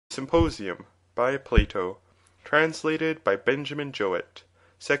Symposium by Plato, translated by Benjamin Jowett.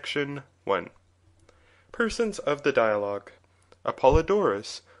 Section 1. Persons of the dialogue.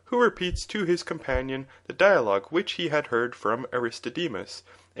 Apollodorus, who repeats to his companion the dialogue which he had heard from Aristodemus,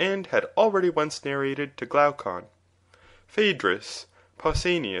 and had already once narrated to Glaucon. Phaedrus,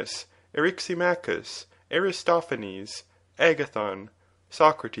 Pausanias, Eryximachus, Aristophanes, Agathon,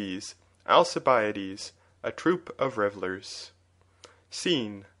 Socrates, Alcibiades, a troop of revellers.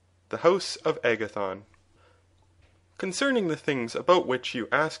 Scene: the house of Agathon. Concerning the things about which you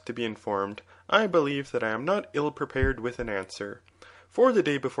ask to be informed, I believe that I am not ill prepared with an answer. For the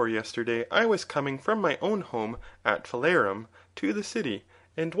day before yesterday I was coming from my own home at Phalerum to the city,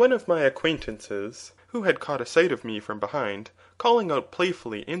 and one of my acquaintances, who had caught a sight of me from behind, calling out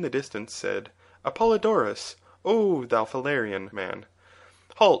playfully in the distance, said, Apollodorus, O thou Phalarian man,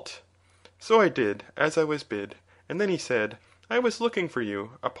 halt. So I did as I was bid, and then he said, I was looking for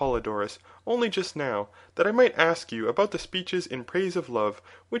you, Apollodorus, only just now, that I might ask you about the speeches in praise of love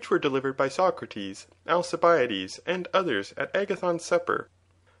which were delivered by Socrates, Alcibiades, and others at Agathon's supper.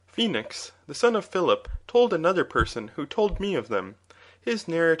 Phoenix, the son of Philip, told another person who told me of them. His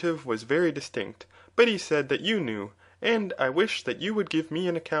narrative was very distinct, but he said that you knew, and I wish that you would give me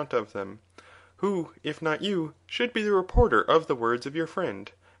an account of them. Who, if not you, should be the reporter of the words of your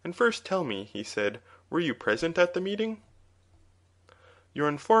friend? And first tell me, he said, were you present at the meeting? Your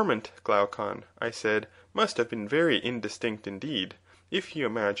informant, Glaucon, I said, must have been very indistinct indeed, if you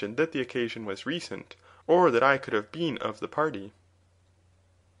imagined that the occasion was recent, or that I could have been of the party.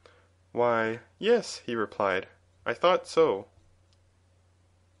 Why, yes, he replied, I thought so.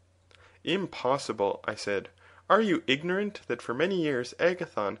 Impossible, I said. Are you ignorant that for many years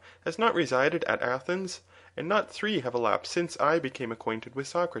Agathon has not resided at Athens, and not 3 have elapsed since I became acquainted with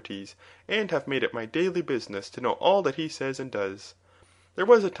Socrates, and have made it my daily business to know all that he says and does? There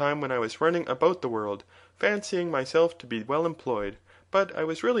was a time when I was running about the world, fancying myself to be well employed, but I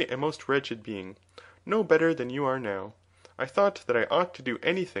was really a most wretched being, no better than you are now. I thought that I ought to do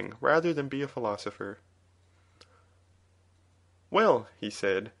anything rather than be a philosopher. Well, he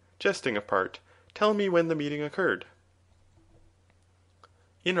said, jesting apart, tell me when the meeting occurred.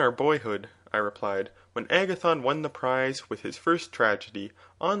 In our boyhood, I replied, when Agathon won the prize with his first tragedy,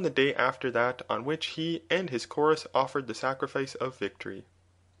 on the day after that on which he and his chorus offered the sacrifice of victory.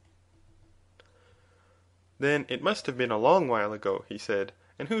 Then it must have been a long while ago, he said,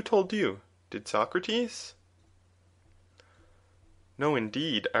 and who told you? Did Socrates? No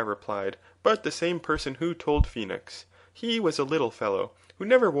indeed, I replied, but the same person who told Phoenix. He was a little fellow, who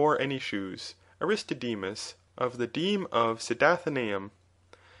never wore any shoes, Aristodemus, of the deme of Cydathenaeum.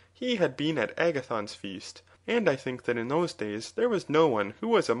 He had been at Agathon's feast, and I think that in those days there was no one who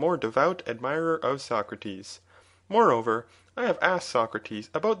was a more devout admirer of Socrates. Moreover, I have asked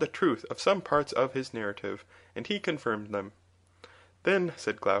Socrates about the truth of some parts of his narrative, and he confirmed them. Then,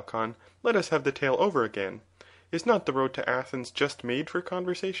 said Glaucon, let us have the tale over again. Is not the road to Athens just made for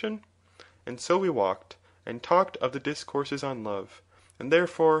conversation? And so we walked, and talked of the discourses on love, and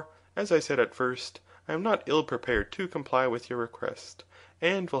therefore, as I said at first, I am not ill prepared to comply with your request,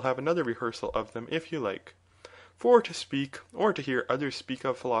 and will have another rehearsal of them if you like. For to speak, or to hear others speak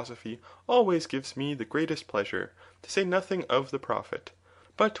of philosophy, always gives me the greatest pleasure, to say nothing of the profit.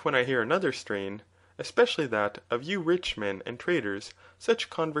 But when I hear another strain, especially that of you rich men and traders, such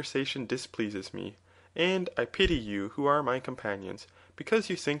conversation displeases me, and I pity you who are my companions, because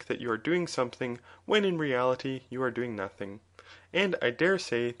you think that you are doing something, when in reality you are doing nothing. And I dare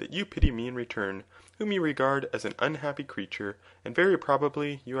say that you pity me in return, whom you regard as an unhappy creature, and very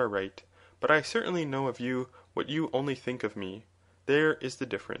probably you are right. But I certainly know of you what you only think of me. There is the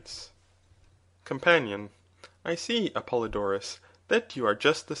difference. Companion. I see, Apollodorus, that you are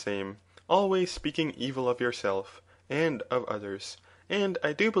just the same, always speaking evil of yourself, and of others, and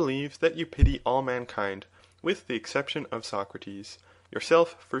I do believe that you pity all mankind, with the exception of Socrates,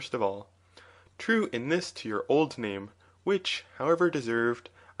 yourself first of all. True in this to your old name, which, however deserved,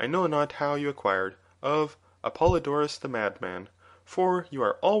 I know not how you acquired, of Apollodorus the madman, for you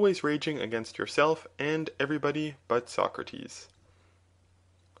are always raging against yourself and everybody but Socrates.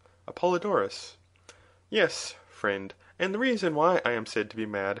 Apollodorus. Yes, friend, and the reason why I am said to be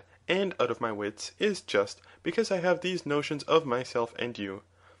mad and out of my wits is just because I have these notions of myself and you.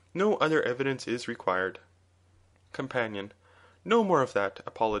 No other evidence is required. Companion. No more of that,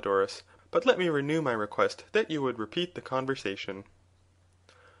 Apollodorus, but let me renew my request that you would repeat the conversation.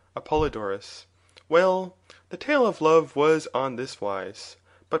 Apollodorus. Well, the tale of love was on this wise,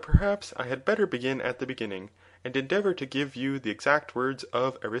 but perhaps I had better begin at the beginning, and endeavour to give you the exact words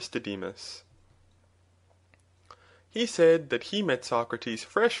of Aristodemus. He said that he met Socrates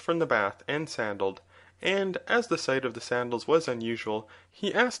fresh from the bath and sandaled, and as the sight of the sandals was unusual,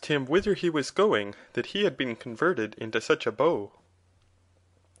 he asked him whither he was going that he had been converted into such a beau.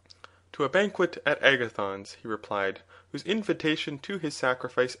 To a banquet at Agathon's, he replied, whose invitation to his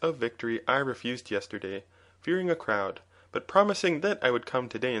sacrifice of victory I refused yesterday, fearing a crowd, but promising that I would come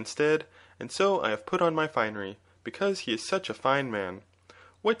today instead, and so I have put on my finery, because he is such a fine man.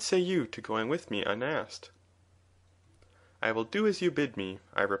 What say you to going with me unasked? I will do as you bid me,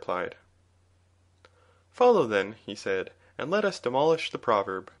 I replied. Follow then, he said, and let us demolish the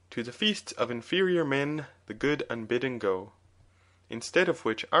proverb, to the feasts of inferior men the good unbidden go. Instead of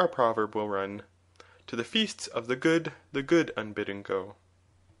which our proverb will run, to the feasts of the good unbidden go.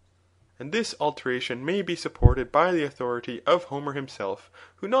 And this alteration may be supported by the authority of Homer himself,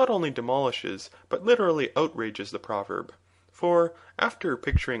 who not only demolishes, but literally outrages the proverb. For, after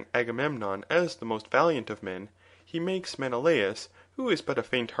picturing Agamemnon as the most valiant of men, he makes Menelaus, who is but a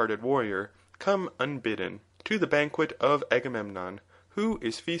faint-hearted warrior, come unbidden to the banquet of Agamemnon, who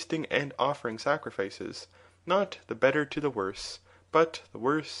is feasting and offering sacrifices, not the better to the worse, but the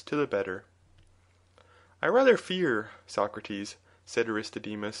worse to the better. I rather fear, Socrates, said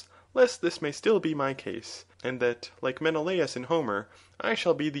Aristodemus, lest this may still be my case, and that, like Menelaus in Homer, I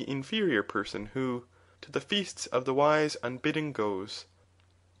shall be the inferior person who, to the feasts of the wise unbidden goes.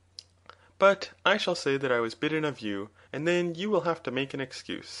 But I shall say that I was bidden of you, and then you will have to make an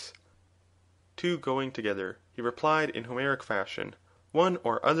excuse. Two going together, he replied in Homeric fashion, one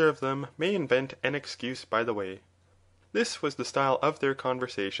or other of them may invent an excuse by the way. This was the style of their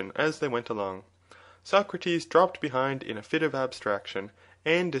conversation as they went along. Socrates dropped behind in a fit of abstraction,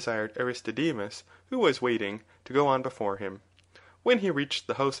 and desired Aristodemus, who was waiting, to go on before him. When he reached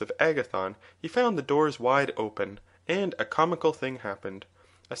the house of Agathon, he found the doors wide open, and a comical thing happened.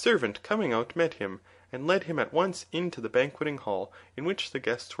 A servant coming out met him, and led him at once into the banqueting hall in which the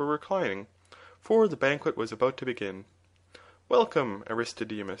guests were reclining, for the banquet was about to begin. Welcome,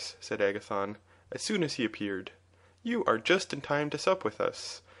 Aristodemus, said Agathon, as soon as he appeared. You are just in time to sup with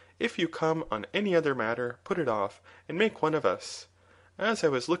us. If you come on any other matter, put it off, and make one of us, as I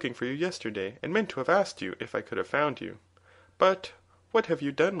was looking for you yesterday, and meant to have asked you if I could have found you. But what have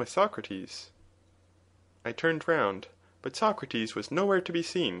you done with Socrates? I turned round, but Socrates was nowhere to be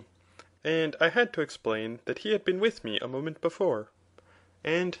seen, and I had to explain that he had been with me a moment before,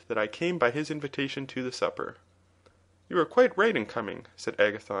 and that I came by his invitation to the supper. You were quite right in coming, said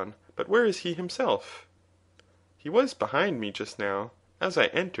Agathon, but where is he himself? He was behind me just now, as I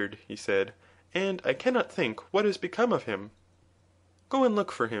entered, he said, and I cannot think what has become of him. Go and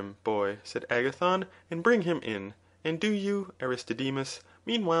look for him, boy, said Agathon, and bring him in, and do you, Aristodemus,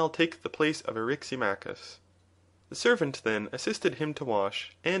 meanwhile take the place of Eryximachus. The servant then assisted him to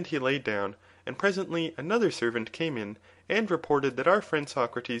wash, and he lay down, and presently another servant came in, and reported that our friend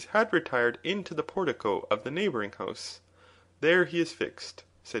Socrates had retired into the portico of the neighbouring house. There he is fixed,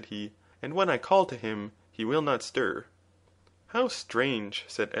 said he, and when I call to him, he will not stir. How strange,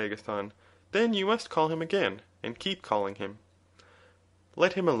 said Agathon. Then you must call him again, and keep calling him.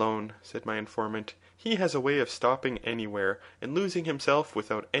 Let him alone, said my informant. He has a way of stopping anywhere, and losing himself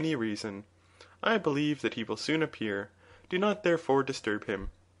without any reason. I believe that he will soon appear. Do not therefore disturb him.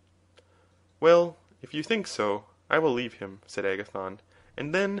 Well, if you think so, I will leave him, said Agathon,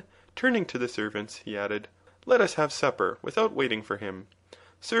 and then, turning to the servants, he added, let us have supper without waiting for him.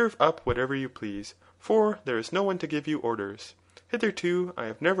 Serve up whatever you please, for there is no one to give you orders. Hitherto I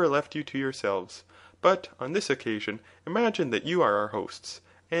have never left you to yourselves, but on this occasion imagine that you are our hosts,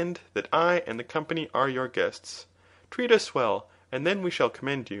 and that I and the company are your guests. Treat us well, and then we shall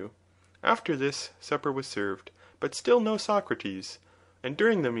commend you. After this, supper was served, but still no Socrates, and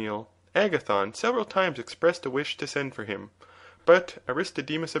during the meal, Agathon several times expressed a wish to send for him, but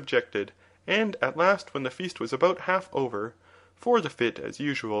Aristodemus objected, and at last when the feast was about half over, for the fit, as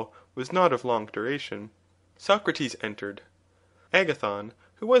usual, was not of long duration, Socrates entered. Agathon,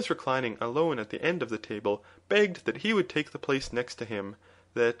 who was reclining alone at the end of the table, begged that he would take the place next to him,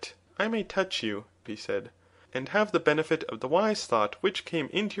 that I may touch you, he said, and have the benefit of the wise thought which came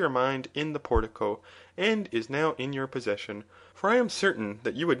into your mind in the portico, and is now in your possession, for I am certain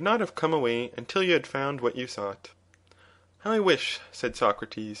that you would not have come away until you had found what you sought. I wish, said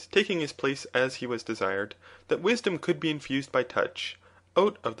Socrates, taking his place as he was desired, that wisdom could be infused by touch,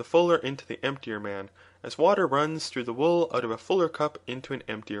 out of the fuller into the emptier man, as water runs through the wool out of a fuller cup into an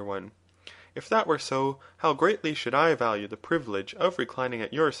emptier one. If that were so, how greatly should I value the privilege of reclining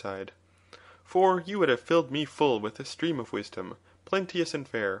at your side. For you would have filled me full with a stream of wisdom, plenteous and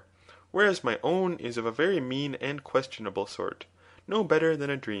fair, whereas my own is of a very mean and questionable sort, no better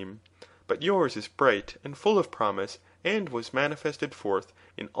than a dream. but yours is bright and full of promise, and was manifested forth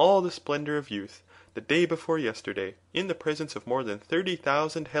in all the splendour of youth, the day before yesterday, in the presence of more than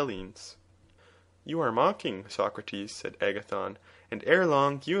 30,000 Hellenes. You are mocking, Socrates, said Agathon, and ere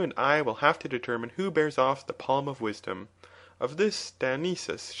long you and I will have to determine who bears off the palm of wisdom. Of this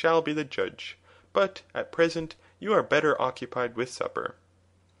Dionysus shall be the judge, but at present you are better occupied with supper.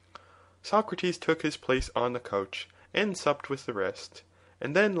 Socrates took his place on the couch, and supped with the rest.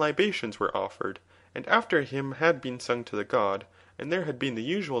 And then libations were offered, and after a hymn had been sung to the god, and there had been the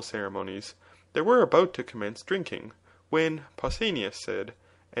usual ceremonies, they were about to commence drinking, when Pausanias said,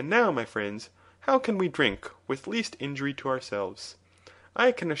 And now, my friends, how can we drink with least injury to ourselves?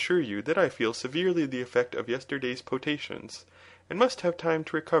 I can assure you that I feel severely the effect of yesterday's potations, and must have time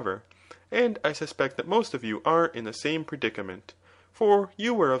to recover, and I suspect that most of you are in the same predicament, for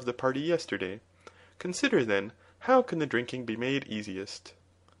you were of the party yesterday. Consider then, how can the drinking be made easiest?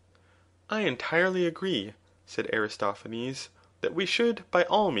 I entirely agree, said Aristophanes, that we should by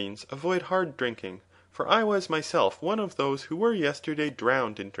all means avoid hard drinking, for I was myself one of those who were yesterday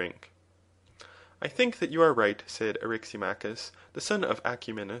drowned in drink. I think that you are right, said Eryximachus, the son of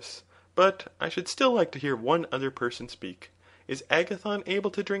Acumenus, but I should still like to hear one other person speak. Is Agathon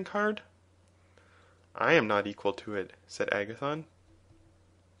able to drink hard? I am not equal to it, said Agathon.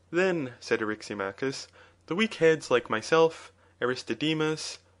 Then, said Eryximachus, the weak heads like myself,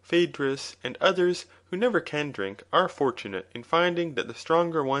 Aristodemus, Phaedrus, and others who never can drink are fortunate in finding that the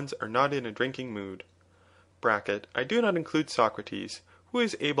stronger ones are not in a drinking mood. I do not include Socrates, who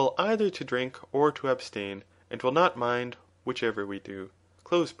is able either to drink or to abstain, and will not mind whichever we do.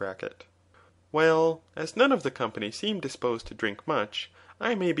 Well, as none of the company seem disposed to drink much,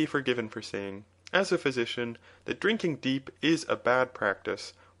 I may be forgiven for saying, as a physician, that drinking deep is a bad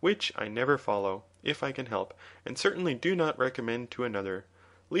practice, which I never follow, if I can help, and certainly do not recommend to another,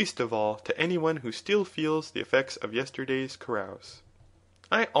 least of all to any one who still feels the effects of yesterday's carouse.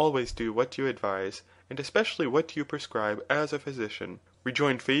 I always do what you advise, and especially what you prescribe as a physician,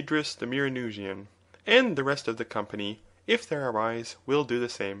 rejoined Phaedrus the Myronian, and the rest of the company, if they are wise, will do the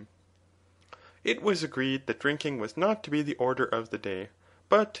same. It was agreed that drinking was not to be the order of the day,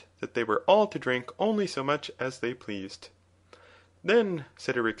 but that they were all to drink only so much as they pleased. Then,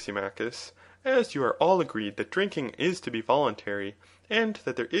 said Eryximachus, as you are all agreed that drinking is to be voluntary, and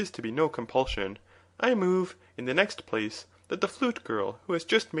that there is to be no compulsion, I move, in the next place, that the flute girl who has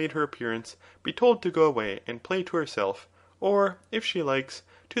just made her appearance be told to go away and play to herself, or, if she likes,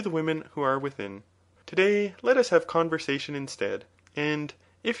 to the women who are within. Today let us have conversation instead, and,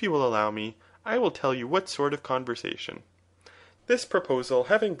 if you will allow me, I will tell you what sort of conversation. This proposal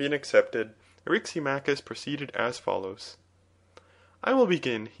having been accepted, Eryximachus proceeded as follows. I will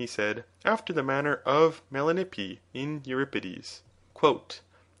begin, he said, after the manner of Melanippe in Euripides,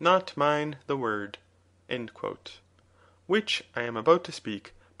 not mine the word, which I am about to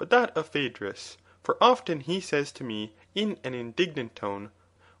speak, but that of Phaedrus, for often he says to me in an indignant tone,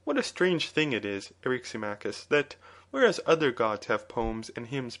 What a strange thing it is, Eryximachus, that, whereas other gods have poems and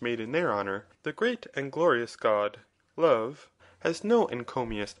hymns made in their honour, the great and glorious god, Love, has no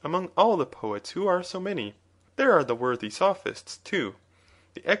encomiast among all the poets who are so many. There are the worthy sophists too,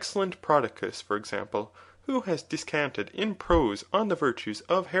 the excellent Prodicus, for example, who has descanted in prose on the virtues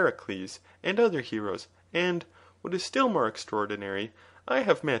of Heracles and other heroes, and, what is still more extraordinary, I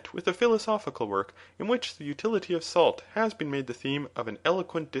have met with a philosophical work in which the utility of salt has been made the theme of an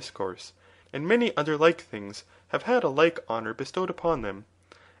eloquent discourse, and many other like things have had a like honour bestowed upon them.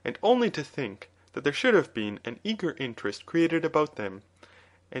 And only to think that there should have been an eager interest created about them,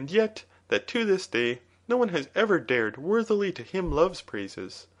 and yet that to this day no one has ever dared worthily to hymn love's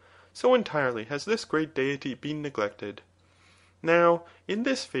praises, so entirely has this great deity been neglected. Now, in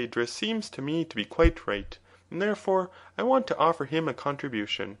this Phaedrus seems to me to be quite right, and therefore I want to offer him a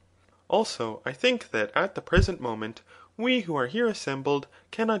contribution. Also, I think that at the present moment, we who are here assembled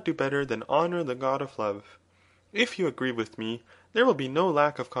cannot do better than honour the god of love. If you agree with me, there will be no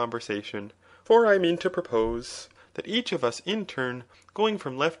lack of conversation, for I mean to propose, that each of us in turn, going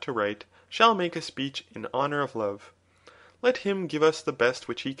from left to right, shall make a speech in honour of love. Let him give us the best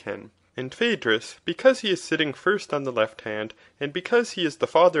which he can. And Phaedrus, because he is sitting first on the left hand, and because he is the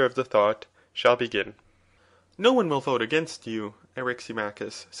father of the thought, shall begin. No one will vote against you,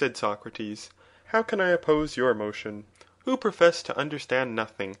 Eryximachus, said Socrates. How can I oppose your motion, who profess to understand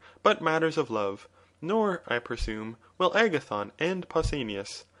nothing but matters of love, nor, I presume, will Agathon and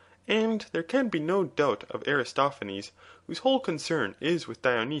Pausanias, and there can be no doubt of Aristophanes, whose whole concern is with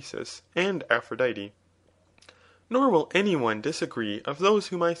Dionysus and Aphrodite. Nor will any one disagree of those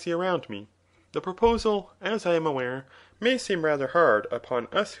whom I see around me. The proposal, as I am aware, may seem rather hard upon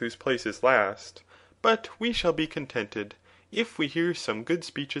us whose place is last, but we shall be contented, if we hear some good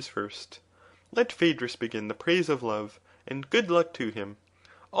speeches first. Let Phaedrus begin the praise of love, and good luck to him.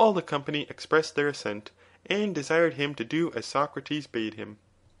 All the company expressed their assent, and desired him to do as Socrates bade him.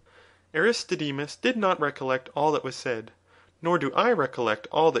 Aristodemus did not recollect all that was said, nor do I recollect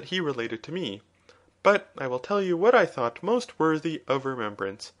all that he related to me, but I will tell you what I thought most worthy of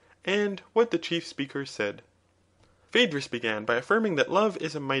remembrance, and what the chief speakers said. Phaedrus began by affirming that love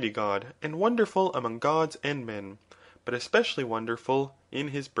is a mighty god, and wonderful among gods and men, but especially wonderful in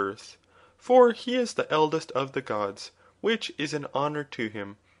his birth. For he is the eldest of the gods, which is an honour to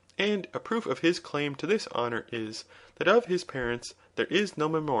him, and a proof of his claim to this honour is, that of his parents there is no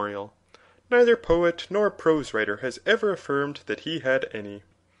memorial. Neither poet nor prose writer has ever affirmed that he had any.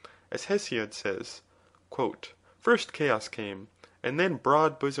 As Hesiod says, quote, first chaos came, and then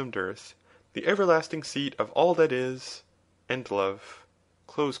broad-bosomed earth, the everlasting seat of all that is, and love.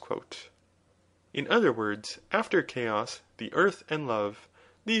 Close quote. In other words, after chaos, the earth and love,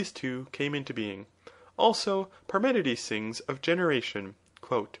 these two came into being. Also, Parmenides sings of generation,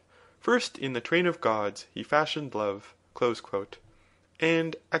 quote, first in the train of gods he fashioned love, close quote.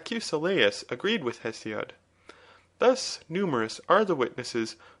 And Acusilaus agreed with Hesiod. Thus numerous are the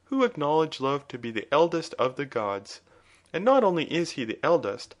witnesses who acknowledge love to be the eldest of the gods. And not only is he the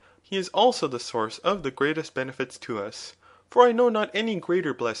eldest, he is also the source of the greatest benefits to us. For I know not any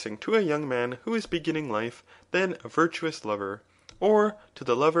greater blessing to a young man who is beginning life than a virtuous lover, or to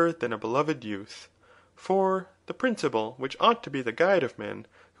the lover than a beloved youth. For the principle which ought to be the guide of men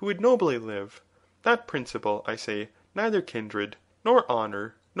who would nobly live, that principle, I say, neither kindred, nor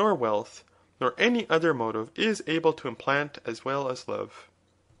honour, nor wealth, nor any other motive is able to implant as well as love.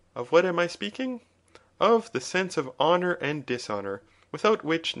 Of what am I speaking? Of the sense of honour and dishonour, without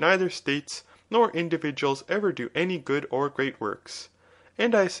which neither states nor individuals ever do any good or great works.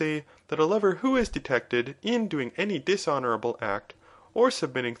 And I say that a lover who is detected in doing any dishonourable act, or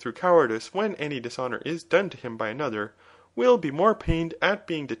submitting through cowardice when any dishonour is done to him by another, will be more pained at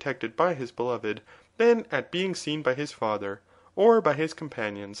being detected by his beloved than at being seen by his father, or by his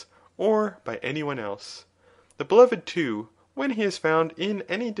companions, or by any one else. The beloved too, when he is found in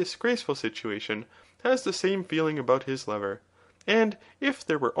any disgraceful situation, has the same feeling about his lover. And if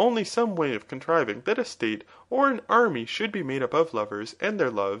there were only some way of contriving that a state or an army should be made up of lovers and their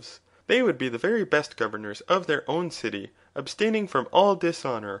loves, they would be the very best governors of their own city, abstaining from all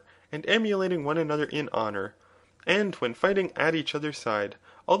dishonour, and emulating one another in honour. And when fighting at each other's side,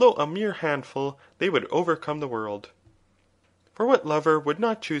 although a mere handful, they would overcome the world. For what lover would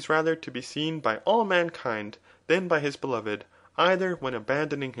not choose rather to be seen by all mankind than by his beloved, either when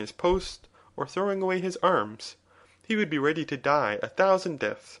abandoning his post, or throwing away his arms? He would be ready to die 1,000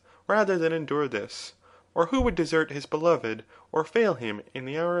 deaths, rather than endure this. Or who would desert his beloved, or fail him in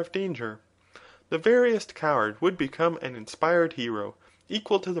the hour of danger? The veriest coward would become an inspired hero,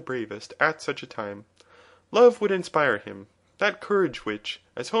 equal to the bravest at such a time. Love would inspire him, that courage which,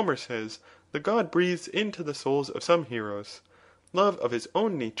 as Homer says, the god breathes into the souls of some heroes. Love of his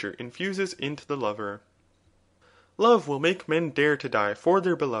own nature infuses into the lover. Love will make men dare to die for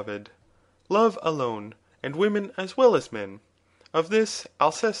their beloved. Love alone, and women as well as men. Of this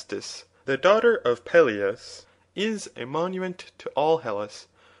Alcestis, the daughter of Peleus, is a monument to all Hellas,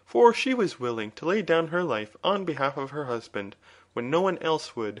 for she was willing to lay down her life on behalf of her husband, when no one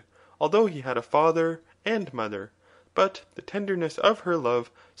else would, although he had a father and mother, but the tenderness of her love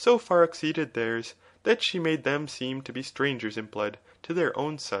so far exceeded theirs, that she made them seem to be strangers in blood to their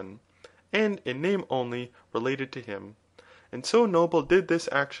own son, and in name only related to him. And so noble did this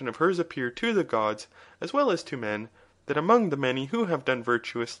action of hers appear to the gods, as well as to men, that among the many who have done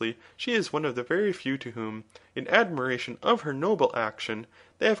virtuously, she is one of the very few to whom, in admiration of her noble action,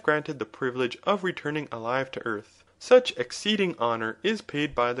 they have granted the privilege of returning alive to earth. Such exceeding honour is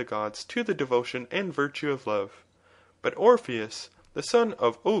paid by the gods to the devotion and virtue of love. But Orpheus, the son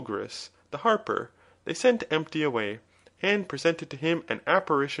of Oeagrus, the harper, they sent empty away, and presented to him an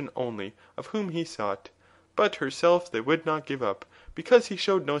apparition only, of whom he sought. But herself they would not give up, because he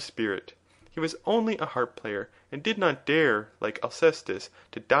showed no spirit. He was only a harp player, and did not dare, like Alcestis,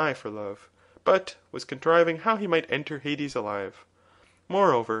 to die for love, but was contriving how he might enter Hades alive.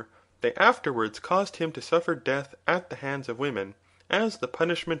 Moreover, they afterwards caused him to suffer death at the hands of women, as the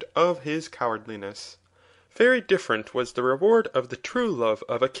punishment of his cowardliness. Very different was the reward of the true love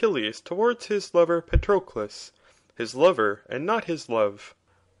of Achilles towards his lover Patroclus, his lover and not his love.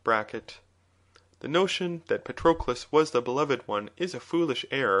 The notion that Patroclus was the beloved one is a foolish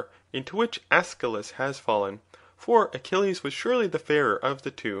error, into which Aeschylus has fallen, for Achilles was surely the fairer of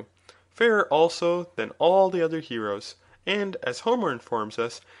the two, fairer also than all the other heroes, and as Homer informs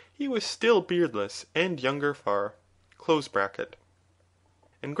us, he was still beardless and younger far.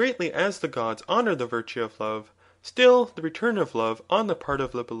 And greatly as the gods honour the virtue of love, still the return of love on the part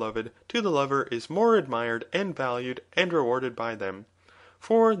of the beloved to the lover is more admired and valued and rewarded by them.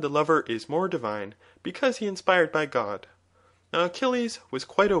 For the lover is more divine, because he inspired by God. Now Achilles was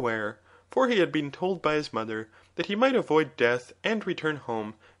quite aware, for he had been told by his mother, that he might avoid death and return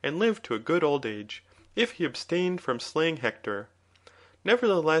home and live to a good old age, if he abstained from slaying Hector.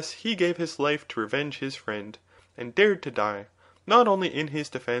 Nevertheless he gave his life to revenge his friend, and dared to die, not only in his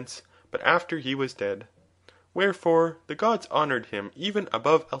defence, but after he was dead. Wherefore the gods honoured him even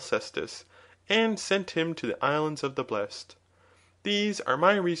above Alcestis, and sent him to the islands of the blessed. These are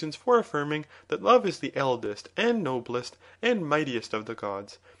my reasons for affirming that love is the eldest and noblest and mightiest of the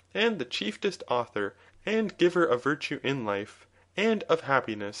gods, and the chiefest author and giver of virtue in life, and of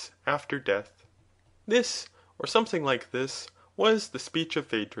happiness after death. This, or something like this, was the speech of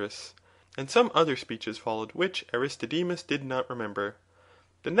Phaedrus, and some other speeches followed which Aristodemus did not remember.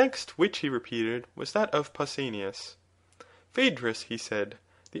 The next which he repeated was that of Pausanias. Phaedrus, he said,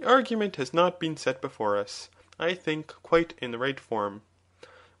 the argument has not been set before us, I think, quite in the right form.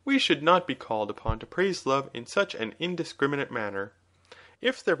 We should not be called upon to praise love in such an indiscriminate manner.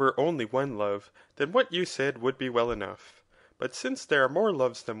 If there were only one love, then what you said would be well enough. But since there are more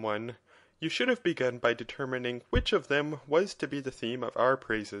loves than one, you should have begun by determining which of them was to be the theme of our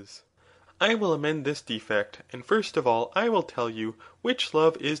praises. I will amend this defect, and first of all I will tell you which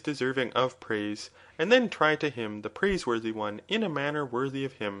love is deserving of praise, and then try to him the praiseworthy one in a manner worthy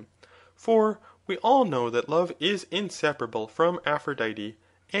of him. For we all know that love is inseparable from Aphrodite,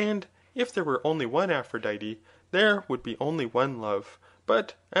 and if there were only one Aphrodite, there would be only one love,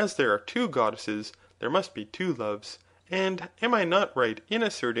 but as there are two goddesses, there must be two loves. And am I not right in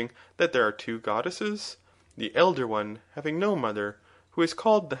asserting that there are two goddesses? The elder one having no mother, who is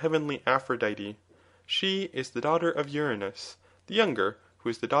called the heavenly Aphrodite. She is the daughter of Uranus, the younger, who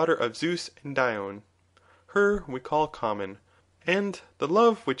is the daughter of Zeus and Dione. Her we call common, and the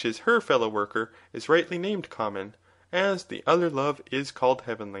love which is her fellow worker is rightly named common, as the other love is called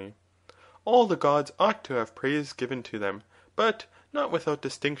heavenly. All the gods ought to have praise given to them, but not without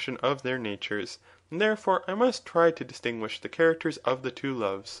distinction of their natures, and therefore I must try to distinguish the characters of the two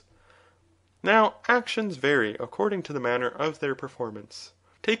loves. Now actions vary according to the manner of their performance.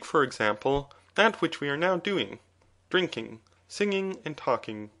 Take for example, that which we are now doing, drinking, singing, and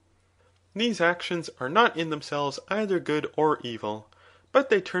talking. These actions are not in themselves either good or evil, but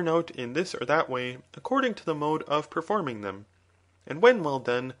they turn out in this or that way according to the mode of performing them. And when well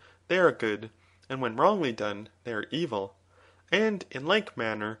done, they are good, and when wrongly done, they are evil. And in like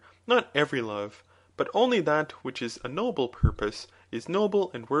manner, not every love, but only that which is a noble purpose, is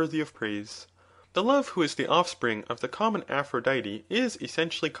noble and worthy of praise. The love who is the offspring of the common Aphrodite is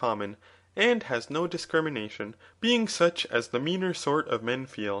essentially common, and has no discrimination, being such as the meaner sort of men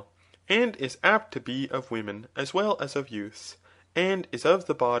feel, and is apt to be of women as well as of youths, and is of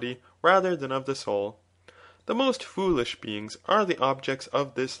the body rather than of the soul. The most foolish beings are the objects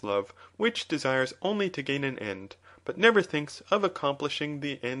of this love, which desires only to gain an end, but never thinks of accomplishing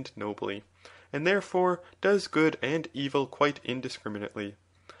the end nobly, and therefore does good and evil quite indiscriminately.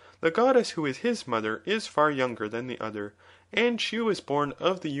 The goddess who is his mother is far younger than the other, and she was born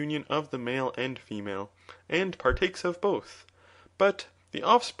of the union of the male and female, and partakes of both. But the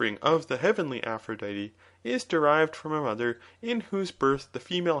offspring of the heavenly Aphrodite is derived from a mother in whose birth the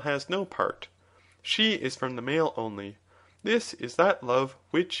female has no part. She is from the male only. This is that love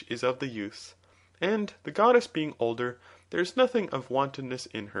which is of the youth. And the goddess being older, there is nothing of wantonness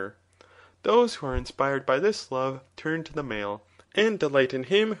in her. Those who are inspired by this love turn to the male, and delight in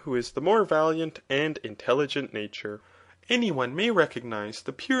him who is the more valiant and intelligent nature. Any one may recognize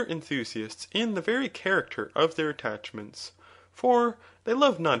the pure enthusiasts in the very character of their attachments, for they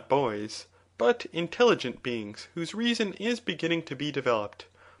love not boys, but intelligent beings whose reason is beginning to be developed,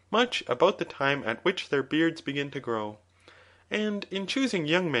 much about the time at which their beards begin to grow. And in choosing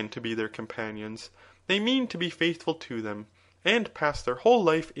young men to be their companions, they mean to be faithful to them, and pass their whole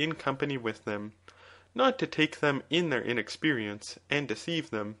life in company with them, not to take them in their inexperience, and deceive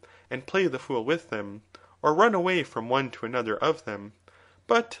them, and play the fool with them, or run away from one to another of them.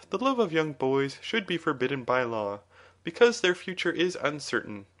 But the love of young boys should be forbidden by law, because their future is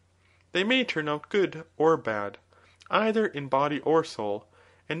uncertain. They may turn out good or bad, either in body or soul,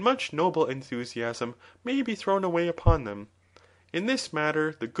 and much noble enthusiasm may be thrown away upon them. In this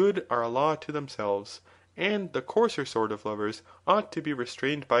matter the good are a law to themselves, and the coarser sort of lovers ought to be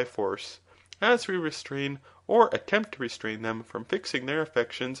restrained by force, as we restrain or attempt to restrain them from fixing their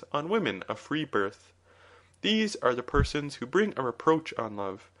affections on women of free birth. These are the persons who bring a reproach on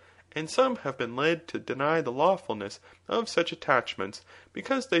love, and some have been led to deny the lawfulness of such attachments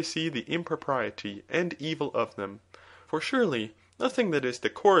because they see the impropriety and evil of them. For surely nothing that is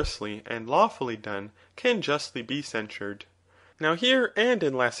decorously and lawfully done can justly be censured. Now here and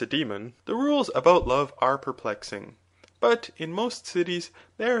in Lacedaemon the rules about love are perplexing, but in most cities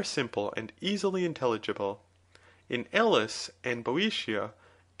they are simple and easily intelligible. In Elis and Boeotia,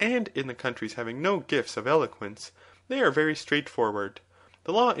 and in the countries having no gifts of eloquence, they are very straightforward.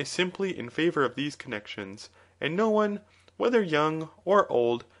 The law is simply in favour of these connections, and no one, whether young or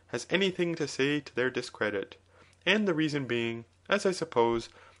old, has anything to say to their discredit, and the reason being, as I suppose,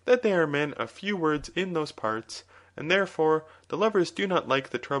 that they are men of few words in those parts, and therefore the lovers do not like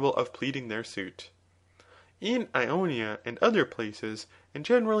the trouble of pleading their suit. In Ionia and other places, and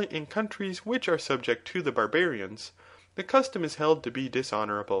generally in countries which are subject to the barbarians, the custom is held to be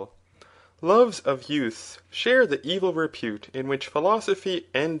dishonourable. Loves of youths share the evil repute in which philosophy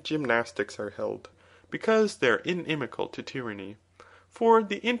and gymnastics are held, because they are inimical to tyranny. For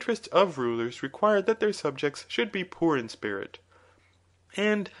the interests of rulers require that their subjects should be poor in spirit,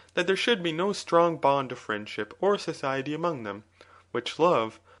 and that there should be no strong bond of friendship or society among them, which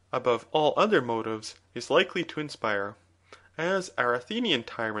love, above all other motives, is likely to inspire, as our Athenian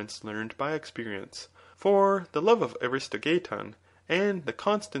tyrants learned by experience. For the love of Aristogaton, and the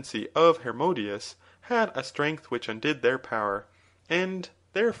constancy of Hermodius, had a strength which undid their power, and,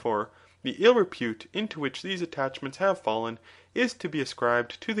 therefore, the ill repute into which these attachments have fallen is to be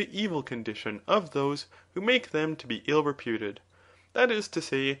ascribed to the evil condition of those who make them to be ill reputed, that is to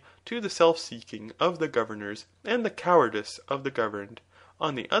say, to the self-seeking of the governors and the cowardice of the governed.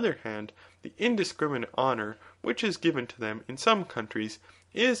 On the other hand, the indiscriminate honour which is given to them in some countries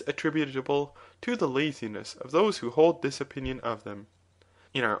is attributable to the laziness of those who hold this opinion of them.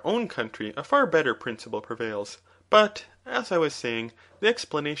 In our own country a far better principle prevails, but, as I was saying, the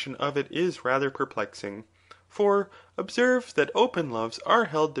explanation of it is rather perplexing. For observe that open loves are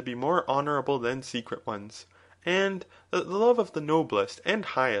held to be more honourable than secret ones, and that the love of the noblest and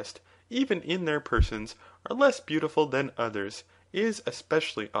highest, even in their persons, are less beautiful than others, is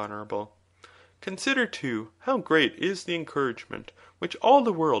especially honourable. Consider too how great is the encouragement which all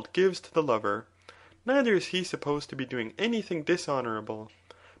the world gives to the lover. Neither is he supposed to be doing anything dishonourable,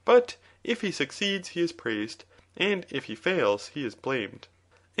 but if he succeeds he is praised, and if he fails he is blamed.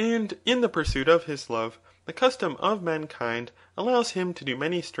 And in the pursuit of his love, the custom of mankind allows him to do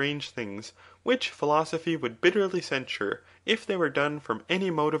many strange things, which philosophy would bitterly censure if they were done from any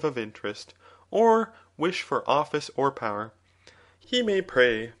motive of interest, or wish for office or power. He may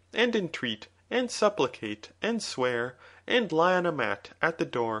pray, and entreat, and supplicate, and swear, and lie on a mat at the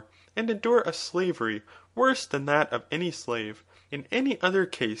door, and endure a slavery worse than that of any slave. In any other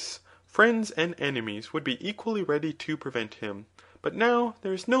case, friends and enemies would be equally ready to prevent him. But now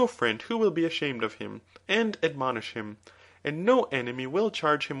there is no friend who will be ashamed of him, and admonish him, and no enemy will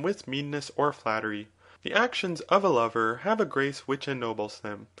charge him with meanness or flattery. The actions of a lover have a grace which ennobles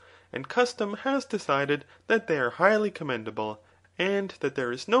them, and custom has decided that they are highly commendable, and that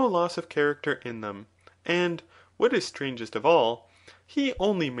there is no loss of character in them. And, what is strangest of all, he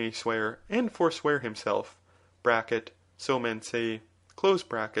only may swear and forswear himself, (so men say),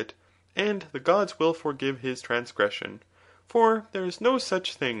 and the gods will forgive his transgression. For there is no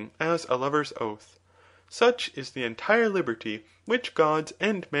such thing as a lover's oath. Such is the entire liberty which gods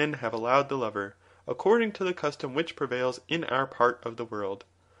and men have allowed the lover, according to the custom which prevails in our part of the world.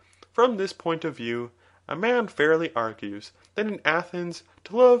 From this point of view, a man fairly argues that in Athens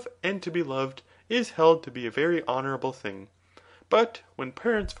to love and to be loved is held to be a very honourable thing. But when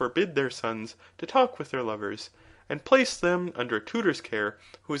parents forbid their sons to talk with their lovers, and place them under a tutor's care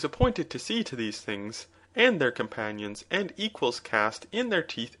who is appointed to see to these things, and their companions and equals cast in their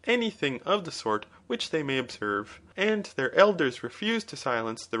teeth anything of the sort which they may observe, and their elders refuse to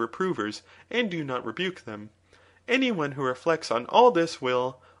silence the reprovers and do not rebuke them, any one who reflects on all this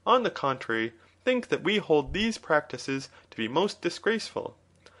will, on the contrary, think that we hold these practices to be most disgraceful.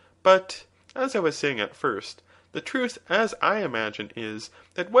 But, as I was saying at first, the truth as I imagine is,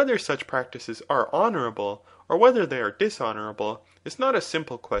 that whether such practices are honourable, or whether they are dishonourable, is not a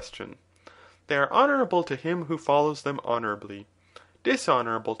simple question. They are honourable to him who follows them honourably,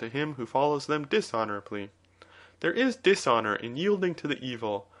 dishonourable to him who follows them dishonourably. There is dishonour in yielding to the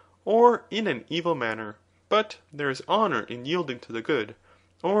evil, or in an evil manner, but there is honour in yielding to the good,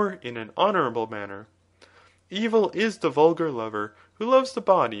 or in an honourable manner. Evil is the vulgar lover who loves the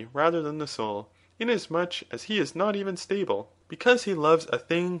body rather than the soul, inasmuch as he is not even stable, because he loves a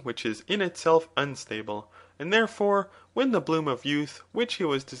thing which is in itself unstable, and therefore, when the bloom of youth which he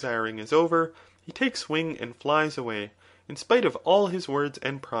was desiring is over, he takes wing and flies away, in spite of all his words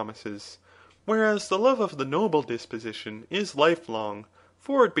and promises. Whereas the love of the noble disposition is lifelong,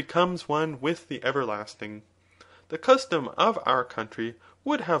 for it becomes one with the everlasting. The custom of our country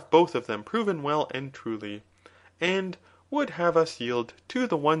would have both of them proven well and truly, and would have us yield to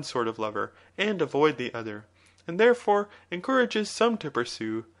the one sort of lover and avoid the other, and therefore encourages some to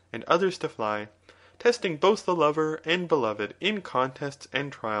pursue and others to fly, testing both the lover and beloved in contests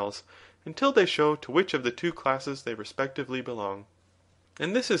and trials, until they show to which of the two classes they respectively belong.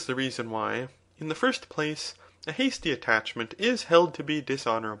 And this is the reason why, in the first place, a hasty attachment is held to be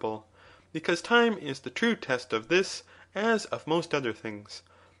dishonourable, because time is the true test of this as of most other things.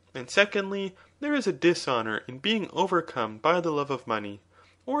 And secondly, there is a dishonour in being overcome by the love of money,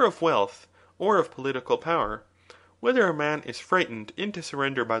 or of wealth, or of political power, whether a man is frightened into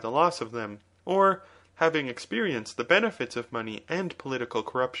surrender by the loss of them, or, having experienced the benefits of money and political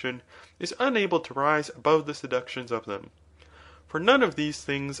corruption, is unable to rise above the seductions of them. For none of these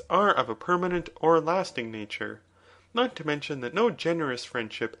things are of a permanent or lasting nature, not to mention that no generous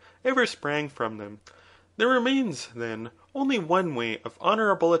friendship ever sprang from them. There remains, then, only one way of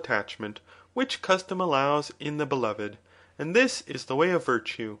honourable attachment, which custom allows in the beloved, and this is the way of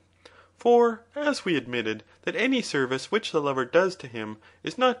virtue. For, as we admitted that any service which the lover does to him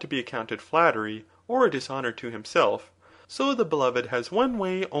is not to be accounted flattery, or a dishonour to himself, so the beloved has one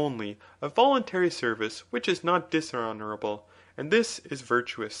way only of voluntary service which is not dishonourable, and this is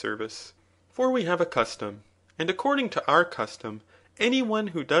virtuous service. For we have a custom, and according to our custom, any one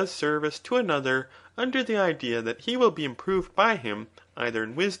who does service to another under the idea that he will be improved by him, either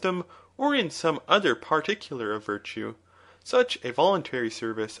in wisdom or in some other particular of virtue, such a voluntary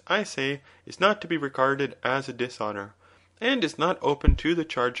service, I say, is not to be regarded as a dishonour, and is not open to the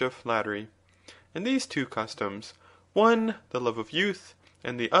charge of flattery. And these two customs, one the love of youth,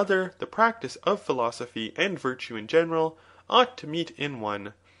 and the other the practice of philosophy and virtue in general, ought to meet in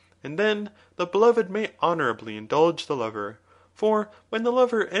one, and then the beloved may honourably indulge the lover. For when the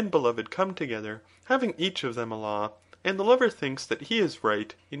lover and beloved come together, having each of them a law, and the lover thinks that he is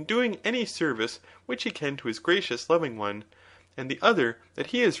right in doing any service which he can to his gracious loving one, and the other that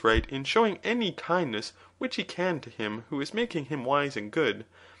he is right in showing any kindness which he can to him who is making him wise and good,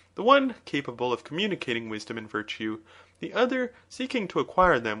 the one capable of communicating wisdom and virtue, the other seeking to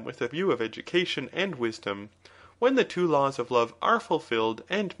acquire them with a view of education and wisdom, when the two laws of love are fulfilled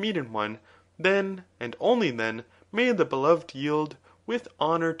and meet in one, then, and only then, may the beloved yield with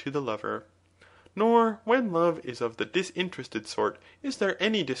honour to the lover. Nor when love is of the disinterested sort is there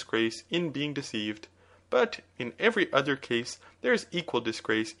any disgrace in being deceived, but in every other case there is equal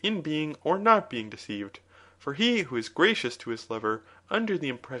disgrace in being or not being deceived. For he who is gracious to his lover under the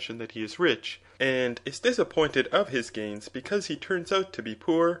impression that he is rich, and is disappointed of his gains because he turns out to be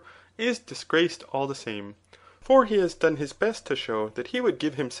poor, is disgraced all the same. For he has done his best to show that he would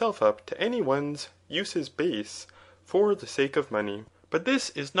give himself up to any one's uses base for the sake of money. But this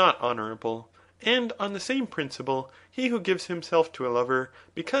is not honourable. And on the same principle, he who gives himself to a lover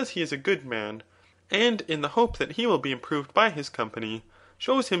because he is a good man, and in the hope that he will be improved by his company,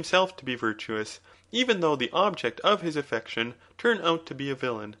 shows himself to be virtuous, even though the object of his affection turn out to be a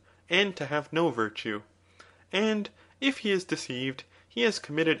villain, and to have no virtue. And if he is deceived, he has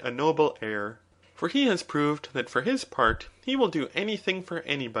committed a noble error. For he has proved that for his part he will do anything for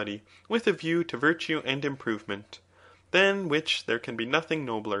anybody with a view to virtue and improvement, than which there can be nothing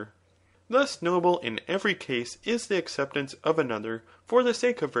nobler. Thus noble in every case is the acceptance of another for the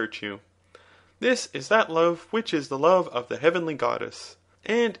sake of virtue. This is that love which is the love of the heavenly goddess,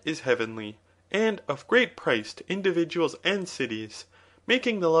 and is heavenly, and of great price to individuals and cities,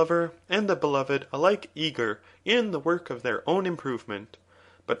 making the lover and the beloved alike eager in the work of their own improvement.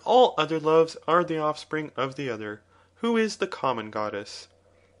 But all other loves are the offspring of the other, who is the common goddess.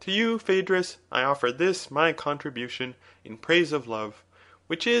 To you, Phaedrus, I offer this my contribution in praise of love,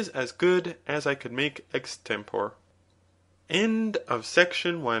 which is as good as I could make extempore. End of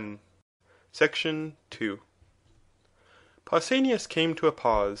section 1. Section 2. Pausanias came to a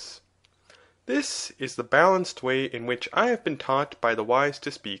pause. This is the balanced way in which I have been taught by the wise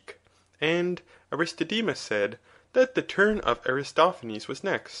to speak. And Aristodemus said that the turn of Aristophanes was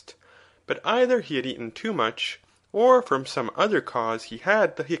next, but either he had eaten too much, or from some other cause he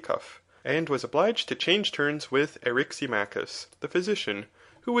had the hiccough, and was obliged to change turns with Eryximachus, the physician,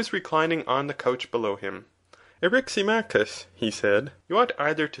 who was reclining on the couch below him. Eryximachus, he said, you ought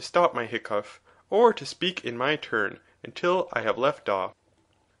either to stop my hiccough, or to speak in my turn, until I have left off.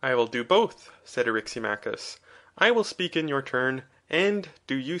 I will do both, said Eryximachus. I will speak in your turn, and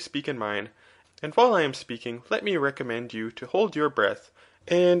do you speak in mine, And while I am speaking, let me recommend you to hold your breath,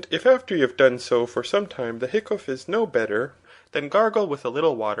 and if after you have done so for some time the hiccough is no better, then gargle with a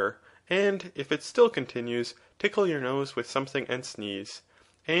little water, and if it still continues, tickle your nose with something and sneeze.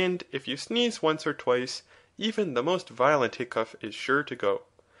 And if you sneeze once or twice, even the most violent hiccough is sure to go.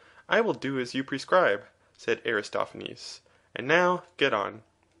 I will do as you prescribe, said Aristophanes. And now get on.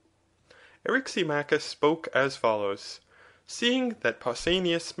 Eryximachus spoke as follows. Seeing that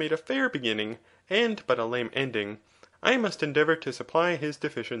Pausanias made a fair beginning, and but a lame ending, I must endeavour to supply his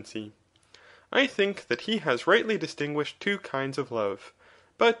deficiency. I think that he has rightly distinguished two kinds of love.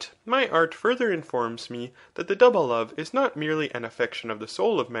 But my art further informs me that the double love is not merely an affection of the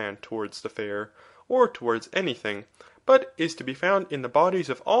soul of man towards the fair, or towards anything, but is to be found in the bodies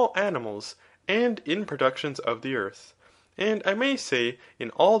of all animals, and in productions of the earth, and I may say in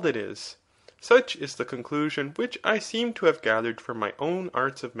all that is. Such is the conclusion which I seem to have gathered from my own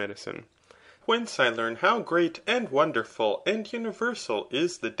arts of medicine, whence I learn how great and wonderful and universal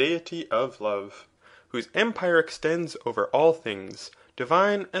is the deity of love, whose empire extends over all things,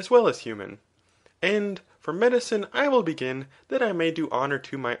 divine as well as human. And from medicine I will begin, that I may do honour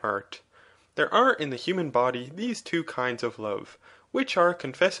to my art. There are in the human body these two kinds of love, which are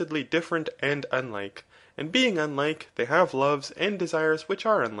confessedly different and unlike, and being unlike, they have loves and desires which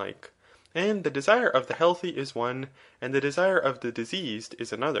are unlike. And the desire of the healthy is one, and the desire of the diseased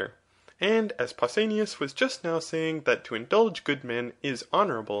is another. And as Pausanias was just now saying that to indulge good men is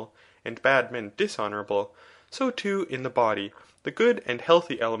honourable, and bad men dishonourable, so too in the body, the good and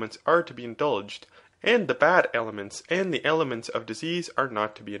healthy elements are to be indulged, and the bad elements and the elements of disease are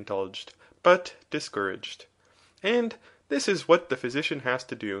not to be indulged, but discouraged. And this is what the physician has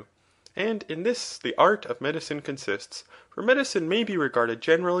to do. And in this the art of medicine consists, for medicine may be regarded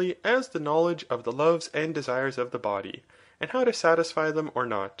generally as the knowledge of the loves and desires of the body, and how to satisfy them or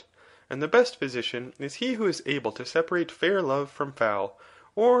not. And the best physician is he who is able to separate fair love from foul,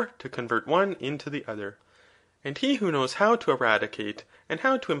 or to convert one into the other. And he who knows how to eradicate and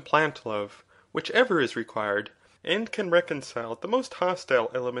how to implant love, whichever is required, and can reconcile the most hostile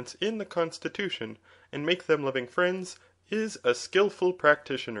elements in the constitution, and make them loving friends, is a skilful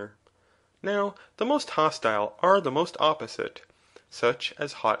practitioner. Now, the most hostile are the most opposite, such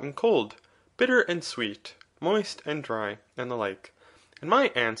as hot and cold, bitter and sweet, moist and dry, and the like. And my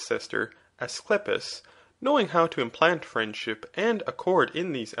ancestor, Asclepius, knowing how to implant friendship and accord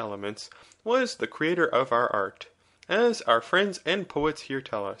in these elements, was the creator of our art, as our friends and poets here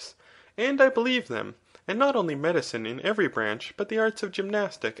tell us, and I believe them, and not only medicine in every branch, but the arts of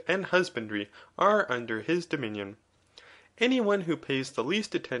gymnastic and husbandry are under his dominion. Any one who pays the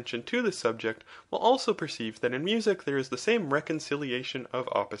least attention to the subject will also perceive that in music there is the same reconciliation of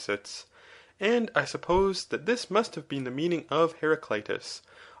opposites. And I suppose that this must have been the meaning of Heraclitus,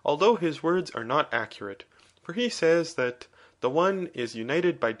 although his words are not accurate, for he says that the one is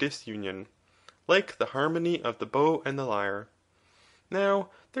united by disunion, like the harmony of the bow and the lyre. Now,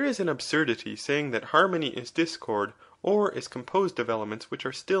 there is an absurdity saying that harmony is discord, or is composed of elements which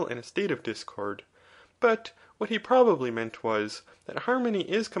are still in a state of discord. But what he probably meant was, that harmony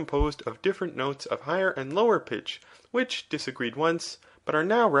is composed of different notes of higher and lower pitch, which disagreed once, but are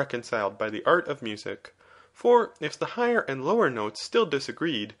now reconciled by the art of music. For if the higher and lower notes still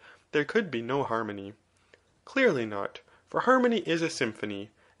disagreed, there could be no harmony. Clearly not, for harmony is a symphony,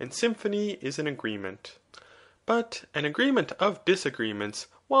 and symphony is an agreement. But an agreement of disagreements,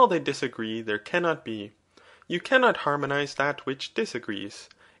 while they disagree, there cannot be. You cannot harmonize that which disagrees.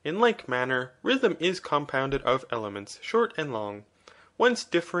 In like manner, rhythm is compounded of elements short and long, once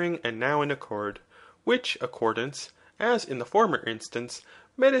differing and now in accord, which accordance, as in the former instance,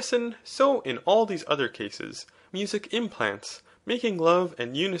 medicine, so in all these other cases, music implants, making love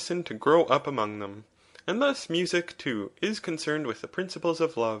and unison to grow up among them. And thus music, too, is concerned with the principles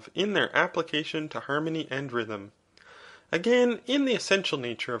of love in their application to harmony and rhythm. Again, in the essential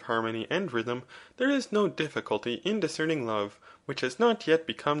nature of harmony and rhythm, there is no difficulty in discerning love, which has not yet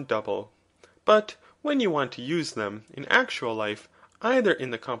become double. But when you want to use them in actual life, either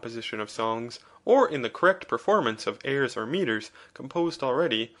in the composition of songs, or in the correct performance of airs or meters composed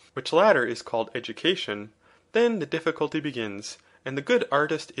already, which latter is called education, then the difficulty begins, and the good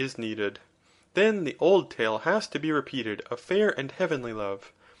artist is needed. Then the old tale has to be repeated of fair and heavenly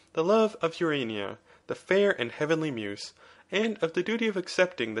love, the love of Urania, the fair and heavenly muse, and of the duty of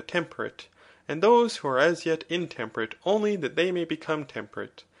accepting the temperate, and those who are as yet intemperate only that they may become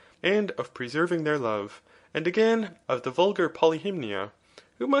temperate, and of preserving their love, and again of the vulgar polyhymnia,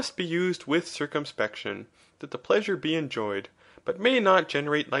 who must be used with circumspection, that the pleasure be enjoyed, but may not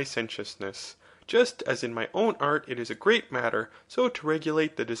generate licentiousness, just as in my own art it is a great matter so to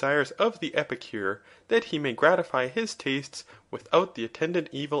regulate the desires of the epicure, that he may gratify his tastes without the attendant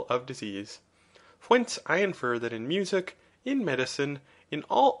evil of disease. Whence I infer that in music, in medicine, in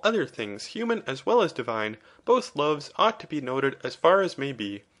all other things human as well as divine, both loves ought to be noted as far as may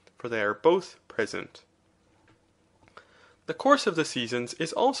be, for they are both present. The course of the seasons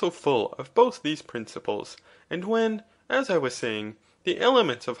is also full of both these principles, and when, as I was saying, the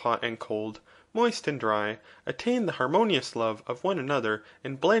elements of hot and cold, moist and dry, attain the harmonious love of one another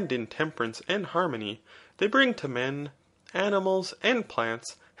and blend in temperance and harmony, they bring to men, animals, and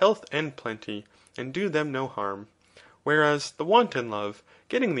plants health and plenty, and do them no harm. Whereas the wanton love,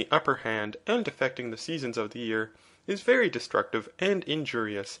 getting the upper hand and affecting the seasons of the year, is very destructive and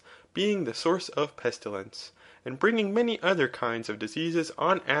injurious, being the source of pestilence, and bringing many other kinds of diseases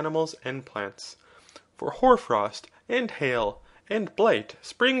on animals and plants. For hoarfrost, and hail, and blight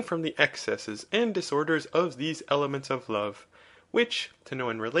spring from the excesses and disorders of these elements of love, which, to know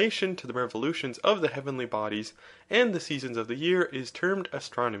in relation to the revolutions of the heavenly bodies and the seasons of the year, is termed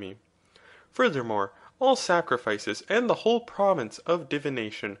astronomy. Furthermore, all sacrifices and the whole province of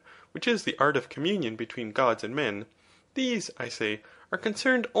divination, which is the art of communion between gods and men, these, I say, are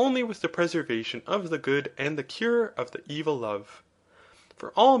concerned only with the preservation of the good and the cure of the evil love.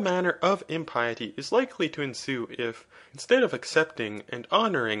 For all manner of impiety is likely to ensue if, instead of accepting and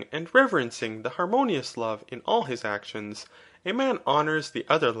honouring and reverencing the harmonious love in all his actions, a man honours the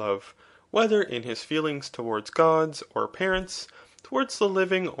other love, whether in his feelings towards gods or parents, towards the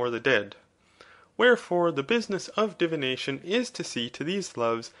living or the dead. Wherefore the business of divination is to see to these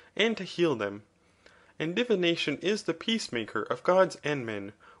loves and to heal them. And divination is the peacemaker of gods and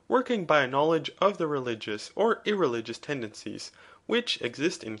men, working by a knowledge of the religious or irreligious tendencies which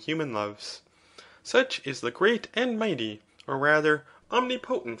exist in human loves. Such is the great and mighty, or rather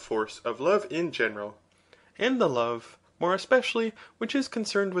omnipotent force of love in general, and the love, more especially, which is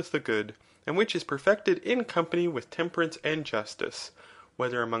concerned with the good, and which is perfected in company with temperance and justice,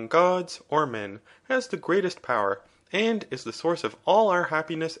 whether among gods or men, has the greatest power, and is the source of all our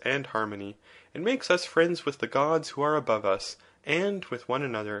happiness and harmony, and makes us friends with the gods who are above us, and with one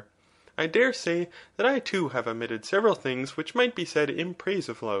another. I dare say that I too have omitted several things which might be said in praise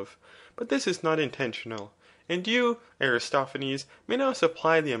of love, but this is not intentional, and you, Aristophanes, may now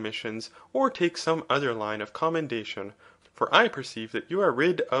supply the omissions, or take some other line of commendation, for I perceive that you are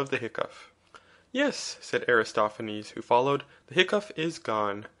rid of the hiccough. Yes, said Aristophanes, who followed, the hiccough is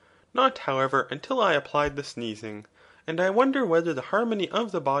gone. Not, however, until I applied the sneezing. And I wonder whether the harmony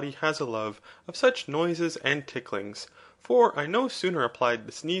of the body has a love of such noises and ticklings, for I no sooner applied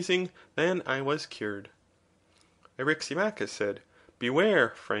the sneezing than I was cured. Eryximachus said, beware,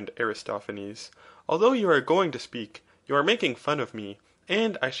 friend Aristophanes. Although you are going to speak, you are making fun of me,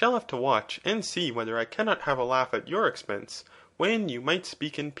 and I shall have to watch and see whether I cannot have a laugh at your expense, when you might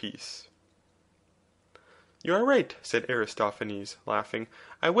speak in peace. You are right, said Aristophanes, laughing.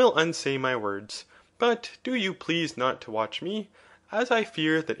 I will unsay my words. But do you please not to watch me, as I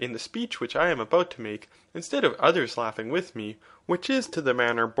fear that in the speech which I am about to make, instead of others laughing with me, which is to the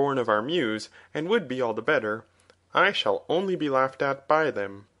manner born of our muse, and would be all the better, I shall only be laughed at by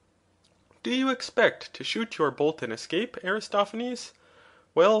them. Do you expect to shoot your bolt and escape, Aristophanes?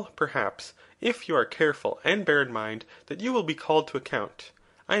 Well, perhaps, if you are careful and bear in mind that you will be called to account,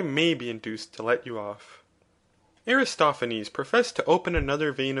 I may be induced to let you off. Aristophanes professed to open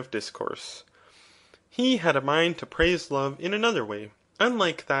another vein of discourse. He had a mind to praise love in another way,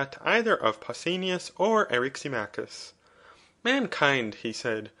 unlike that either of Pausanias or Eryximachus. Mankind, he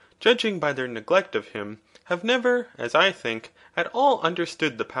said, judging by their neglect of him, have never, as I think, at all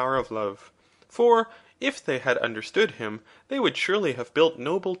understood the power of love. For, if they had understood him, they would surely have built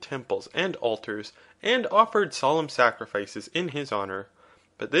noble temples and altars, and offered solemn sacrifices in his honour.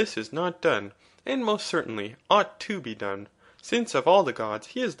 But this is not done, and most certainly ought to be done, since of all the gods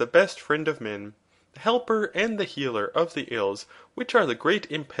he is the best friend of men, the helper and the healer of the ills which are the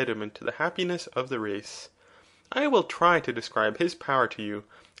great impediment to the happiness of the race. I will try to describe his power to you,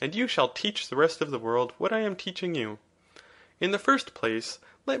 and you shall teach the rest of the world what I am teaching you. In the first place,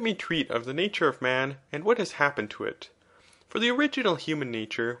 let me treat of the nature of man and what has happened to it. For the original human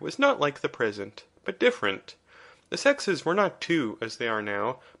nature was not like the present, but different. The sexes were not two as they are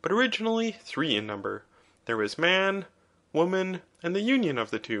now, but originally three in number. There was man, woman, and the union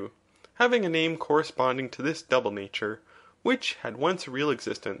of the two, having a name corresponding to this double nature, which had once a real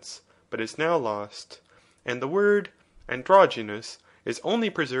existence, but is now lost, and the word androgynous is only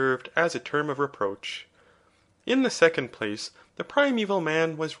preserved as a term of reproach. In the second place, the primeval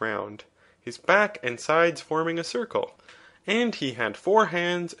man was round, his back and sides forming a circle, and he had 4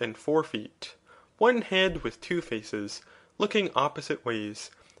 hands and 4 feet. one head with two faces, looking opposite ways,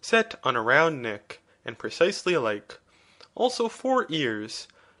 set on a round neck, and precisely alike. Also 4 ears,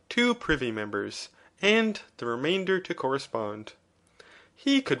 2 privy members, and the remainder to correspond.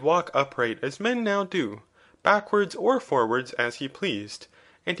 He could walk upright as men now do, backwards or forwards as he pleased,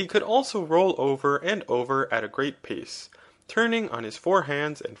 and he could also roll over and over at a great pace, turning on his 4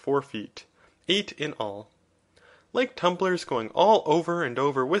 hands and 4 feet, 8 in all. Like tumblers going all over and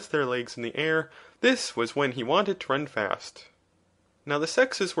over with their legs in the air, this was when he wanted to run fast. Now the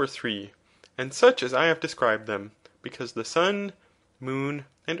sexes were 3, and such as I have described them, because the sun, moon,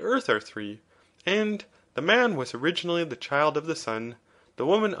 and earth are 3, and the man was originally the child of the sun, the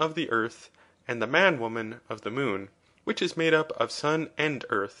woman of the earth, and the man-woman of the moon, which is made up of sun and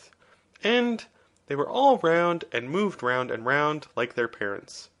earth, and they were all round and moved round and round like their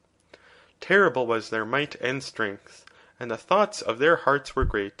parents. Terrible was their might and strength, and the thoughts of their hearts were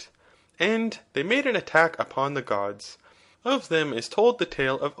great, and they made an attack upon the gods. Of them is told the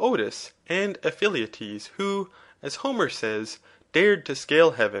tale of Otis and Ephialtes, who, as Homer says, dared to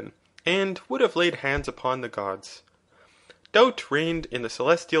scale heaven, and would have laid hands upon the gods. Doubt reigned in the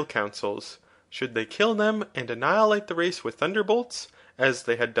celestial councils. Should they kill them and annihilate the race with thunderbolts, as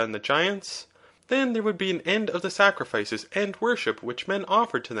they had done the giants? Then there would be an end of the sacrifices and worship which men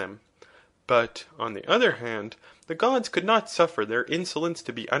offered to them. But, on the other hand, the gods could not suffer their insolence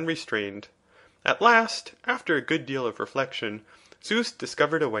to be unrestrained. At last, after a good deal of reflection, Zeus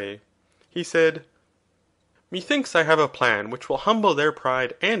discovered a way. He said, "Methinks I have a plan which will humble their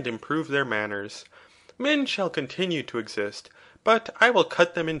pride and improve their manners. Men shall continue to exist, but I will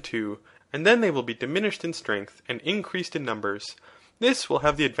cut them in 2, and then they will be diminished in strength and increased in numbers. This will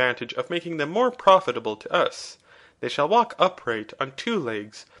have the advantage of making them more profitable to us. They shall walk upright on 2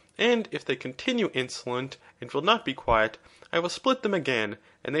 legs, and if they continue insolent and will not be quiet, I will split them again,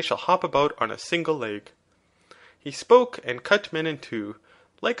 and they shall hop about on a single leg." He spoke and cut men in 2,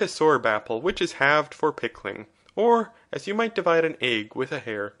 like a sorb apple which is halved for pickling, or as you might divide an egg with a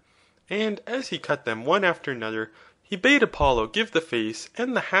hair. And as he cut them one after another, he bade Apollo give the face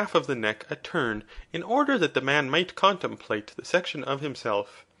and the half of the neck a turn, in order that the man might contemplate the section of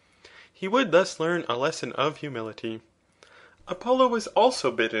himself. He would thus learn a lesson of humility. Apollo was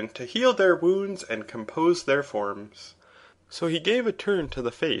also bidden to heal their wounds and compose their forms. So he gave a turn to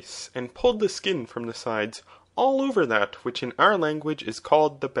the face, and pulled the skin from the sides all over that which in our language is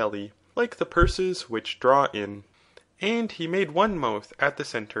called the belly, like the purses which draw in. And he made one mouth at the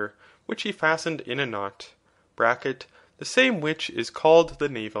centre, which he fastened in a knot, the same which is called the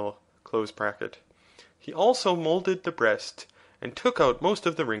navel. He also moulded the breast, and took out most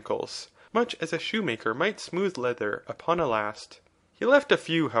of the wrinkles, much as a shoemaker might smooth leather upon a last. He left a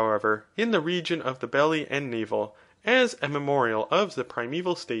few, however, in the region of the belly and navel, as a memorial of the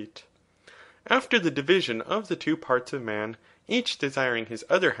primeval state. After the division of the 2 parts of man, each desiring his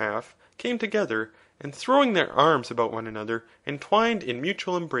other half, came together, and throwing their arms about one another, entwined in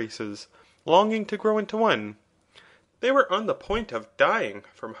mutual embraces, longing to grow into one. They were on the point of dying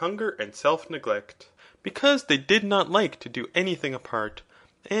from hunger and self-neglect, because they did not like to do anything apart,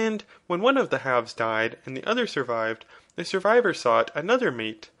 and when one of the halves died and the other survived, the survivor sought another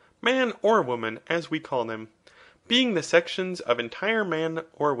mate, man or woman as we call them, being the sections of entire man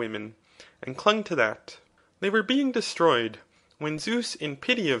or women, and clung to that. They were being destroyed, when Zeus in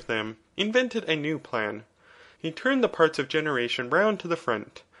pity of them invented a new plan. He turned the parts of generation round to the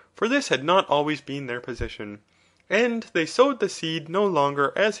front, for this had not always been their position, and they sowed the seed no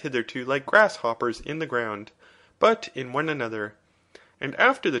longer as hitherto like grasshoppers in the ground, but in one another. And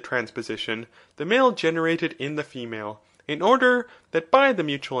after the transposition, the male generated in the female, in order that by the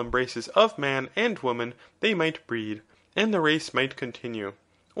mutual embraces of man and woman they might breed, and the race might continue.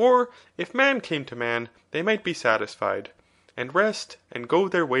 Or, if man came to man, they might be satisfied, and rest, and go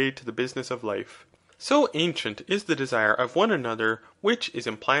their way to the business of life. So ancient is the desire of one another which is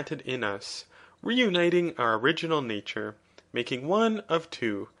implanted in us, reuniting our original nature, making one of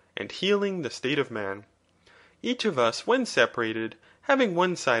 2, and healing the state of man. Each of us, when separated, having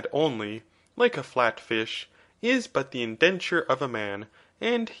one side only, like a flat fish, is but the indenture of a man,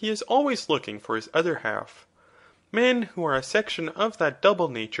 and he is always looking for his other half. Men who are a section of that double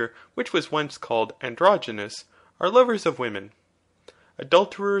nature which was once called androgynous, are lovers of women.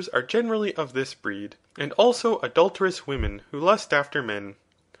 Adulterers are generally of this breed, and also adulterous women who lust after men.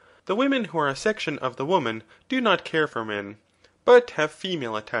 The women who are a section of the woman do not care for men, but have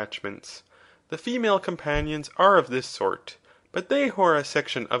female attachments. The female companions are of this sort, but they who are a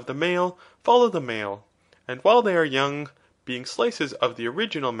section of the male follow the male, and while they are young, being slices of the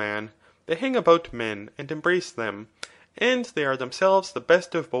original man, they hang about men and embrace them, and they are themselves the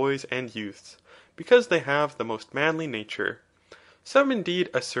best of boys and youths, because they have the most manly nature. Some indeed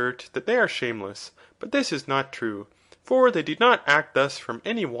assert that they are shameless, but this is not true, for they do not act thus from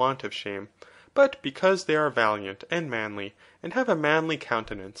any want of shame, but because they are valiant and manly, and have a manly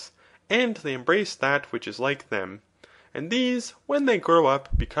countenance, and they embrace that which is like them. And these, when they grow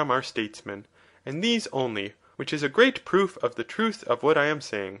up, become our statesmen, and these only, which is a great proof of the truth of what I am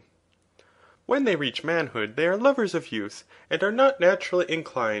saying. When they reach manhood, they are lovers of youth, and are not naturally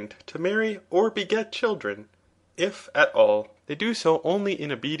inclined to marry or beget children. If, at all, they do so only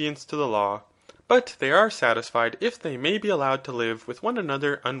in obedience to the law, but they are satisfied if they may be allowed to live with one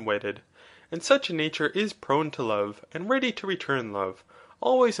another unwedded. And such a nature is prone to love, and ready to return love,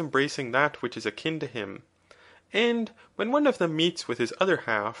 always embracing that which is akin to him. And when one of them meets with his other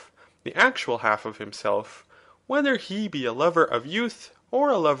half, the actual half of himself, whether he be a lover of youth or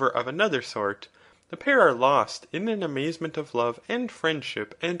a lover of another sort, the pair are lost in an amazement of love and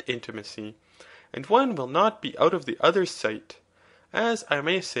friendship and intimacy, and one will not be out of the other's sight, as I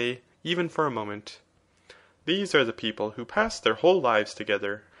may say, even for a moment. These are the people who pass their whole lives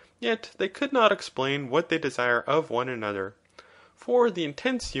together, yet they could not explain what they desire of one another. For the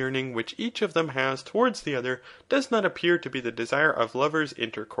intense yearning which each of them has towards the other does not appear to be the desire of lovers'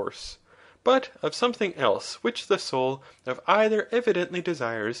 intercourse, but of something else which the soul of either evidently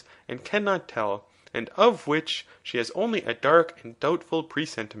desires and cannot tell, and of which she has only a dark and doubtful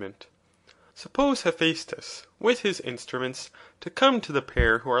presentiment. Suppose Hephaestus, with his instruments, to come to the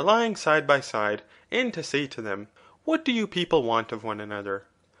pair who are lying side by side, and to say to them, "What do you people want of one another?"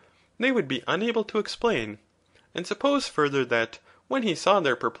 They would be unable to explain. And suppose further that, when he saw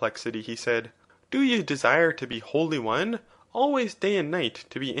their perplexity, he said, "Do you desire to be wholly one, always day and night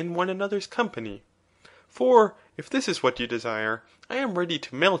to be in one another's company? For, if this is what you desire, I am ready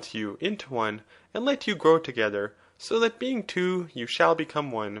to melt you into one, and let you grow together, so that being two you shall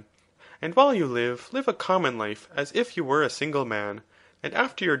become one. And while you live a common life as if you were a single man, and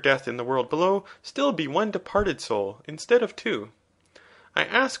after your death in the world below still be one departed soul instead of two. I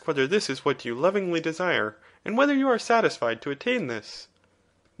ask whether this is what you lovingly desire, and whether you are satisfied to attain this?"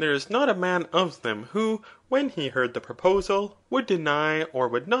 There is not a man of them who, when he heard the proposal, would deny or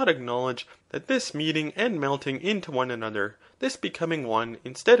would not acknowledge that this meeting and melting into one another, this becoming one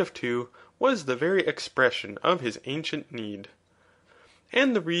instead of two, was the very expression of his ancient need.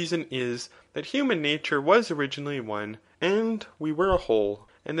 And the reason is, that human nature was originally one, and we were a whole,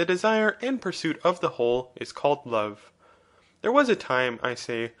 and the desire and pursuit of the whole is called love. There was a time, I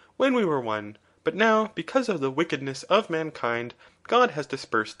say, when we were one, but now, because of the wickedness of mankind, God has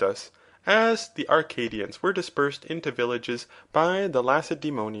dispersed us, as the Arcadians were dispersed into villages by the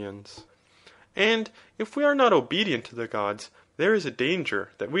Lacedaemonians. And if we are not obedient to the gods, there is a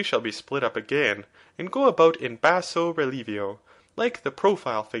danger that we shall be split up again, and go about in basso relievo, like the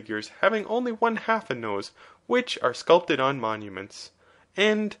profile figures having only one half a nose, which are sculpted on monuments,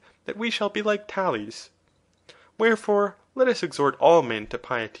 and that we shall be like tallies. Wherefore, let us exhort all men to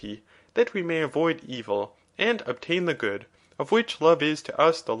piety, that we may avoid evil, and obtain the good, of which love is to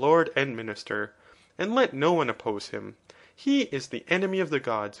us the Lord and minister, and let no one oppose him. He is the enemy of the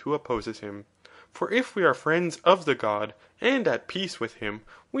gods who opposes him. For if we are friends of the god, and at peace with him,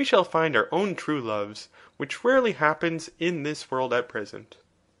 we shall find our own true loves, which rarely happens in this world at present.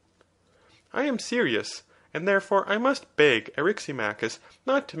 I am serious, and therefore I must beg Eryximachus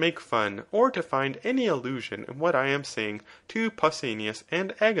not to make fun or to find any allusion in what I am saying to Pausanias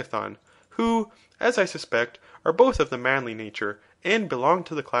and Agathon, who, as I suspect, are both of the manly nature, and belong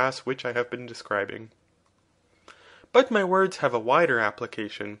to the class which I have been describing. But my words have a wider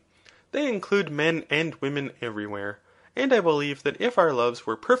application. They include men and women everywhere, and I believe that if our loves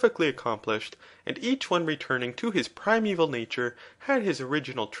were perfectly accomplished, and each one returning to his primeval nature had his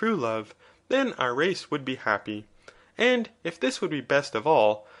original true love, then our race would be happy. And if this would be best of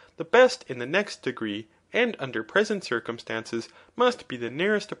all, the best in the next degree, and under present circumstances, must be the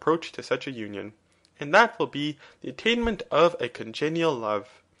nearest approach to such a union, and that will be the attainment of a congenial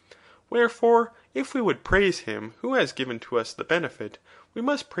love. Wherefore, if we would praise him who has given to us the benefit, we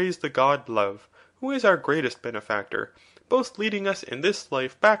must praise the god Love, who is our greatest benefactor, both leading us in this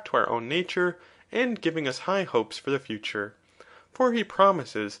life back to our own nature, and giving us high hopes for the future. For he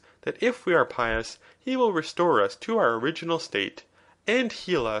promises that if we are pious, he will restore us to our original state, and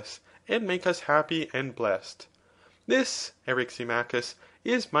heal us, and make us happy and blessed. This, Eryximachus,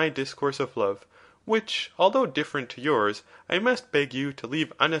 is my discourse of love, which, although different to yours, I must beg you to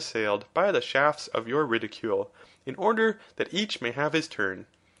leave unassailed by the shafts of your ridicule, in order that each may have his turn.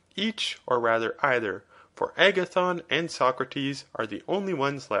 Each, or rather either, for Agathon and Socrates are the only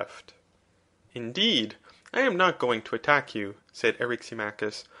ones left. Indeed, I am not going to attack you, said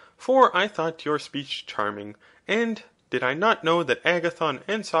Eryximachus, for I thought your speech charming, and did I not know that Agathon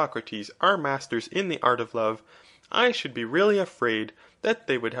and Socrates are masters in the art of love, I should be really afraid that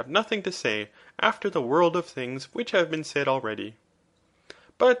they would have nothing to say after the world of things which have been said already.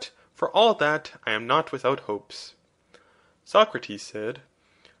 But for all that I am not without hopes. Socrates said,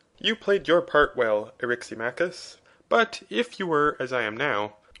 You played your part well, Eryximachus, but if you were as I am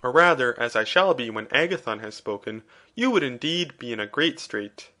now, or rather as I shall be when Agathon has spoken, you would indeed be in a great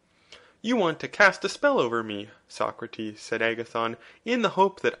strait. You want to cast a spell over me, Socrates, said Agathon, in the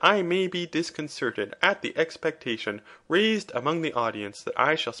hope that I may be disconcerted at the expectation raised among the audience that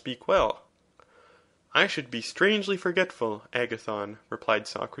I shall speak well. I should be strangely forgetful, Agathon, replied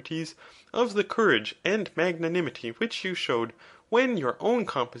Socrates, of the courage and magnanimity which you showed when your own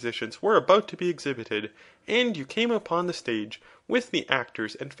compositions were about to be exhibited, and you came upon the stage with the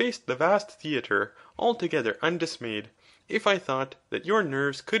actors and faced the vast theatre altogether undismayed, if I thought that your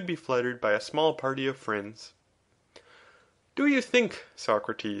nerves could be fluttered by a small party of friends. Do you think,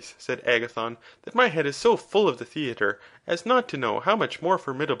 Socrates, said Agathon, that my head is so full of the theatre as not to know how much more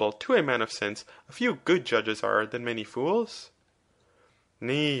formidable to a man of sense a few good judges are than many fools?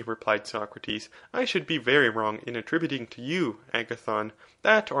 Nay, replied Socrates, I should be very wrong in attributing to you, Agathon,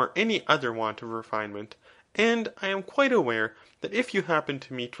 that or any other want of refinement, and I am quite aware that if you happened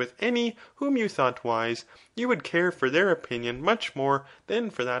to meet with any whom you thought wise, you would care for their opinion much more than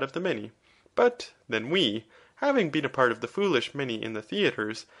for that of the many. But then we, having been a part of the foolish many in the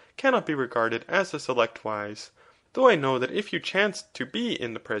theatres, cannot be regarded as the select wise, though I know that if you chanced to be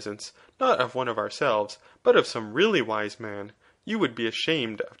in the presence, not of one of ourselves, but of some really wise man, you would be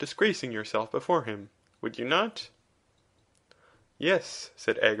ashamed of disgracing yourself before him, would you not? Yes,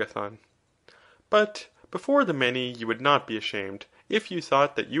 said Agathon. But before the many you would not be ashamed, if you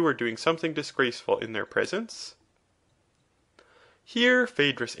thought that you were doing something disgraceful in their presence? Here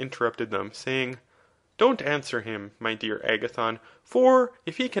Phaedrus interrupted them, saying, Don't answer him, my dear Agathon, for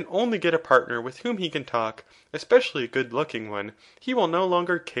if he can only get a partner with whom he can talk, especially a good-looking one, he will no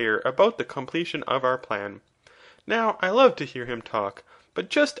longer care about the completion of our plan. Now I love to hear him talk, but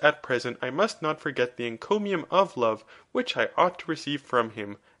just at present I must not forget the encomium of love which I ought to receive from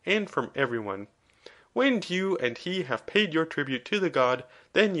him, and from everyone. When you and he have paid your tribute to the god,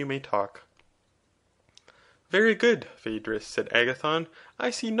 then you may talk. Very good, Phaedrus, said Agathon, I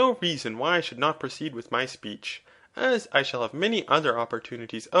see no reason why I should not proceed with my speech, as I shall have many other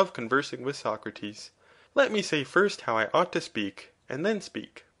opportunities of conversing with Socrates. Let me say first how I ought to speak, and then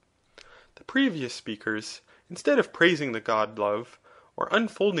speak. The previous speakers, instead of praising the god Love, or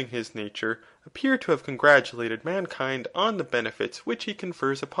unfolding his nature, appear to have congratulated mankind on the benefits which he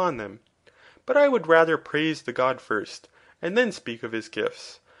confers upon them. But I would rather praise the god first, and then speak of his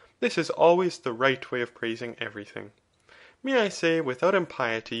gifts. This is always the right way of praising everything. May I say without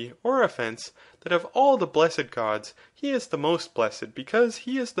impiety or offence that of all the blessed gods he is the most blessed because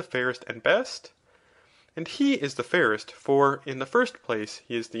he is the fairest and best? And he is the fairest, for in the first place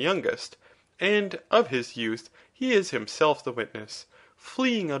he is the youngest, and of his youth he is himself the witness,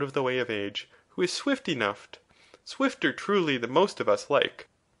 fleeing out of the way of age, who is swift enough, swifter truly than most of us like.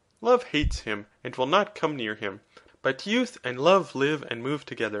 Love hates him, and will not come near him, but youth and love live and move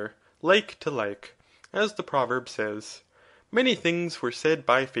together, like to like, as the proverb says. Many things were said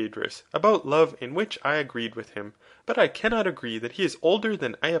by Phaedrus about love in which I agreed with him, but I cannot agree that he is older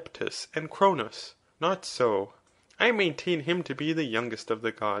than Iaptus and Cronos. Not so. I maintain him to be the youngest of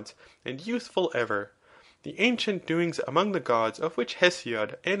the gods, and youthful ever. The ancient doings among the gods of which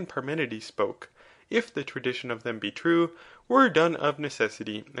Hesiod and Parmenides spoke, if the tradition of them be true, were done of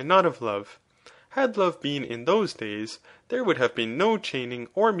necessity, and not of love. Had love been in those days, there would have been no chaining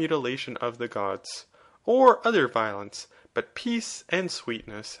or mutilation of the gods, or other violence, but peace and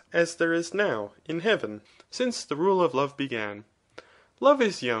sweetness, as there is now in heaven, since the rule of love began. Love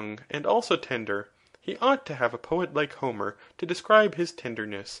is young, and also tender. He ought to have a poet like Homer to describe his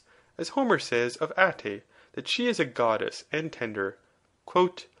tenderness, as Homer says of Ate, that she is a goddess and tender.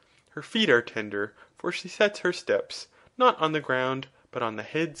 Quote, Her feet are tender, for she sets her steps, not on the ground, but on the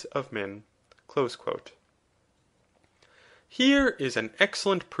heads of men. Close quote. Here is an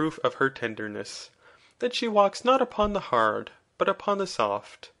excellent proof of her tenderness, that she walks not upon the hard, but upon the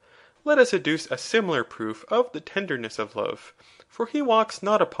soft. Let us adduce a similar proof of the tenderness of love, for he walks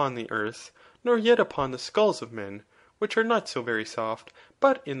not upon the earth, nor yet upon the skulls of men, which are not so very soft,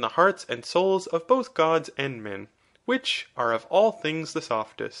 but in the hearts and souls of both gods and men, which are of all things the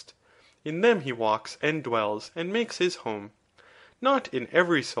softest. In them he walks and dwells, and makes his home. Not in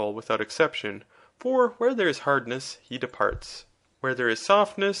every soul without exception, for where there is hardness, he departs. Where there is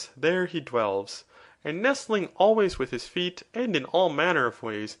softness, there he dwells. and nestling always with his feet, and in all manner of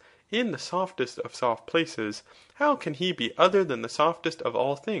ways, in the softest of soft places, how can he be other than the softest of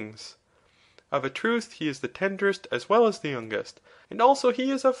all things? Of a truth he is the tenderest as well as the youngest, and also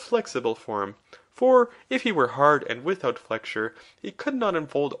he is of flexible form. For if he were hard and without flexure, he could not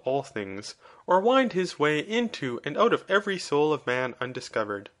enfold all things, or wind his way into and out of every soul of man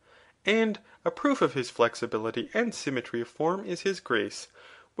undiscovered. And a proof of his flexibility and symmetry of form is his grace,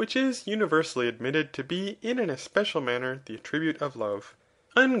 which is universally admitted to be in an especial manner the attribute of love.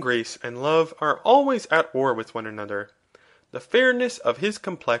 Ungrace and love are always at war with one another. The fairness of his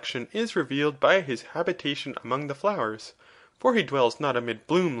complexion is revealed by his habitation among the flowers, for he dwells not amid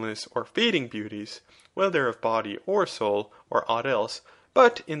bloomless or fading beauties, whether of body or soul or aught else,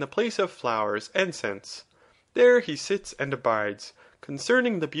 but in the place of flowers and scents. There he sits and abides.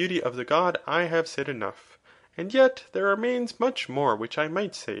 Concerning the beauty of the god I have said enough, and yet there remains much more which I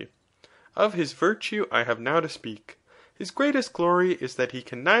might say. Of his virtue I have now to speak. His greatest glory is that he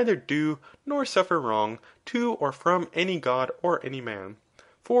can neither do nor suffer wrong to or from any god or any man.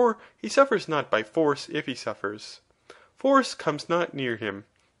 For he suffers not by force if he suffers. Force comes not near him,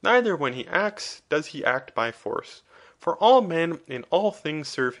 neither when he acts does he act by force. For all men in all things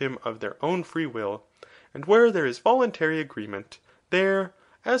serve him of their own free will, and where there is voluntary agreement, there,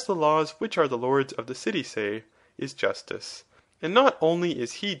 as the laws which are the lords of the city say, is justice. And not only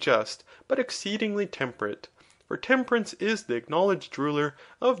is he just, but exceedingly temperate. For temperance is the acknowledged ruler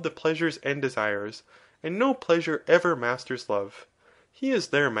of the pleasures and desires, and no pleasure ever masters love. He is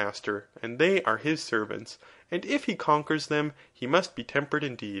their master, and they are his servants, and if he conquers them, he must be temperate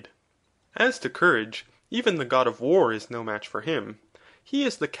indeed. As to courage, even the god of war is no match for him. He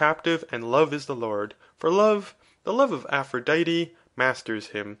is the captive, and love is the lord. For love, the love of Aphrodite, masters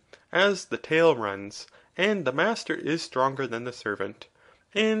him, as the tale runs, and the master is stronger than the servant.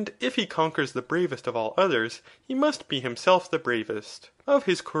 And if he conquers the bravest of all others, he must be himself the bravest. Of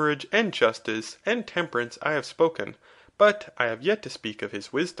his courage and justice and temperance I have spoken, but I have yet to speak of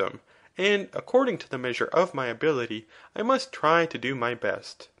his wisdom, and according to the measure of my ability, I must try to do my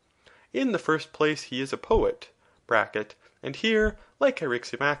best. In the first place he is a poet, and here, like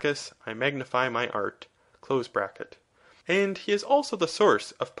Eryximachus, I magnify my art, and he is also the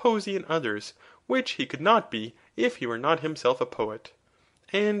source of poesy in others, which he could not be if he were not himself a poet.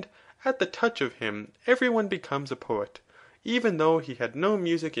 And at the touch of him every one becomes a poet, even though he had no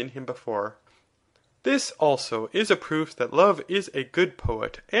music in him before. This also is a proof that love is a good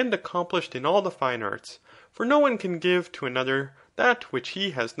poet and accomplished in all the fine arts, for no one can give to another that which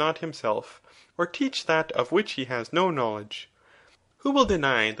he has not himself, or teach that of which he has no knowledge. Who will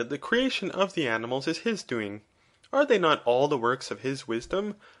deny that the creation of the animals is his doing? Are they not all the works of his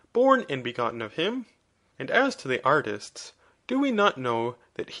wisdom, born and begotten of him? And as to the artists, do we not know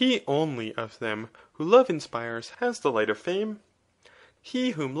that he only of them who love inspires has the light of fame?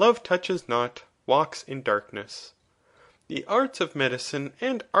 He whom love touches not, walks in darkness. The arts of medicine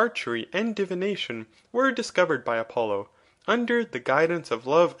and archery and divination were discovered by Apollo, under the guidance of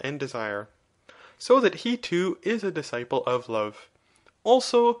love and desire. So that he too is a disciple of love.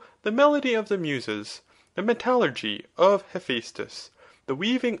 Also the melody of the Muses, the metallurgy of Hephaestus, the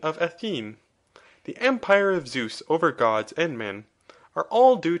weaving of Athene, the empire of Zeus over gods and men, are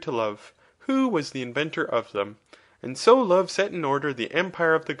all due to love, who was the inventor of them. And so love set in order the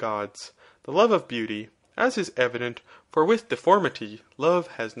empire of the gods, the love of beauty, as is evident, for with deformity love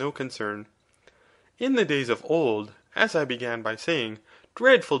has no concern. In the days of old, as I began by saying,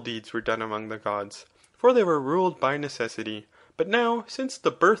 dreadful deeds were done among the gods, for they were ruled by necessity. But now, since the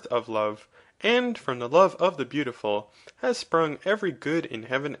birth of love, and from the love of the beautiful, has sprung every good in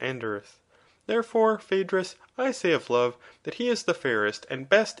heaven and earth. Therefore, Phaedrus, I say of love, that he is the fairest and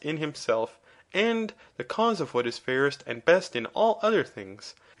best in himself, and the cause of what is fairest and best in all other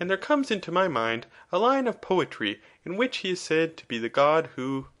things. And there comes into my mind a line of poetry in which he is said to be the god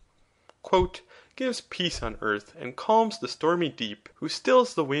who, quote, gives peace on earth and calms the stormy deep, who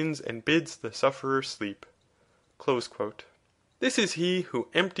stills the winds and bids the sufferer sleep. Close quote. This is he who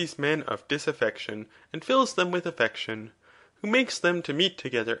empties men of disaffection and fills them with affection, who makes them to meet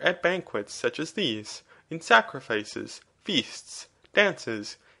together at banquets such as these, in sacrifices, feasts,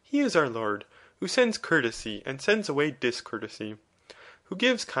 dances. He is our Lord, who sends courtesy and sends away discourtesy, who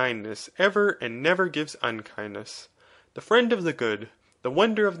gives kindness ever and never gives unkindness, the friend of the good, the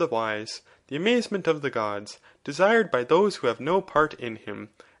wonder of the wise, the amazement of the gods, desired by those who have no part in him,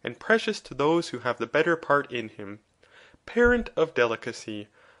 and precious to those who have the better part in him, parent of delicacy,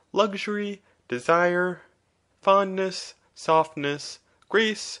 luxury, desire, fondness, softness,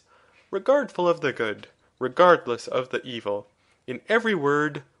 grace, regardful of the good, regardless of the evil, in every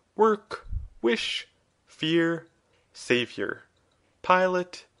word, work, wish, fear, saviour,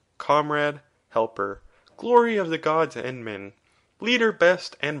 pilot, comrade, helper, glory of the gods and men, leader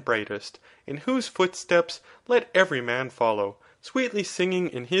best and brightest, in whose footsteps let every man follow, sweetly singing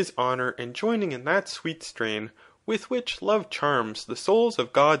in his honour and joining in that sweet strain with which love charms the souls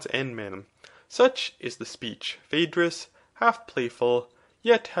of gods and men. Such is the speech, Phaedrus, half playful,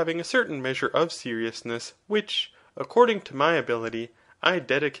 yet having a certain measure of seriousness, which, according to my ability, I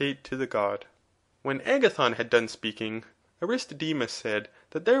dedicate to the god. When Agathon had done speaking, Aristodemus said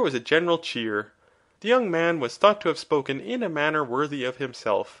that there was a general cheer. The young man was thought to have spoken in a manner worthy of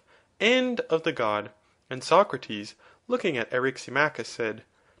himself, and of the god, and Socrates, looking at Eryximachus, said,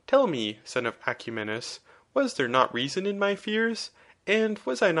 "Tell me, son of Acumenus, was there not reason in my fears? And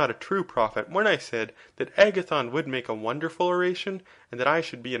was I not a true prophet when I said that Agathon would make a wonderful oration, and that I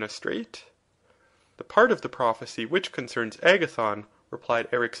should be in a strait?" "The part of the prophecy which concerns Agathon,"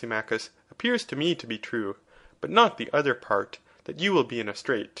 replied Eryximachus, "appears to me to be true, but not the other part, that you will be in a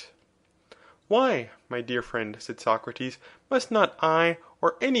strait." "Why, my dear friend," said Socrates, "must not I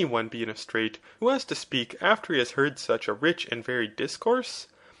or any one be in a strait, who has to speak after he has heard such a rich and varied discourse?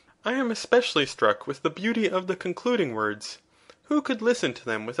 I am especially struck with the beauty of the concluding words. Who could listen to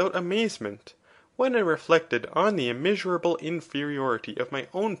them without amazement? When I reflected on the immeasurable inferiority of my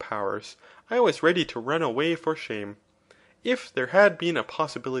own powers, I was ready to run away for shame, if there had been a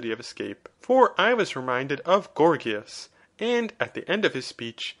possibility of escape. For I was reminded of Gorgias, and at the end of his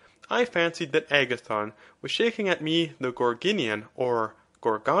speech, I fancied that Agathon was shaking at me the Gorginian or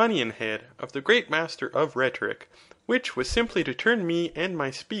Gorgonian head of the great master of rhetoric, which was simply to turn me and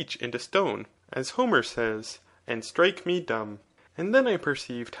my speech into stone, as Homer says, and strike me dumb. And then I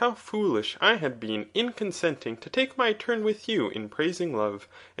perceived how foolish I had been in consenting to take my turn with you in praising love,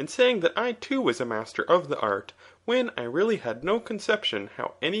 and saying that I too was a master of the art, when I really had no conception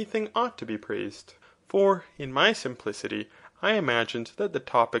how anything ought to be praised. For, in my simplicity, I imagined that the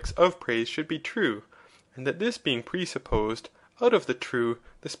topics of praise should be true, and that this being presupposed, out of the true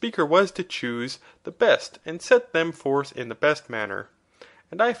the speaker was to choose the best and set them forth in the best manner.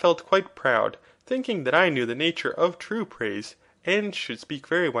 And I felt quite proud, thinking that I knew the nature of true praise, and should speak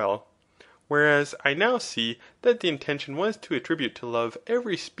very well. Whereas I now see that the intention was to attribute to love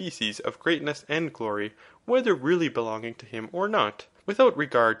every species of greatness and glory, whether really belonging to him or not, without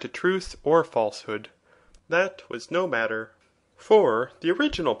regard to truth or falsehood. That was no matter. For the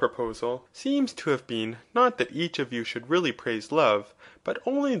original proposal seems to have been not that each of you should really praise love, but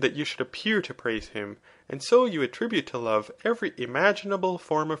only that you should appear to praise him, and so you attribute to love every imaginable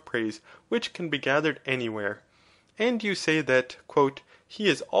form of praise which can be gathered anywhere. And you say that, "he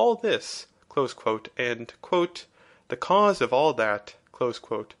is all this," and "the cause of all that,"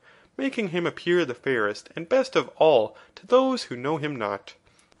 making him appear the fairest and best of all to those who know him not.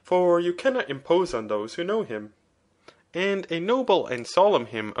 For you cannot impose on those who know him. And a noble and solemn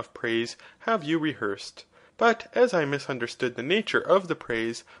hymn of praise have you rehearsed. But as I misunderstood the nature of the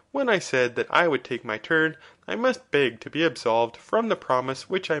praise, when I said that I would take my turn, I must beg to be absolved from the promise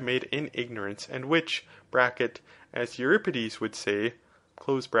which I made in ignorance, and which, as Euripides would say,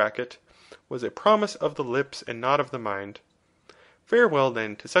 was a promise of the lips and not of the mind. Farewell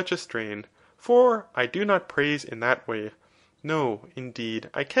then to such a strain, for I do not praise in that way. No, indeed,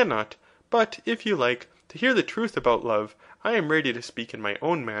 I cannot, but if you like to hear the truth about love, I am ready to speak in my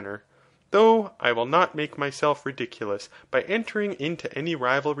own manner, though I will not make myself ridiculous by entering into any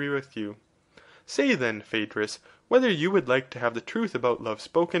rivalry with you. Say then, Phaedrus, whether you would like to have the truth about love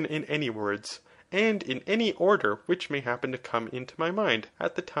spoken in any words, and in any order which may happen to come into my mind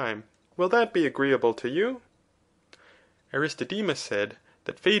at the time. Will that be agreeable to you? Aristodemus said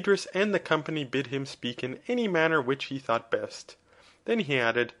that Phaedrus and the company bid him speak in any manner which he thought best. Then he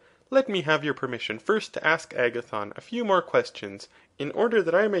added, "Let me have your permission first to ask Agathon a few more questions, in order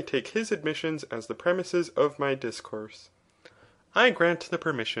that I may take his admissions as the premises of my discourse." "I grant the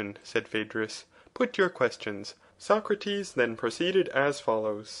permission," said Phaedrus. "Put your questions." Socrates then proceeded as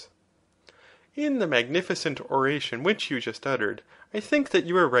follows. "In the magnificent oration which you just uttered, I think that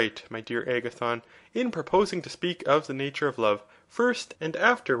you are right, my dear Agathon, in proposing to speak of the nature of love first and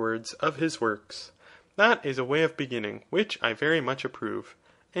afterwards of his works. That is a way of beginning which I very much approve.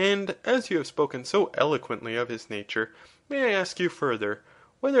 And as you have spoken so eloquently of his nature, may I ask you further,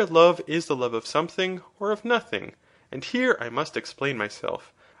 whether love is the love of something or of nothing? And here I must explain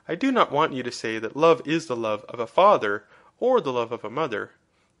myself. I do not want you to say that love is the love of a father, or the love of a mother.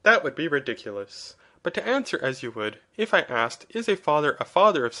 That would be ridiculous. But to answer as you would, if I asked, is a father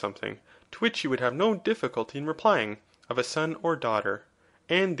of something, to which you would have no difficulty in replying, of a son or daughter,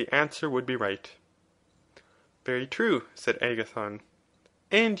 and the answer would be right. Very true, said Agathon.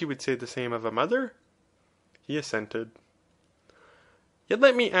 And you would say the same of a mother? He assented. Yet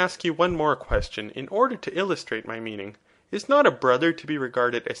let me ask you one more question in order to illustrate my meaning. Is not a brother to be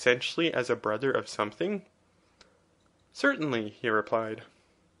regarded essentially as a brother of something? Certainly, he replied.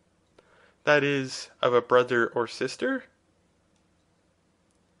 That is, of a brother or sister?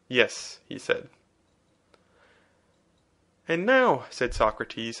 Yes, he said. And now, said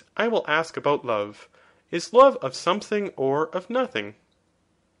Socrates, I will ask about love. Is love of something or of nothing?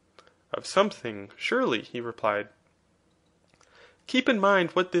 Of something, surely, he replied. Keep in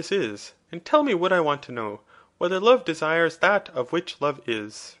mind what this is, and tell me what I want to know, whether love desires that of which love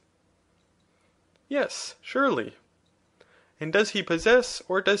is. Yes, surely. And does he possess,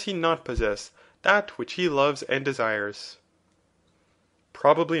 or does he not possess, that which he loves and desires?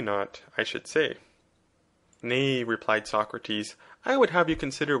 Probably not, I should say. Nay, replied Socrates, I would have you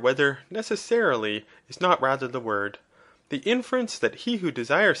consider whether necessarily is not rather the word. The inference that he who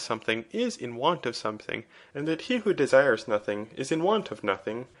desires something is in want of something, and that he who desires nothing is in want of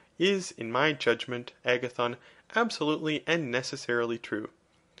nothing, is, in my judgment, Agathon, absolutely and necessarily true.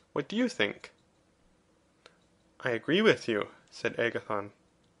 What do you think? I agree with you, said Agathon.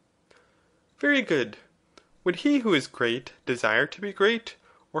 Very good. Would he who is great desire to be great,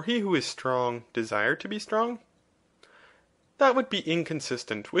 or he who is strong desire to be strong? That would be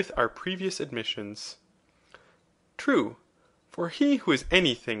inconsistent with our previous admissions. True, for he who is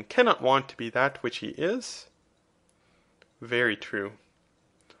anything cannot want to be that which he is. Very true.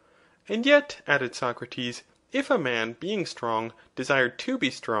 And yet, added Socrates, if a man, being strong, desired to be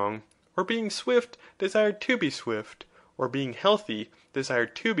strong, or being swift, desired to be swift, or being healthy,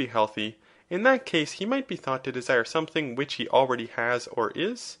 desired to be healthy, in that case he might be thought to desire something which he already has or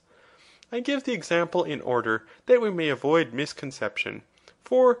is. I give the example in order that we may avoid misconception.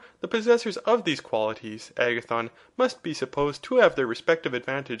 For the possessors of these qualities, Agathon, must be supposed to have their respective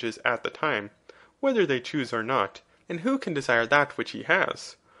advantages at the time, whether they choose or not, and who can desire that which he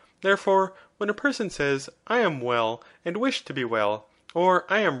has? Therefore, when a person says, I am well, and wish to be well, or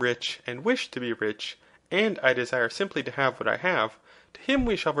I am rich, and wish to be rich, and I desire simply to have what I have, to him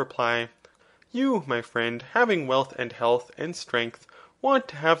we shall reply, you, my friend, having wealth and health and strength, want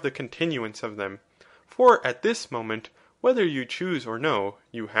to have the continuance of them, for at this moment, whether you choose or no,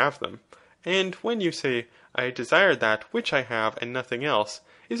 you have them. And when you say, I desire that which I have and nothing else,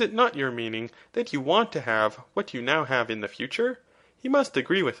 is it not your meaning that you want to have what you now have in the future? He must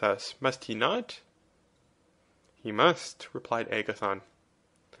agree with us, must he not? He must, replied Agathon.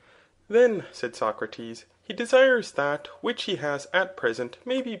 Then, said Socrates, he desires that which he has at present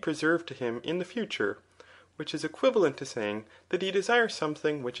may be preserved to him in the future, which is equivalent to saying that he desires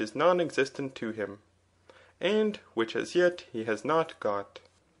something which is non-existent to him, and which as yet he has not got.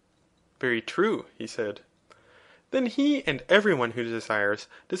 Very true, he said. Then he and everyone who desires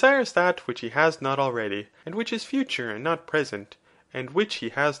that which he has not already, and which is future and not present, and which he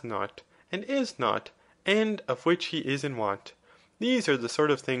has not, and is not, and of which he is in want. These are the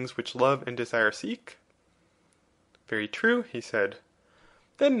sort of things which love and desire seek? Very true, he said.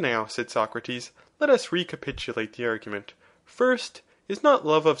 Then now, said Socrates, let us recapitulate the argument. First, is not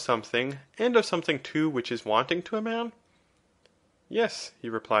love of something, and of something too which is wanting to a man? Yes, he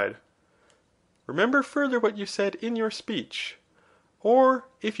replied. Remember further what you said in your speech. Or,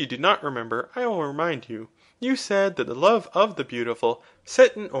 if you do not remember, I will remind you. You said that the love of the beautiful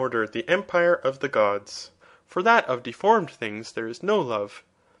set in order the empire of the gods. For that of deformed things there is no love.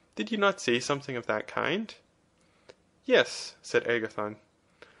 Did you not say something of that kind? Yes, said Agathon.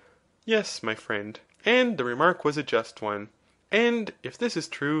 Yes, my friend, and the remark was a just one. And, if this is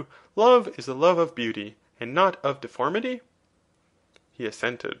true, love is the love of beauty, and not of deformity? He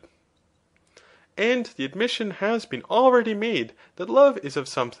assented. And the admission has been already made that love is of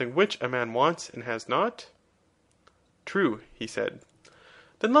something which a man wants and has not? True, he said.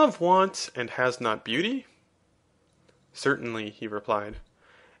 Then love wants and has not beauty? Certainly, he replied.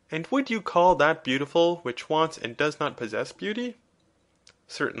 And would you call that beautiful which wants and does not possess beauty?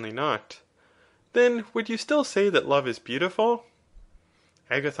 Certainly not. Then would you still say that love is beautiful?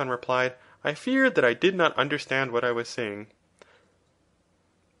 Agathon replied, I fear that I did not understand what I was saying.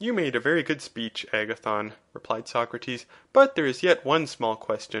 You made a very good speech, Agathon, replied Socrates, but there is yet one small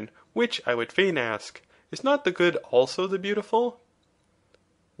question, which I would fain ask. Is not the good also the beautiful?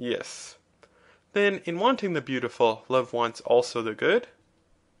 Yes. Then, in wanting the beautiful, love wants also the good?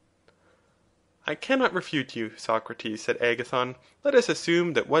 I cannot refute you, Socrates, said Agathon. Let us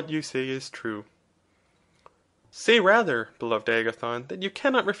assume that what you say is true. Say rather, beloved Agathon, that you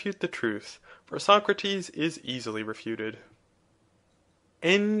cannot refute the truth, for Socrates is easily refuted.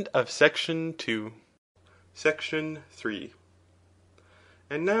 End of section 2. Section 3.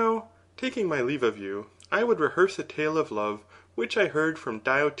 And now, taking my leave of you, I would rehearse a tale of love which I heard from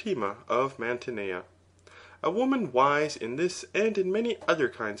Diotima of Mantinea, a woman wise in this and in many other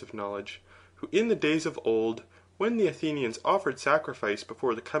kinds of knowledge, who in the days of old, when the Athenians offered sacrifice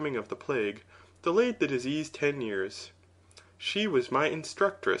before the coming of the plague, delayed the disease 10 years. She was my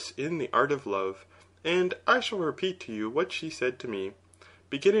instructress in the art of love, and I shall repeat to you what she said to me,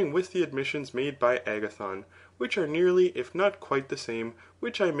 beginning with the admissions made by Agathon, which are nearly if not quite the same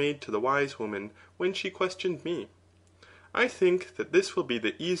which I made to the wise woman when she questioned me. I think that this will be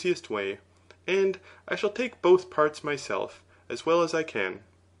the easiest way, and I shall take both parts myself, as well as I can.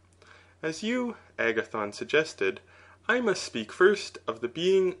 As you, Agathon, suggested, I must speak first of the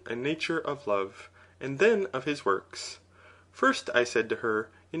being and nature of love, and then of his works. First I said to her,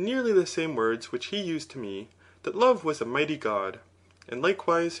 in nearly the same words which he used to me, that love was a mighty god, and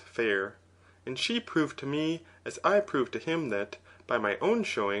likewise fair, and she proved to me, as I proved to him that, by my own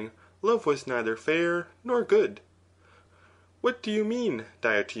showing, love was neither fair nor good. What do you mean,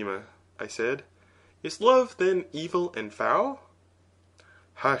 Diotima? I said. Is love then evil and foul?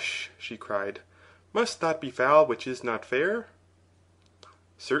 Hush, she cried. Must that be foul which is not fair?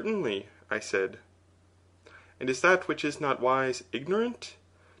 Certainly, I said. And is that which is not wise ignorant?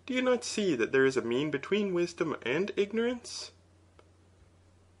 Do you not see that there is a mean between wisdom and ignorance?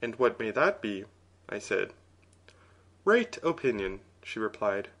 And what may that be? I said. Right opinion, she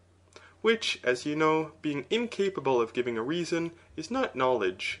replied, which, as you know, being incapable of giving a reason, is not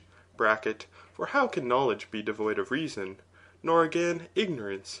knowledge, for how can knowledge be devoid of reason? Nor again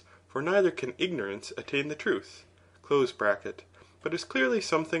ignorance, for neither can ignorance attain the truth, but is clearly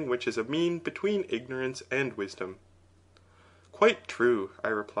something which is a mean between ignorance and wisdom. Quite true, I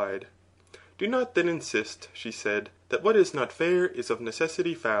replied. Do not then insist, she said, that what is not fair is of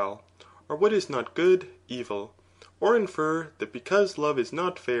necessity foul, or what is not good evil, or infer that because love is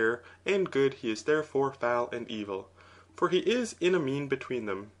not fair and good he is therefore foul and evil, for he is in a mean between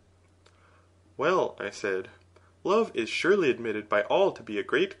them. Well, I said, love is surely admitted by all to be a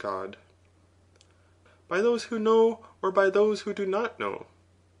great god. By those who know, or by those who do not know?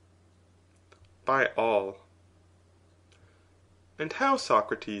 By all. And how,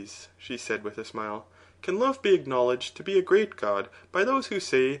 Socrates, she said with a smile, can love be acknowledged to be a great god by those who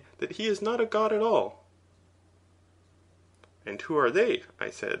say that he is not a god at all? And who are they?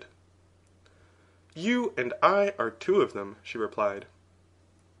 I said. You and I are two of them, she replied.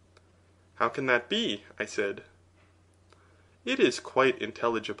 How can that be? I said. It is quite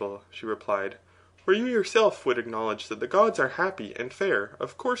intelligible, she replied. For you yourself would acknowledge that the gods are happy and fair,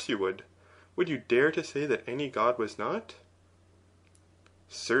 of course you would. Would you dare to say that any god was not?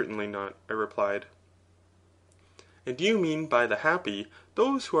 Certainly not, I replied. And do you mean by the happy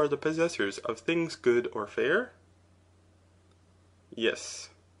those who are the possessors of things good or fair? Yes.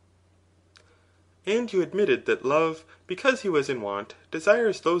 And you admitted that love, because he was in want,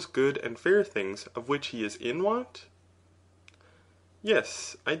 desires those good and fair things of which he is in want?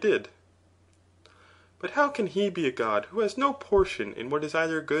 Yes, I did. But how can he be a god who has no portion in what is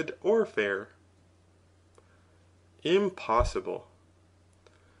either good or fair? Impossible.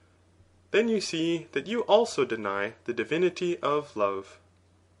 Then you see that you also deny the divinity of love.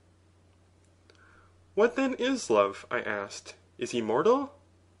 What then is love? I asked. Is he mortal?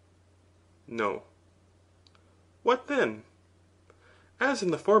 No. What then? As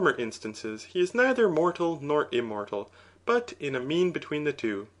in the former instances, he is neither mortal nor immortal, but in a mean between the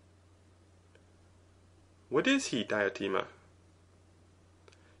two. What is he, Diotima?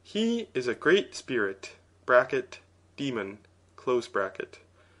 He is a great spirit, demon,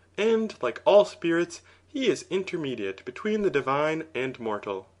 and like all spirits, he is intermediate between the divine and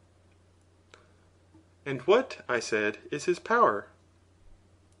mortal. And what, I said, is his power?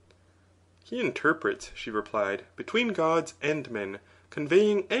 He interprets, she replied, between gods and men,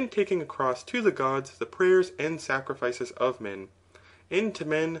 conveying and taking across to the gods the prayers and sacrifices of men, and to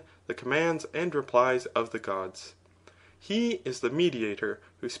men the commands and replies of the gods. He is the mediator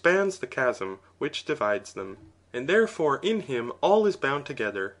who spans the chasm which divides them, and therefore in him all is bound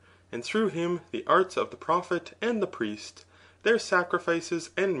together, and through him the arts of the prophet and the priest, their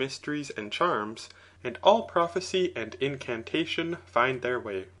sacrifices and mysteries and charms, and all prophecy and incantation find their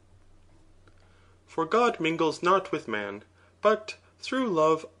way. For God mingles not with man, but through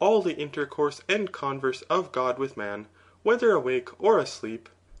love all the intercourse and converse of God with man, whether awake or asleep,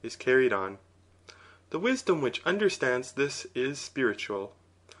 is carried on. The wisdom which understands this is spiritual.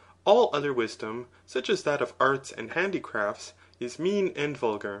 All other wisdom, such as that of arts and handicrafts, is mean and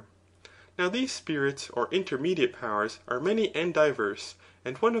vulgar. Now these spirits or intermediate powers are many and diverse,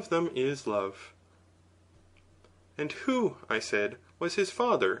 and one of them is love. And who, I said, was his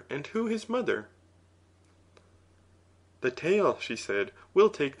father, and who his mother? The tale, she said, will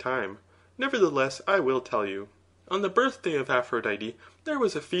take time. Nevertheless, I will tell you. On the birthday of Aphrodite there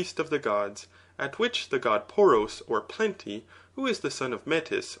was a feast of the gods, at which the god Poros or Plenty, who is the son of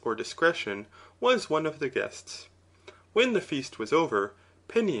Metis or Discretion, was one of the guests. When the feast was over,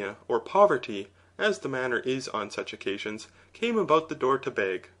 Penaea or Poverty, as the manner is on such occasions, came about the door to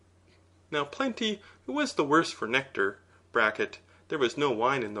beg. Now Plenty, who was the worse for nectar (there was no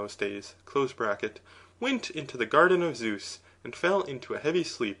wine in those days), went into the garden of Zeus, and fell into a heavy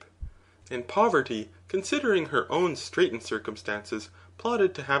sleep. And Poverty, considering her own straitened circumstances,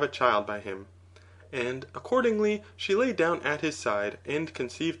 plotted to have a child by him. And accordingly she lay down at his side, and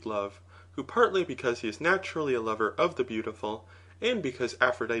conceived Love, who partly because he is naturally a lover of the beautiful, and because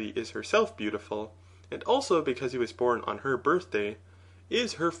Aphrodite is herself beautiful, and also because he was born on her birthday,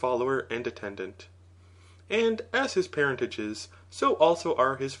 is her follower and attendant. And as his parentage is, so also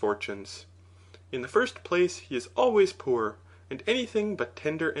are his fortunes. In the first place he is always poor, and anything but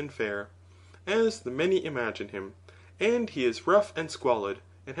tender and fair, as the many imagine him, and he is rough and squalid,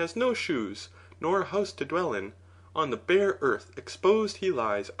 and has no shoes, nor a house to dwell in. On the bare earth exposed he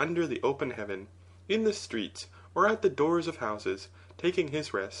lies under the open heaven, in the streets, or at the doors of houses, taking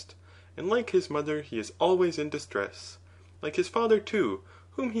his rest. And like his mother he is always in distress. Like his father too,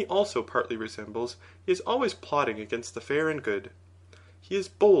 whom he also partly resembles, he is always plotting against the fair and good. He is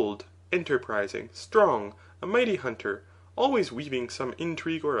bold, enterprising, strong, a mighty hunter, always weaving some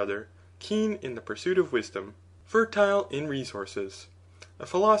intrigue or other, keen in the pursuit of wisdom, fertile in resources, a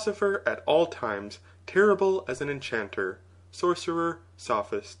philosopher at all times, terrible as an enchanter, sorcerer,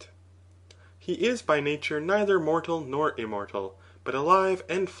 sophist. He is by nature neither mortal nor immortal, but alive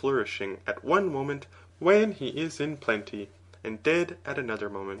and flourishing at one moment when he is in plenty, and dead at another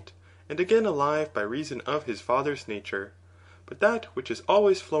moment, and again alive by reason of his father's nature. But that which is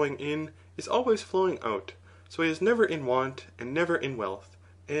always flowing in is always flowing out, so he is never in want and never in wealth,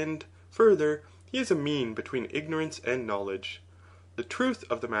 and, further, he is a mean between ignorance and knowledge. The truth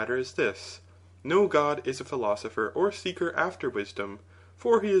of the matter is this: no god is a philosopher or seeker after wisdom,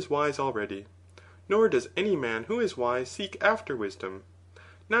 for he is wise already. Nor does any man who is wise seek after wisdom.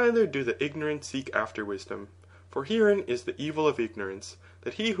 Neither do the ignorant seek after wisdom. For herein is the evil of ignorance,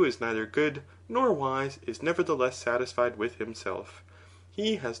 that he who is neither good nor wise is nevertheless satisfied with himself.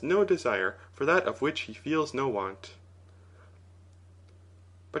 He has no desire for that of which he feels no want.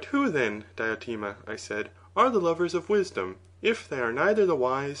 But who then, Diotima, I said, are the lovers of wisdom, if they are neither the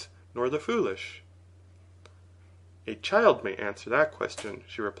wise nor the foolish? A child may answer that question,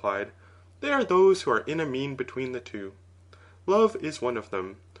 she replied. They are those who are in a mean between the two. Love is one of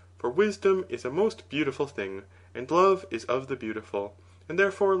them, for wisdom is a most beautiful thing, and love is of the beautiful, and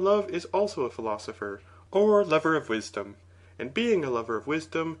therefore love is also a philosopher, or lover of wisdom, and being a lover of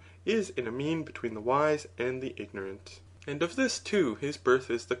wisdom is in a mean between the wise and the ignorant. And of this too his birth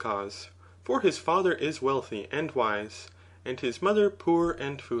is the cause, for his father is wealthy and wise, and his mother poor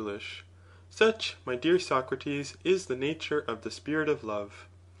and foolish. Such, my dear Socrates, is the nature of the spirit of love.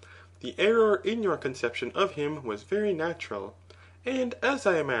 The error in your conception of him was very natural, and as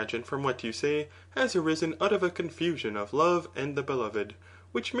I imagine from what you say, has arisen out of a confusion of love and the beloved,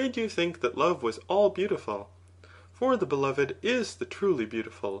 which made you think that love was all beautiful. For the beloved is the truly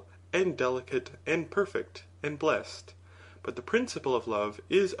beautiful, and delicate, and perfect, and blessed. But the principle of love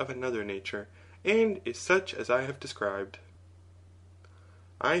is of another nature, and is such as I have described.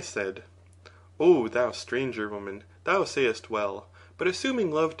 I said, O thou stranger woman, thou sayest well. But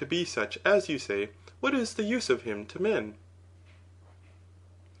assuming love to be such as you say, what is the use of him to men?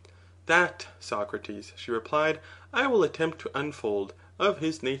 That, Socrates, she replied, I will attempt to unfold. Of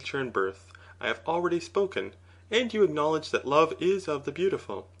his nature and birth I have already spoken, and you acknowledge that love is of the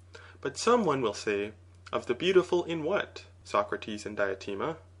beautiful. But some one will say, of the beautiful in what, Socrates and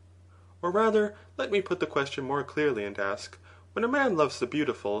Diotima? Or rather, let me put the question more clearly and ask, when a man loves the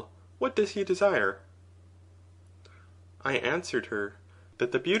beautiful, what does he desire? I answered her,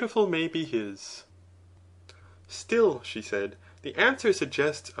 that the beautiful may be his. Still, she said, the answer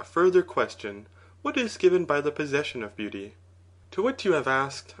suggests a further question. What is given by the possession of beauty? To what you have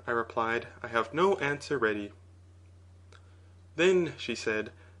asked, I replied, I have no answer ready. Then, she said,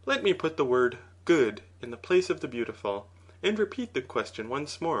 let me put the word good in the place of the beautiful, and repeat the question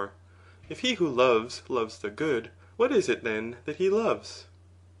once more. If he who loves the good, what is it then that he loves?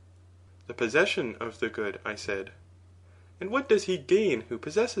 The possession of the good, I said. And what does he gain who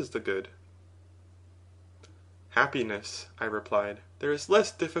possesses the good? Happiness, I replied. There is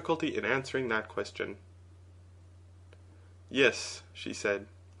less difficulty in answering that question. Yes, she said.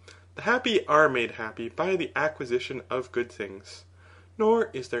 The happy are made happy by the acquisition of good things.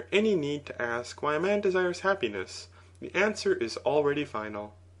 Nor is there any need to ask why a man desires happiness, The answer is already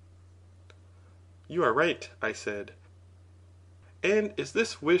final. You are right, I said. And is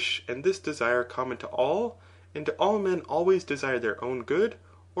this wish and this desire common to all? And do all men always desire their own good,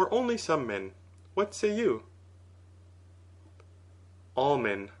 or only some men? What say you? All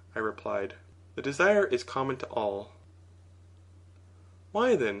men, I replied. The desire is common to all.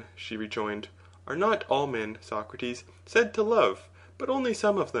 Why then, she rejoined, are not all men, Socrates, said to love, but only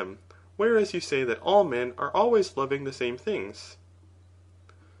some of them, whereas you say that all men are always loving the same things?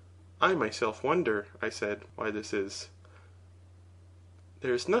 I myself wonder, I said, why this is.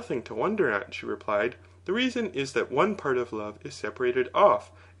 There is nothing to wonder at, she replied. The reason is that one part of love is separated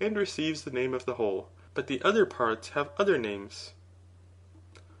off and receives the name of the whole, but the other parts have other names.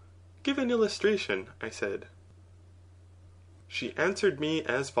 Give an illustration, I said. She answered me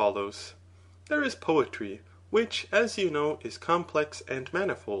as follows. There is poetry, which, as you know, is complex and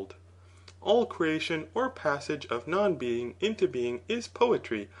manifold. All creation or passage of non-being into being is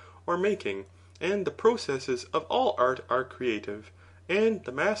poetry, or making, and the processes of all art are creative, and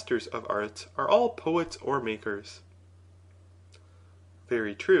the masters of arts are all poets or makers.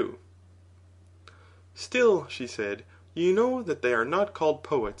 Very true. Still, she said, you know that they are not called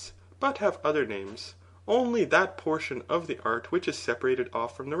poets, but have other names. Only that portion of the art which is separated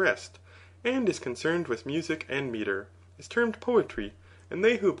off from the rest, and is concerned with music and metre, is termed poetry, and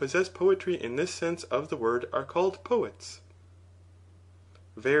they who possess poetry in this sense of the word are called poets.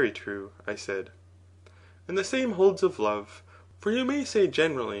 Very true, I said. And the same holds of love. For you may say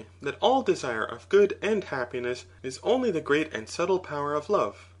generally that all desire of good and happiness is only the great and subtle power of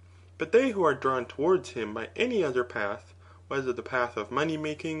love. But they who are drawn towards him by any other path, whether the path of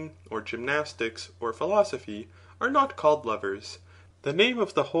money-making, or gymnastics, or philosophy, are not called lovers. The name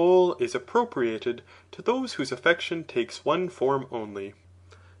of the whole is appropriated to those whose affection takes one form only.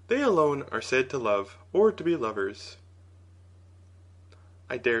 They alone are said to love, or to be lovers.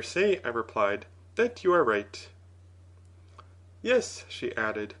 I dare say, I replied, that you are right. Yes, she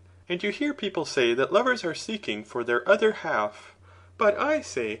added, and you hear people say that lovers are seeking for their other half. But I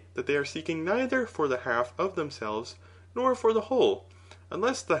say that they are seeking neither for the half of themselves, nor for the whole,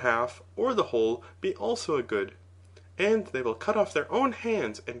 unless the half or the whole be also a good. And they will cut off their own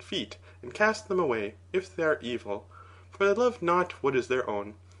hands and feet, and cast them away, if they are evil. For they love not what is their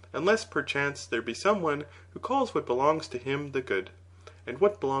own, unless perchance there be some one who calls what belongs to him the good, and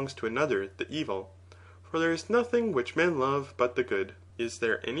what belongs to another the evil. For there is nothing which men love but the good. Is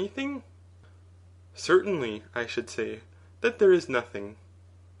there anything? Certainly, I should say, that there is nothing.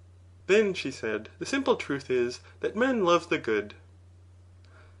 Then, she said, the simple truth is that men love the good.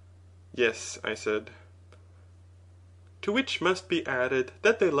 Yes, I said. To which must be added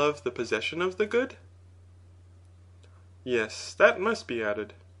that they love the possession of the good? Yes, that must be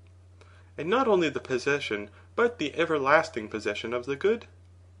added. And not only the possession, but the everlasting possession of the good?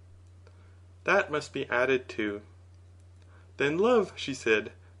 That must be added too. Then love, she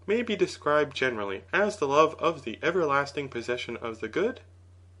said, may be described generally as the love of the everlasting possession of the good?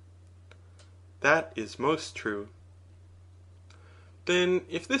 That is most true. Then,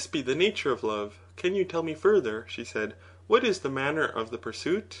 if this be the nature of love, can you tell me further, she said, what is the manner of the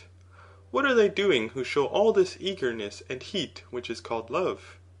pursuit? What are they doing who show all this eagerness and heat which is called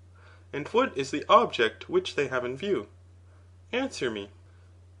love? And what is the object which they have in view? Answer me.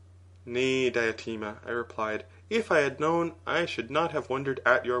 Nay, Diotima, I replied, if I had known, I should not have wondered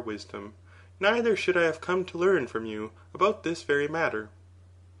at your wisdom, neither should I have come to learn from you about this very matter.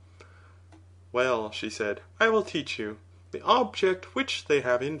 Well, she said, I will teach you. The object which they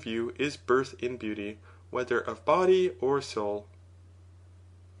have in view is birth in beauty, whether of body or soul.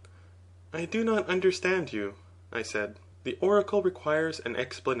 I do not understand you, I said. The oracle requires an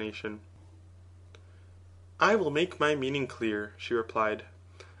explanation. I will make my meaning clear, she replied.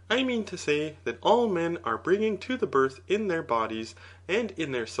 I mean to say that all men are bringing to the birth in their bodies and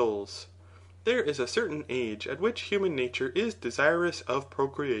in their souls. There is a certain age at which human nature is desirous of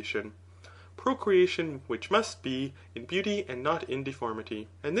procreation. Procreation which must be in beauty and not in deformity.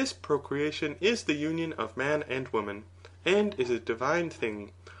 And this procreation is the union of man and woman, and is a divine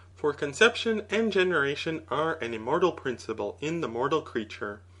thing. For conception and generation are an immortal principle in the mortal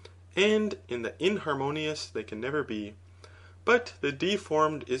creature, and in the inharmonious they can never be. But the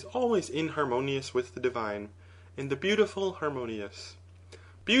deformed is always inharmonious with the divine, and the beautiful harmonious.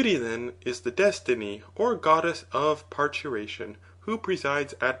 Beauty then is the destiny or goddess of parturition, who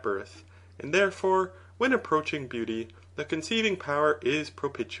presides at birth, and therefore, when approaching beauty, the conceiving power is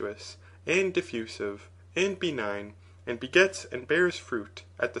propitious, and diffusive, and benign, and begets and bears fruit.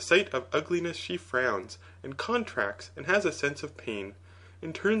 At the sight of ugliness she frowns, and contracts, and has a sense of pain,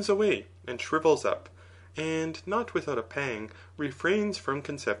 and turns away, and shrivels up, and not without a pang refrains from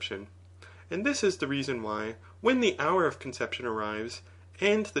conception. And this is the reason why, when the hour of conception arrives,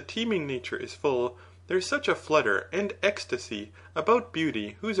 and the teeming nature is full, there is such a flutter and ecstasy about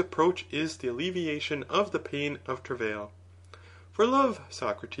beauty whose approach is the alleviation of the pain of travail. For love,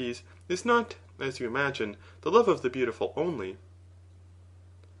 Socrates, is not, as you imagine, the love of the beautiful only.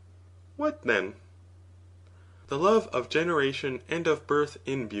 What then? The love of generation and of birth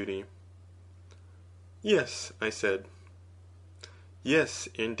in beauty. Yes, I said. Yes,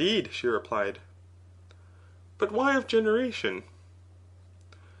 indeed, she replied. But why of generation?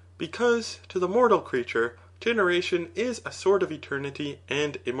 Because to the mortal creature, generation is a sort of eternity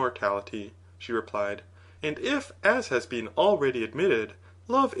and immortality, she replied. And if, as has been already admitted,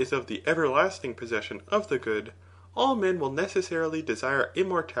 love is of the everlasting possession of the good, all men will necessarily desire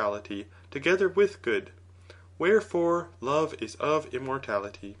immortality together with good. Wherefore love is of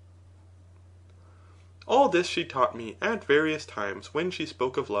immortality. All this she taught me at various times when she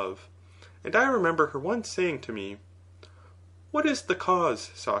spoke of love. And I remember her once saying to me, "What is the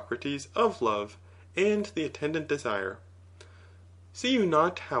cause, Socrates, of love, and the attendant desire? See you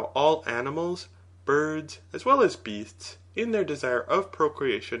not how all animals, birds, as well as beasts, in their desire of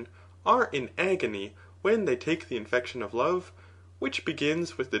procreation, are in agony when they take the infection of love, which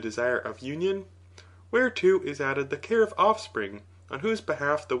begins with the desire of union, whereto is added the care of offspring, on whose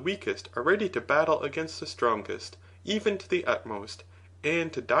behalf the weakest are ready to battle against the strongest, even to the utmost,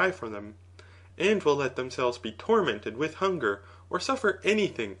 and to die for them, and will let themselves be tormented with hunger, or suffer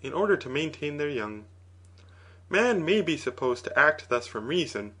anything in order to maintain their young. Man may be supposed to act thus from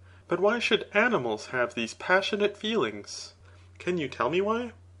reason, but why should animals have these passionate feelings? Can you tell me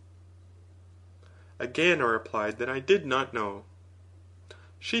why?" Again I replied that I did not know.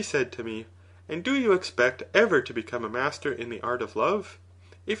 She said to me, "And do you expect ever to become a master in the art of love,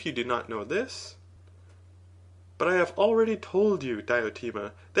 if you do not know this?" "But I have already told you,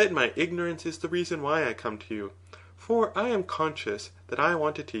 Diotima, that my ignorance is the reason why I come to you, for I am conscious that I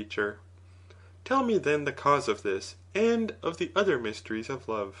want a teacher. Tell me then the cause of this, and of the other mysteries of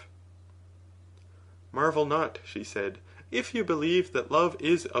love." "Marvel not," she said, "if you believe that love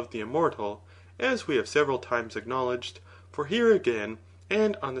is of the immortal, as we have several times acknowledged, for here again,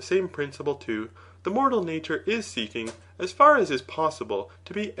 and on the same principle too, the mortal nature is seeking, as far as is possible,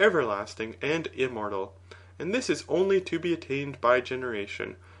 to be everlasting and immortal, and this is only to be attained by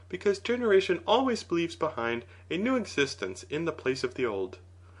generation, because generation always leaves behind a new existence in the place of the old.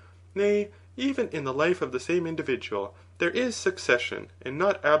 Nay, even in the life of the same individual, there is succession, and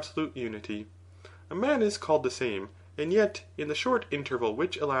not absolute unity. A man is called the same, and yet, in the short interval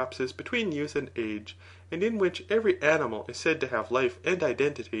which elapses between youth and age, and in which every animal is said to have life and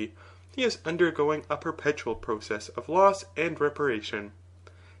identity, he is undergoing a perpetual process of loss and reparation.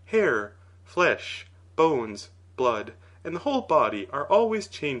 Hair, flesh, bones, blood, and the whole body are always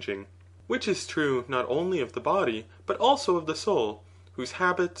changing, which is true not only of the body, but also of the soul, whose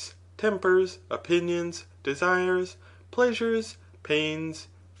habits, tempers, opinions, desires, pleasures, pains,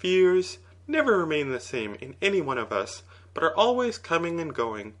 fears, never remain the same in any one of us, but are always coming and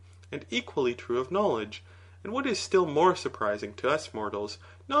going, and equally true of knowledge. And what is still more surprising to us mortals,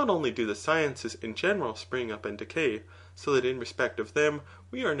 not only do the sciences in general spring up and decay, so that in respect of them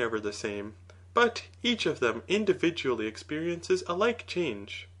we are never the same, but each of them individually experiences a like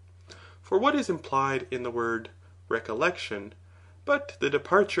change. For what is implied in the word recollection, but the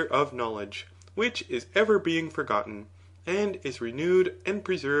departure of knowledge, which is ever being forgotten, and is renewed and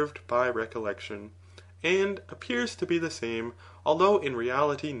preserved by recollection, and appears to be the same, although in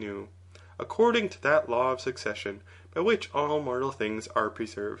reality new, according to that law of succession by which all mortal things are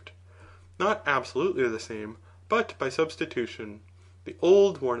preserved. Not absolutely the same, but by substitution, the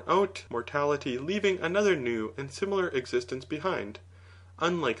old worn out mortality leaving another new and similar existence behind,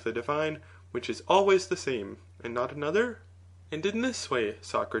 unlike the divine, which is always the same, and not another? And in this way,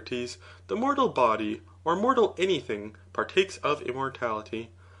 Socrates, the mortal body, or mortal anything, partakes of immortality,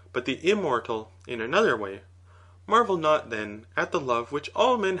 but the immortal in another way. Marvel not then at the love which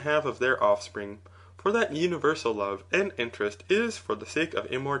all men have of their offspring, for that universal love and interest is for the sake of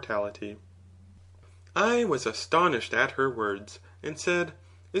immortality." I was astonished at her words, and said,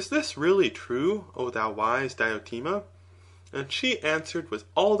 "Is this really true, O thou wise Diotima?" And she answered with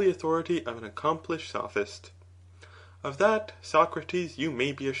all the authority of an accomplished sophist, "Of that, Socrates, you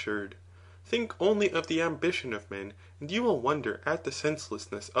may be assured. Think only of the ambition of men, and you will wonder at the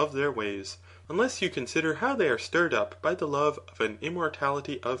senselessness of their ways, unless you consider how they are stirred up by the love of an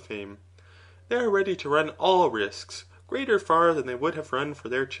immortality of fame. They are ready to run all risks, greater far than they would have run for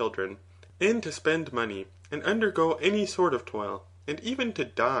their children, and to spend money, and undergo any sort of toil, and even to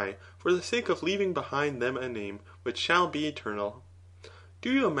die for the sake of leaving behind them a name which shall be eternal.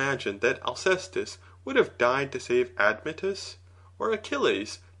 Do you imagine that Alcestis would have died to save Admetus, or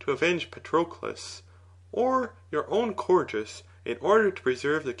Achilles to avenge Patroclus, or your own Gorgias in order to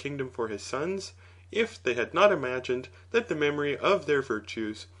preserve the kingdom for his sons, if they had not imagined that the memory of their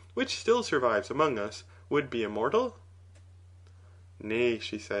virtues, which still survives among us, would be immortal? Nay,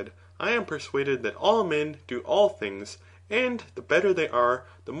 she said, I am persuaded that all men do all things, and the better they are,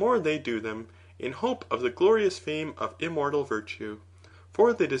 the more they do them, in hope of the glorious fame of immortal virtue,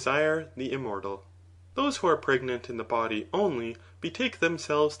 for they desire the immortal. Those who are pregnant in the body only betake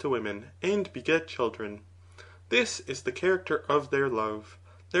themselves to women, and beget children. This is the character of their love.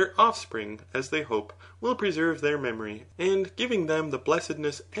 Their offspring, as they hope, will preserve their memory, and giving them the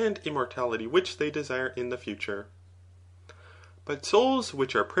blessedness and immortality which they desire in the future. But souls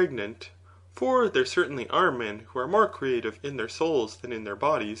which are pregnant, for there certainly are men who are more creative in their souls than in their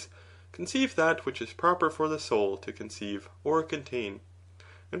bodies, conceive that which is proper for the soul to conceive or contain.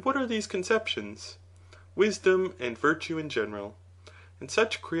 And what are these conceptions? Wisdom and virtue in general. And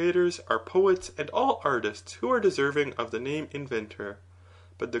such creators are poets and all artists who are deserving of the name inventor.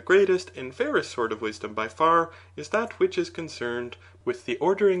 But the greatest and fairest sort of wisdom by far is that which is concerned with the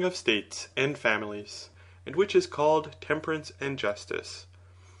ordering of states and families, and which is called temperance and justice.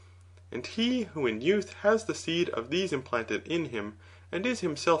 And he who in youth has the seed of these implanted in him, and is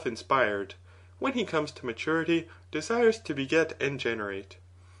himself inspired, when he comes to maturity desires to beget and generate.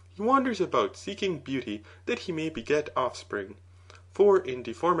 He wanders about seeking beauty that he may beget offspring, for in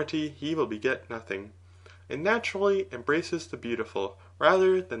deformity he will beget nothing, and naturally embraces the beautiful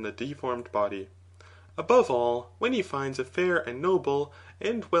rather than the deformed body. Above all, when he finds a fair and noble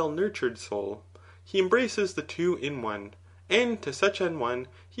and well-nurtured soul, he embraces the two in one, and to such an one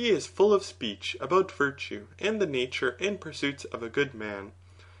he is full of speech about virtue and the nature and pursuits of a good man,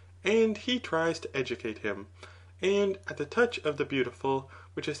 and he tries to educate him, and at the touch of the beautiful,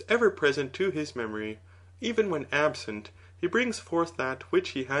 which is ever present to his memory, even when absent, he brings forth that which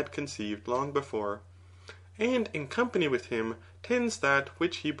he had conceived long before, and in company with him tends that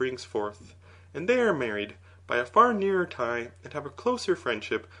which he brings forth, and they are married by a far nearer tie and have a closer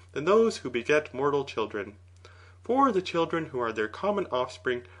friendship than those who beget mortal children. For the children who are their common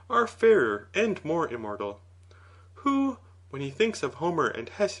offspring are fairer and more immortal. Who, when he thinks of Homer and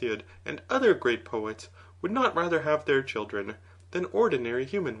Hesiod and other great poets, would not rather have their children than ordinary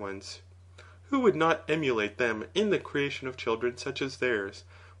human ones? Who would not emulate them in the creation of children such as theirs,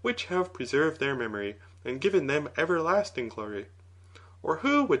 which have preserved their memory, and given them everlasting glory? Or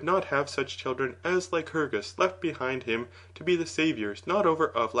who would not have such children as Lycurgus left behind him to be the saviours not over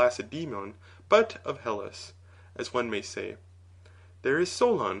of Lacedaemon, but of Hellas, as one may say? There is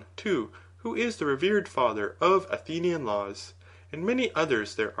Solon, too, who is the revered father of Athenian laws, and many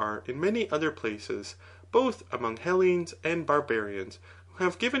others there are in many other places, both among Hellenes and barbarians, who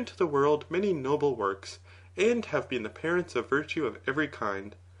have given to the world many noble works, and have been the parents of virtue of every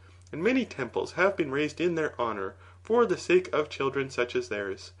kind. And many temples have been raised in their honour for the sake of children such as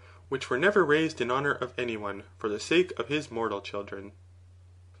theirs, which were never raised in honour of any one for the sake of his mortal children.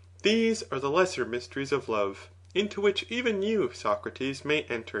 These are the lesser mysteries of love, into which even you, Socrates, may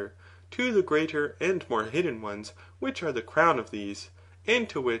enter, to the greater and more hidden ones, which are the crown of these, and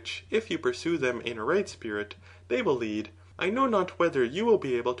to which, if you pursue them in a right spirit, they will lead. I know not whether you will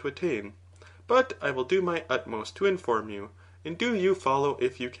be able to attain, but I will do my utmost to inform you, and do you follow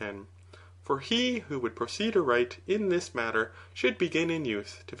if you can. For he who would proceed aright in this matter should begin in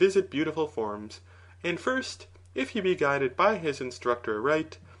youth to visit beautiful forms, and first, if he be guided by his instructor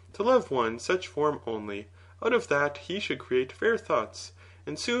aright, to love one such form only, out of that he should create fair thoughts,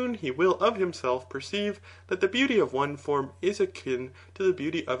 and soon he will of himself perceive that the beauty of one form is akin to the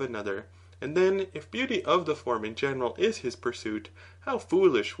beauty of another, and then if beauty of the form in general is his pursuit, how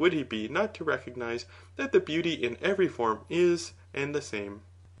foolish would he be not to recognize that the beauty in every form is and the same.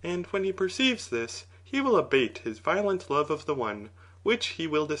 And when he perceives this, he will abate his violent love of the one, which he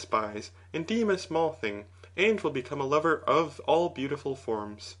will despise and deem a small thing, and will become a lover of all beautiful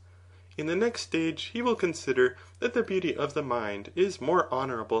forms. In the next stage he will consider that the beauty of the mind is more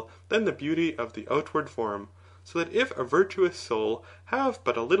honourable than the beauty of the outward form, so that if a virtuous soul have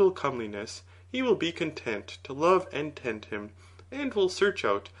but a little comeliness, he will be content to love and tend him, and will search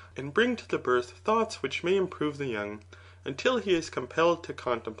out and bring to the birth thoughts which may improve the young, until he is compelled to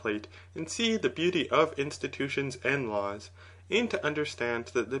contemplate and see the beauty of institutions and laws, and to understand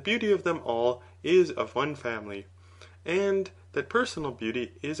that the beauty of them all is of one family, and that personal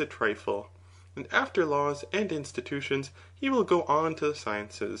beauty is a trifle. And after laws and institutions he will go on to the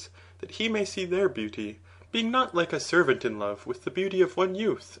sciences, that he may see their beauty, being not like a servant in love with the beauty of one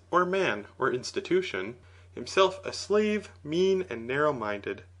youth, or man, or institution, himself a slave, mean and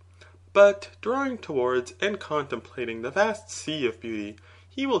narrow-minded. But drawing towards and contemplating the vast sea of beauty,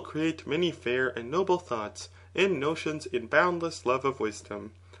 he will create many fair and noble thoughts and notions in boundless love of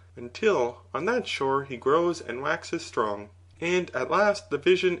wisdom, until on that shore he grows and waxes strong, and at last the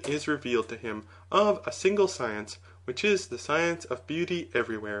vision is revealed to him of a single science, which is the science of beauty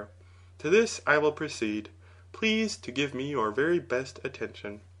everywhere. To this I will proceed. Please to give me your very best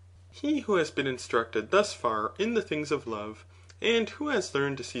attention. He who has been instructed thus far in the things of love, and who has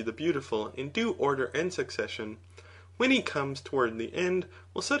learned to see the beautiful in due order and succession, when he comes toward the end,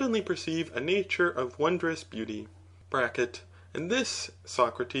 will suddenly perceive a nature of wondrous beauty. And this,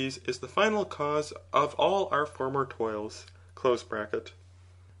 Socrates, is the final cause of all our former toils.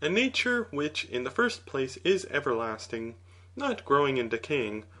 A nature which in the first place is everlasting, not growing and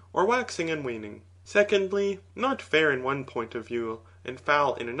decaying, or waxing and waning. Secondly, not fair in one point of view, and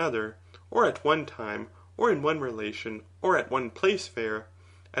foul in another, or at one time, or in one relation, or at one place fair,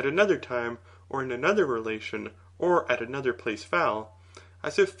 at another time, or in another relation, or at another place foul,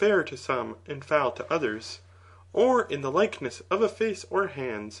 as if fair to some, and foul to others, or in the likeness of a face or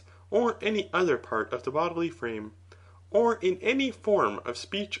hands, or any other part of the bodily frame, or in any form of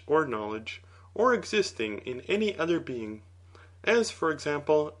speech or knowledge, or existing in any other being, as for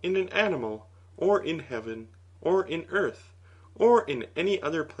example in an animal, or in heaven, or in earth, or in any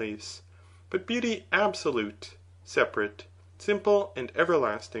other place, but beauty absolute, separate, simple, and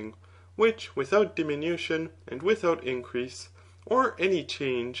everlasting, which without diminution and without increase, or any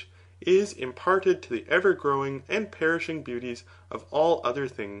change, is imparted to the ever-growing and perishing beauties of all other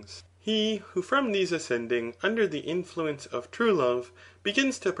things. He who from these ascending under the influence of true love,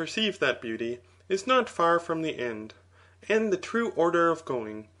 begins to perceive that beauty, is not far from the end, and the true order of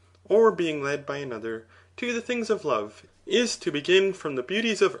going, or being led by another, to the things of love, is to begin from the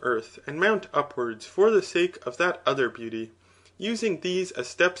beauties of earth and mount upwards for the sake of that other beauty, using these as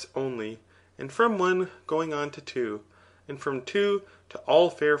steps only, and from one going on to two, and from two to all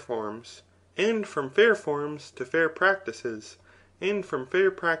fair forms, and from fair forms to fair practices, and from fair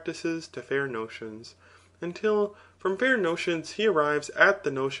practices to fair notions, until from fair notions he arrives at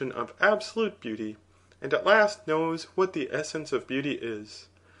the notion of absolute beauty, and at last knows what the essence of beauty is.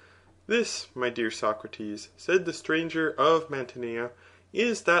 This, my dear Socrates, said the stranger of Mantinea,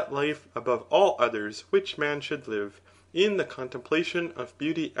 is that life above all others which man should live, in the contemplation of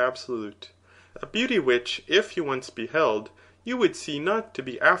beauty absolute. A beauty which, if you once beheld, you would see not to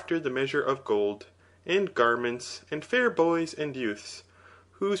be after the measure of gold, and garments, and fair boys and youths,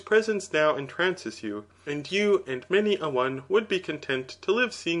 whose presence now entrances you, and you and many a one would be content to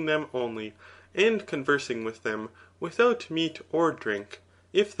live seeing them only, and conversing with them, without meat or drink,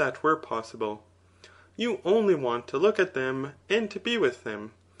 if that were possible. You only want to look at them, and to be with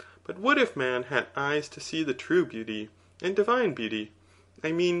them. But what if man had eyes to see the true beauty, and divine beauty?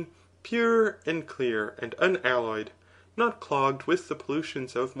 I mean, pure, and clear, and unalloyed, not clogged with the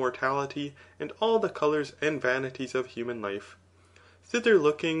pollutions of mortality, and all the colours and vanities of human life. Thither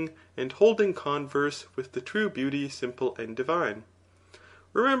looking, and holding converse with the true beauty simple and divine.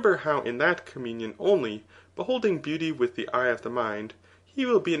 Remember how in that communion only, beholding beauty with the eye of the mind, he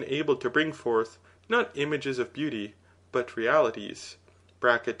will be enabled to bring forth, not images of beauty, but realities,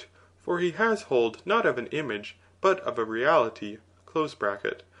 (for he has hold not of an image, but of a reality),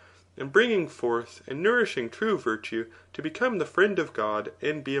 and bringing forth and nourishing true virtue to become the friend of God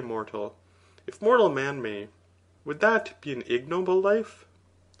and be immortal, if mortal man may. Would that be an ignoble life?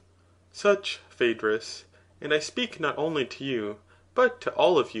 Such, Phaedrus, and I speak not only to you, but to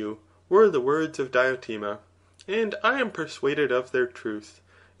all of you, were the words of Diotima, and I am persuaded of their truth,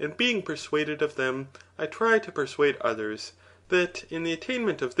 and being persuaded of them, I try to persuade others, that in the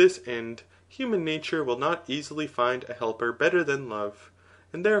attainment of this end, human nature will not easily find a helper better than love,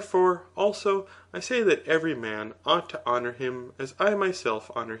 and therefore, also, I say that every man ought to honour him as I myself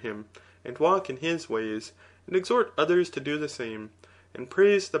honour him, and walk in his ways, and exhort others to do the same, and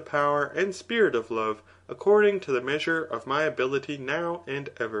praise the power and spirit of love according to the measure of my ability now and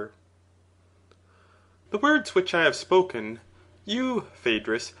ever. The words which I have spoken, you,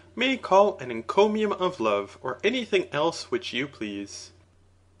 Phaedrus, may call an encomium of love, or anything else which you please.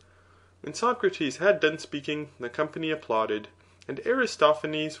 When Socrates had done speaking, the company applauded, and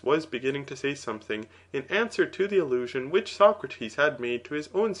Aristophanes was beginning to say something in answer to the allusion which Socrates had made to his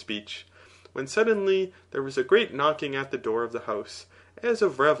own speech, when suddenly there was a great knocking at the door of the house, as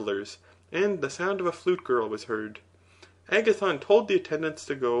of revellers, and the sound of a flute girl was heard. Agathon told the attendants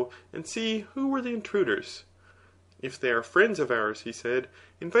to go and see who were the intruders. If they are friends of ours, he said,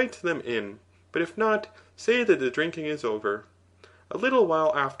 invite them in, but if not, say that the drinking is over. A little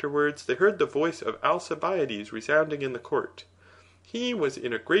while afterwards they heard the voice of Alcibiades resounding in the court. He was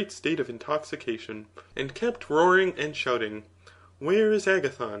in a great state of intoxication, and kept roaring and shouting, "Where is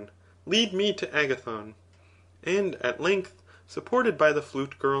Agathon? Lead me to Agathon." And at length, supported by the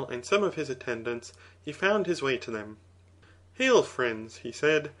flute girl and some of his attendants, he found his way to them. "Hail, friends," he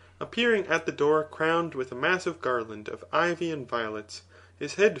said, appearing at the door crowned with a massive garland of ivy and violets,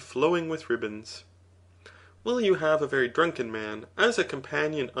 his head flowing with ribbons. "Will you have a very drunken man as a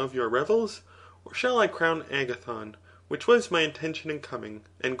companion of your revels, or shall I crown Agathon, which was my intention in coming,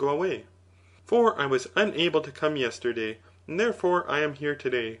 and go away? For I was unable to come yesterday, and therefore I am here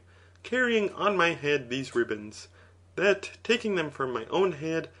today, carrying on my head these ribbons, that, taking them from my own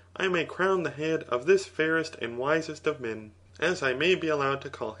head, I may crown the head of this fairest and wisest of men, as I may be allowed to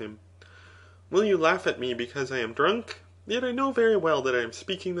call him. Will you laugh at me because I am drunk? Yet I know very well that I am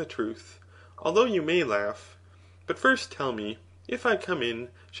speaking the truth, although you may laugh. But first tell me, if I come in,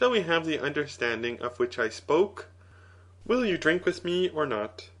 shall we have the understanding of which I spoke? Will you drink with me or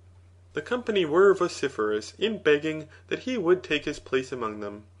not?" The company were vociferous in begging that he would take his place among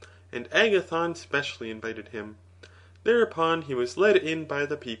them, and Agathon specially invited him. Thereupon he was led in by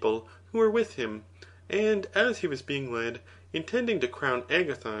the people who were with him, and as he was being led, intending to crown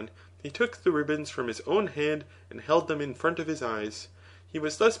Agathon, he took the ribbons from his own head and held them in front of his eyes. He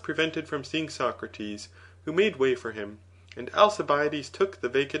was thus prevented from seeing Socrates, who made way for him, and Alcibiades took the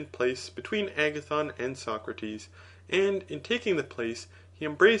vacant place between Agathon and Socrates, and in taking the place, he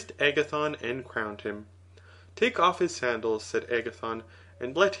embraced Agathon and crowned him. "Take off his sandals," said Agathon,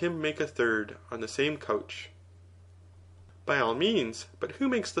 "and let him make a third on the same couch." "By all means, but who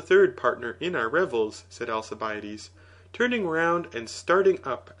makes the third partner in our revels?" said Alcibiades, turning round and starting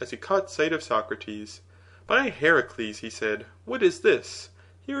up as he caught sight of Socrates. "By Heracles," he said, "what is this?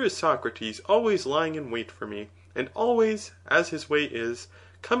 Here is Socrates always lying in wait for me, and always, as his way is,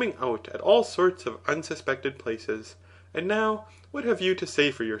 coming out at all sorts of unsuspected places. And now, what have you to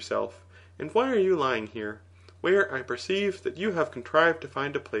say for yourself? And why are you lying here, where I perceive that you have contrived to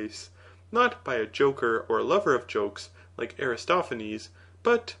find a place, not by a joker or a lover of jokes, like Aristophanes,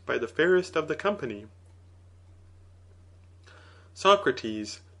 but by the fairest of the company?"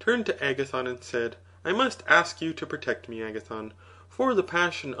 Socrates turned to Agathon and said, "I must ask you to protect me, Agathon, for the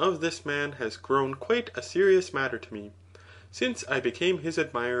passion of this man has grown quite a serious matter to me. Since I became his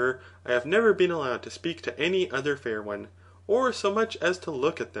admirer, I have never been allowed to speak to any other fair one, or so much as to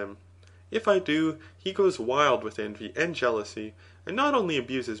look at them. If I do, he goes wild with envy and jealousy, and not only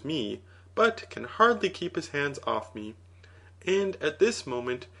abuses me, but can hardly keep his hands off me. And at this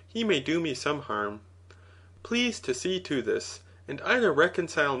moment he may do me some harm. Please to see to this, and either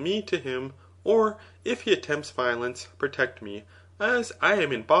reconcile me to him, or, if he attempts violence, protect me, as I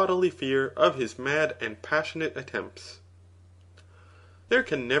am in bodily fear of his mad and passionate attempts." "There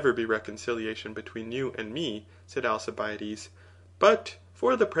can never be reconciliation between you and me," said Alcibiades, "but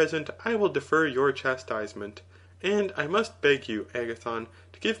for the present I will defer your chastisement, and I must beg you, Agathon,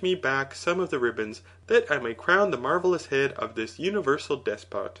 to give me back some of the ribbons, that I may crown the marvellous head of this universal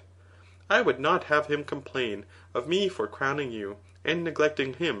despot. I would not have him complain of me for crowning you, and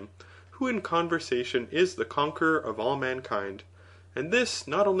neglecting him, who in conversation is the conqueror of all mankind, and this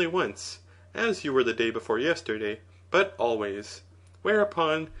not only once, as you were the day before yesterday, but always."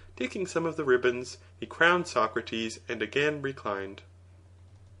 Whereupon, taking some of the ribbons, he crowned Socrates, and again reclined.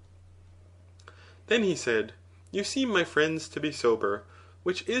 Then he said, "You seem, my friends, to be sober,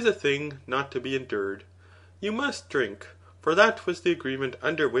 which is a thing not to be endured. You must drink, for that was the agreement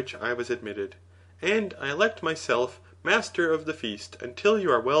under which I was admitted, and I elect myself master of the feast until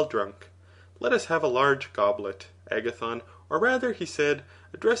you are well drunk. Let us have a large goblet, Agathon, or rather," he said,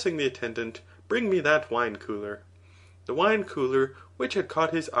 addressing the attendant, "bring me that wine cooler." The wine cooler, which had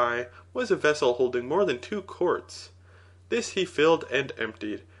caught his eye, was a vessel holding more than 2 quarts. This he filled and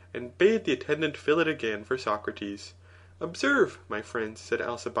emptied, and bade the attendant fill it again for Socrates. "Observe, my friends," said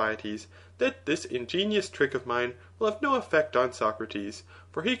Alcibiades, "that this ingenious trick of mine will have no effect on Socrates,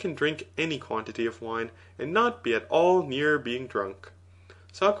 for he can drink any quantity of wine, and not be at all near being drunk."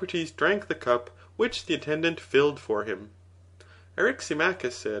 Socrates drank the cup which the attendant filled for him.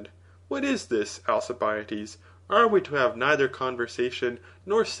 Eryximachus said, "What is this, Alcibiades? Are we to have neither conversation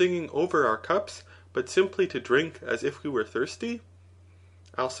nor singing over our cups, but simply to drink as if we were thirsty?"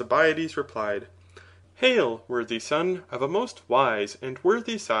 Alcibiades replied, "Hail, worthy son of a most wise and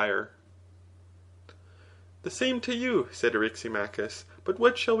worthy sire." "The same to you," said Eryximachus, "but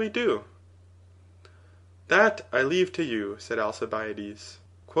what shall we do?" "That I leave to you," said Alcibiades.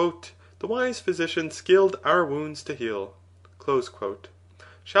 "The wise physician skilled our wounds to heal."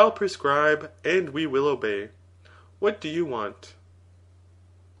 shall prescribe, and we will obey. What do you want?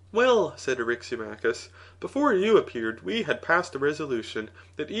 Well, said Eryximachus, before you appeared we had passed a resolution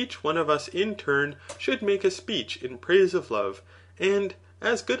that each one of us in turn should make a speech in praise of love, and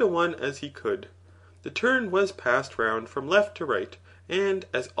as good a one as he could. The turn was passed round from left to right, and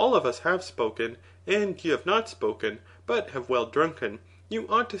as all of us have spoken, and you have not spoken, but have well drunken, you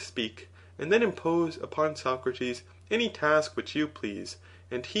ought to speak, and then impose upon Socrates any task which you please,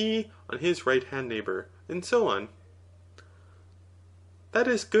 and he on his right-hand neighbour, and so on. That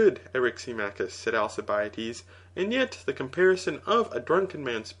is good, Eryximachus, said Alcibiades, and yet the comparison of a drunken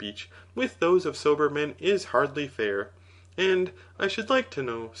man's speech with those of sober men is hardly fair. And I should like to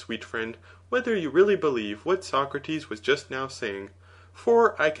know, sweet friend, whether you really believe what Socrates was just now saying.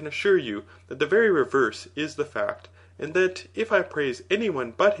 For I can assure you that the very reverse is the fact, and that if I praise any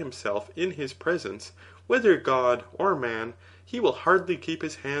one but himself in his presence, whether God or man, he will hardly keep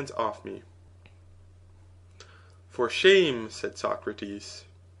his hands off me. For shame, said Socrates.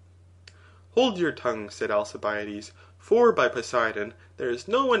 Hold your tongue, said Alcibiades, for by Poseidon there is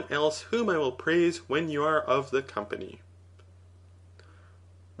no one else whom I will praise when you are of the company.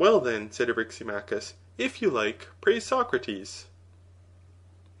 Well then, said Eryximachus, if you like, praise Socrates.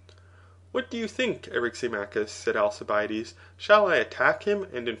 What do you think, Eryximachus, said Alcibiades, shall I attack him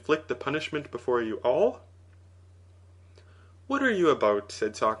and inflict the punishment before you all? What are you about,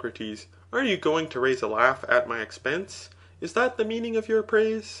 said Socrates, are you going to raise a laugh at my expense? Is that the meaning of your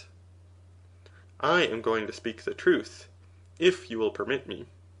praise? I am going to speak the truth, if you will permit me.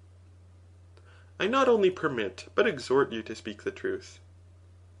 I not only permit, but exhort you to speak the truth.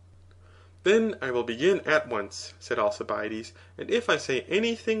 Then I will begin at once, said Alcibiades, and if I say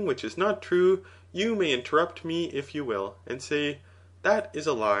anything which is not true, you may interrupt me if you will, and say, that is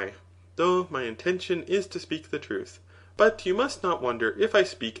a lie, though my intention is to speak the truth. But you must not wonder if I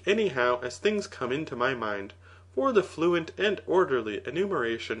speak anyhow as things come into my mind, for the fluent and orderly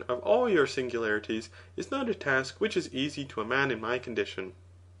enumeration of all your singularities is not a task which is easy to a man in my condition.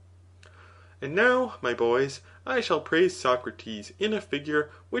 And now, my boys, I shall praise Socrates in a figure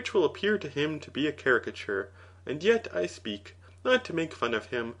which will appear to him to be a caricature, and yet I speak, not to make fun of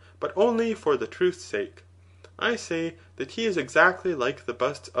him, but only for the truth's sake. I say that he is exactly like the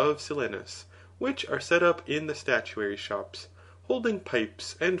busts of Silenus, which are set up in the statuary shops, holding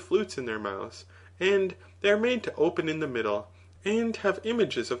pipes and flutes in their mouths, and they are made to open in the middle, and have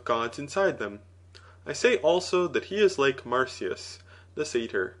images of gods inside them. I say also that he is like Marsyas, the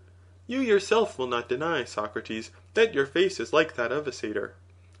satyr. You yourself will not deny, Socrates, that your face is like that of a satyr.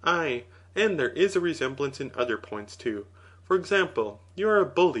 Aye, and there is a resemblance in other points too. For example, you are a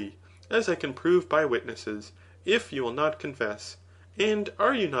bully, as I can prove by witnesses, if you will not confess. And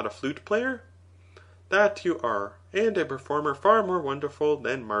are you not a flute player? That you are, and a performer far more wonderful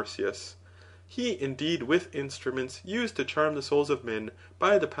than Marsyas. He indeed with instruments used to charm the souls of men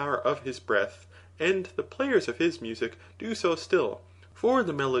by the power of his breath, and the players of his music do so still. For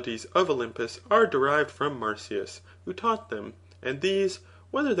the melodies of Olympus are derived from Marsyas, who taught them, and these,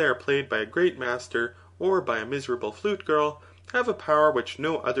 whether they are played by a great master or by a miserable flute girl, have a power which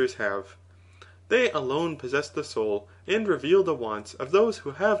no others have. They alone possess the soul, and reveal the wants of those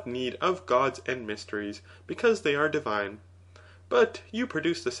who have need of gods and mysteries, because they are divine. But you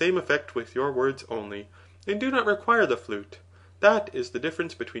produce the same effect with your words only, and do not require the flute. That is the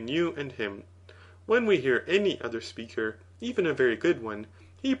difference between you and him. When we hear any other speaker, even a very good one,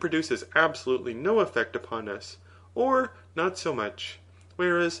 he produces absolutely no effect upon us, or not so much.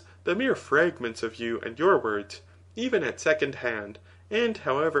 Whereas the mere fragments of you and your words, even at second hand, and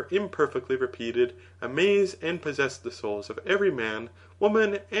however imperfectly repeated, amaze and possess the souls of every man,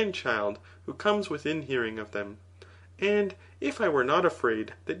 woman, and child who comes within hearing of them. And if I were not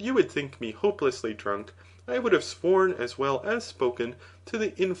afraid that you would think me hopelessly drunk, I would have sworn as well as spoken to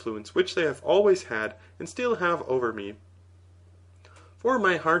the influence which they have always had and still have over me. For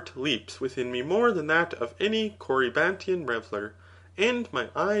my heart leaps within me more than that of any Corybantian reveller, and my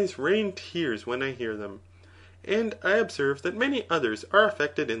eyes rain tears when I hear them. And I observe that many others are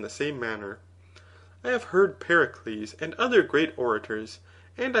affected in the same manner. I have heard Pericles and other great orators,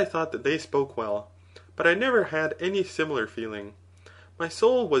 and I thought that they spoke well, but I never had any similar feeling. My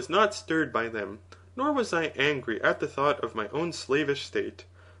soul was not stirred by them, nor was I angry at the thought of my own slavish state.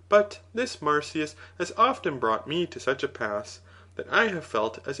 But this Marsyas has often brought me to such a pass, that I have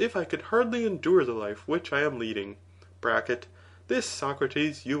felt as if I could hardly endure the life which I am leading. This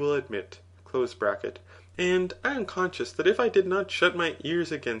Socrates you will admit. And I am conscious that if I did not shut my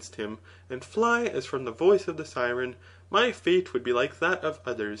ears against him, and fly as from the voice of the siren, my fate would be like that of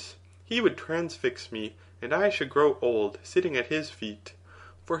others. He would transfix me, and I should grow old sitting at his feet.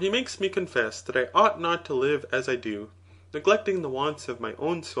 For he makes me confess that I ought not to live as I do, neglecting the wants of my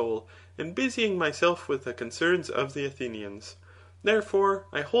own soul, and busying myself with the concerns of the Athenians. Therefore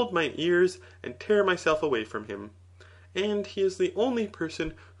I hold my ears and tear myself away from him. And he is the only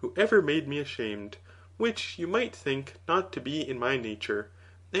person who ever made me ashamed, which you might think not to be in my nature,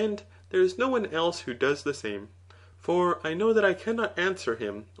 and there is no one else who does the same. For I know that I cannot answer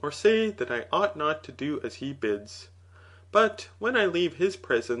him, or say that I ought not to do as he bids. But when I leave his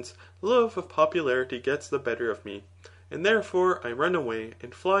presence, the love of popularity gets the better of me, and therefore I run away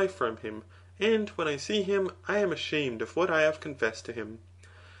and fly from him, and when I see him, I am ashamed of what I have confessed to him.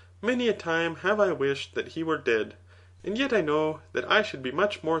 Many a time have I wished that he were dead, and yet I know that I should be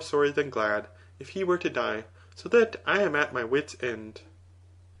much more sorry than glad, if he were to die, so that I am at my wit's end.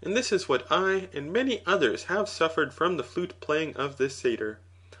 And this is what I and many others have suffered from the flute playing of this satyr.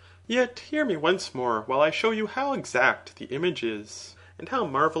 Yet hear me once more while I show you how exact the image is, and how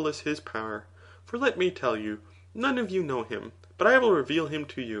marvellous his power. For let me tell you, none of you know him, but I will reveal him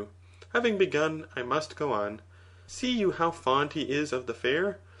to you. Having begun, I must go on. See you how fond he is of the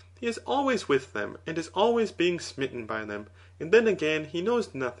fair? He is always with them, and is always being smitten by them, and then again he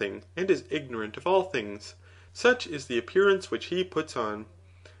knows nothing, and is ignorant of all things. Such is the appearance which he puts on.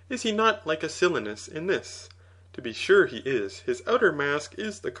 Is he not like a Silenus in this? To be sure he is. His outer mask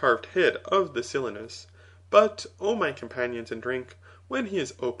is the carved head of the Silenus. But, O my companions in drink, when he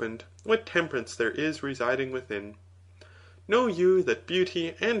is opened, what temperance there is residing within. Know you that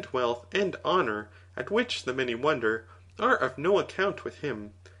beauty and wealth and honour, at which the many wonder, are of no account with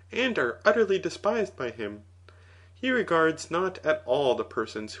him, and are utterly despised by him. He regards not at all the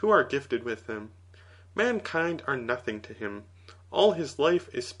persons who are gifted with them. Mankind are nothing to him. All his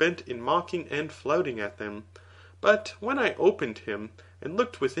life is spent in mocking and flouting at them. But when I opened him, and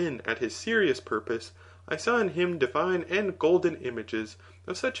looked within at his serious purpose, I saw in him divine and golden images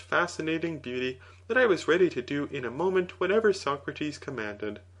of such fascinating beauty that I was ready to do in a moment whatever Socrates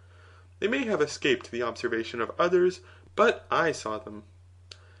commanded. They may have escaped the observation of others, but I saw them.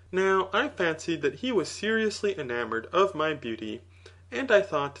 Now I fancied that he was seriously enamoured of my beauty, and I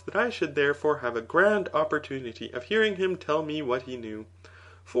thought that I should therefore have a grand opportunity of hearing him tell me what he knew,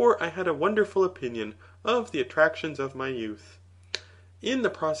 for I had a wonderful opinion of the attractions of my youth. In the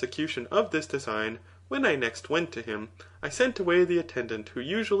prosecution of this design, when I next went to him, I sent away the attendant who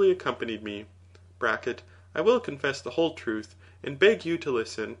usually accompanied me. (I will confess the whole truth, and beg you to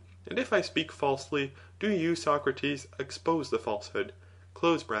listen, and if I speak falsely, do you, Socrates, expose the falsehood.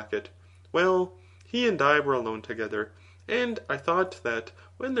 Well, he and I were alone together, and I thought that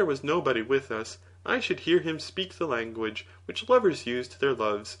when there was nobody with us, I should hear him speak the language which lovers use to their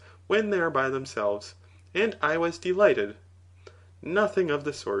loves when they are by themselves, and I was delighted. Nothing of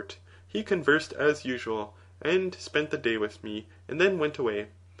the sort. He conversed as usual, and spent the day with me, and then went away.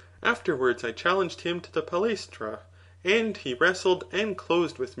 Afterwards I challenged him to the palaestra, and he wrestled and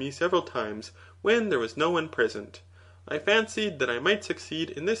closed with me several times when there was no one present. I fancied that I might succeed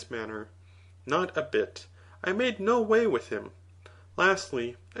in this manner. Not a bit. I made no way with him.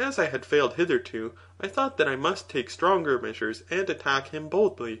 Lastly, as I had failed hitherto, I thought that I must take stronger measures and attack him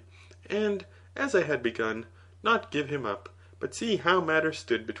boldly, and, as I had begun, not give him up, but see how matters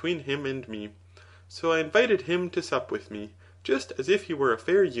stood between him and me. So I invited him to sup with me, just as if he were a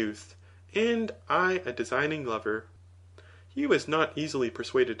fair youth, and I a designing lover. He was not easily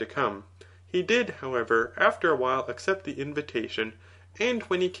persuaded to come. He did, however, after a while accept the invitation, and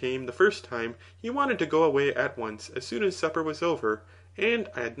when he came the first time, he wanted to go away at once as soon as supper was over, and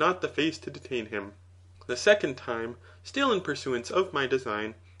I had not the face to detain him. The second time, still in pursuance of my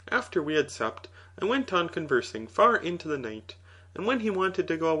design, after we had supped, I went on conversing far into the night, and when he wanted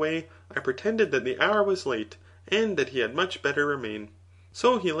to go away, I pretended that the hour was late, and that he had much better remain.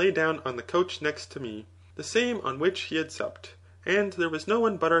 So he lay down on the couch next to me, the same on which he had supped, and there was no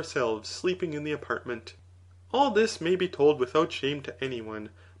one but ourselves sleeping in the apartment. All this may be told without shame to any one,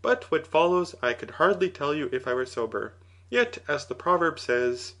 but what follows I could hardly tell you if I were sober. Yet, as the proverb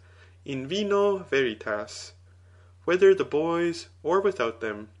says, in vino veritas, whether the boys or without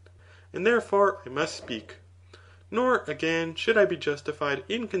them, and therefore I must speak. Nor, again, should I be justified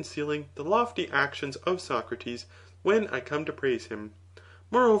in concealing the lofty actions of Socrates when I come to praise him.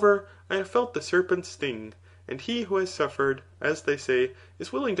 Moreover, I have felt the serpent's sting, and he who has suffered, as they say,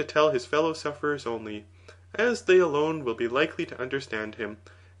 is willing to tell his fellow sufferers only, as they alone will be likely to understand him,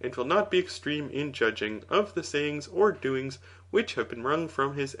 and will not be extreme in judging of the sayings or doings which have been wrung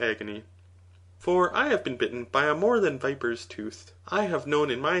from his agony. For I have been bitten by a more than viper's tooth. I have known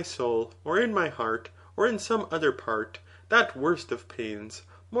in my soul, or in my heart, or in some other part, that worst of pains,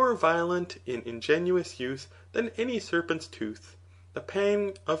 more violent in ingenuous youth than any serpent's tooth. the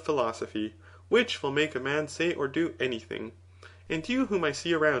pang of philosophy, which will make a man say or do anything. And you whom I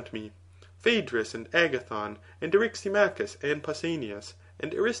see around me, Phaedrus and Agathon, and Eryximachus and Pausanias,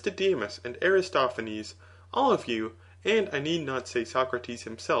 and Aristodemus and Aristophanes, all of you, and I need not say Socrates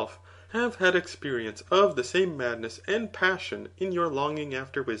himself, have had experience of the same madness and passion in your longing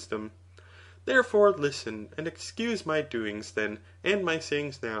after wisdom. Therefore listen, and excuse my doings then, and my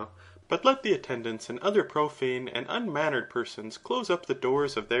sayings now, but let the attendants and other profane and unmannered persons close up the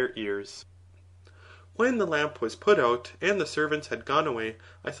doors of their ears. When the lamp was put out, and the servants had gone away,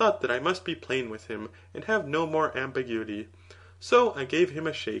 I thought that I must be plain with him, and have no more ambiguity. So I gave him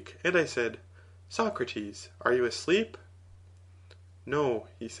a shake, and I said, Socrates, are you asleep? No,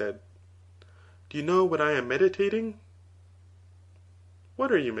 he said. Do you know what I am meditating?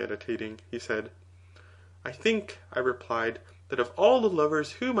 What are you meditating? He said. I think, I replied, that of all the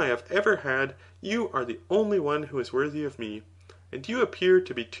lovers whom I have ever had, you are the only one who is worthy of me, and you appear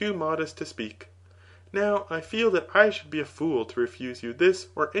to be too modest to speak. Now I feel that I should be a fool to refuse you this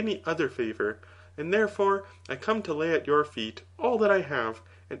or any other favour, and therefore I come to lay at your feet all that I have,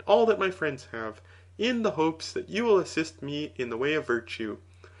 and all that my friends have, in the hopes that you will assist me in the way of virtue,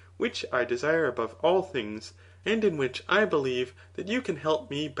 which I desire above all things, and in which I believe that you can help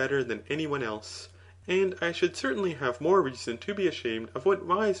me better than any one else. And I should certainly have more reason to be ashamed of what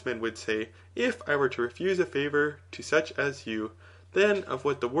wise men would say, if I were to refuse a favour to such as you, than of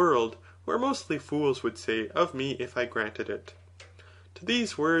what the world, who are mostly fools, would say of me if I granted it. To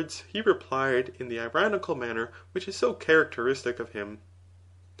these words he replied in the ironical manner which is so characteristic of him.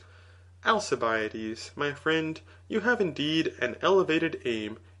 Alcibiades, my friend, you have indeed an elevated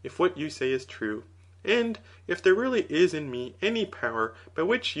aim, if what you say is true. And if there really is in me any power by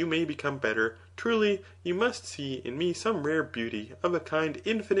which you may become better, truly you must see in me some rare beauty of a kind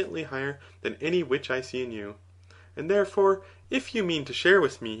infinitely higher than any which I see in you. And therefore, if you mean to share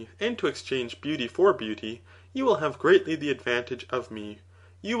with me, and to exchange beauty for beauty, you will have greatly the advantage of me.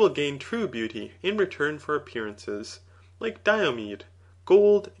 You will gain true beauty in return for appearances, like Diomed,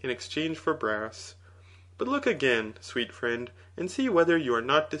 gold in exchange for brass. But look again, sweet friend, and see whether you are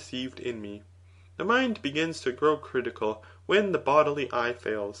not deceived in me. The mind begins to grow critical when the bodily eye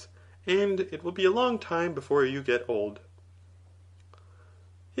fails, and it will be a long time before you get old.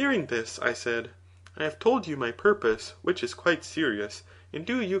 Hearing this, I said, I have told you my purpose, which is quite serious, and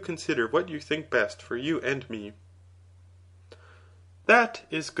do you consider what you think best for you and me. That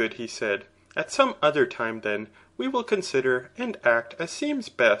is good, he said. At some other time, then, we will consider and act as seems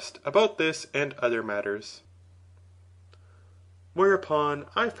best about this and other matters. Whereupon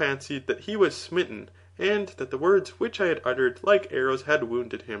I fancied that he was smitten, and that the words which I had uttered like arrows had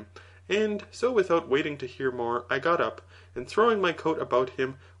wounded him, and so without waiting to hear more, I got up, and throwing my coat about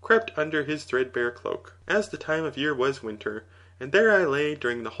him, crept under his threadbare cloak, as the time of year was winter, and there I lay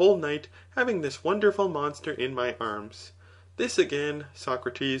during the whole night, having this wonderful monster in my arms. This again,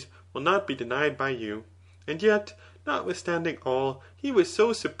 Socrates, will not be denied by you. And yet, notwithstanding all, he was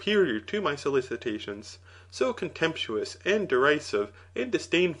so superior to my solicitations, so contemptuous and derisive and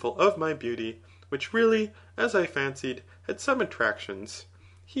disdainful of my beauty, which really, as I fancied, had some attractions.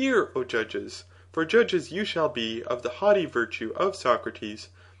 Hear, O judges, for judges you shall be of the haughty virtue of Socrates.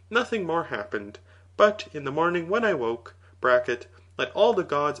 Nothing more happened, but in the morning when I woke, let all the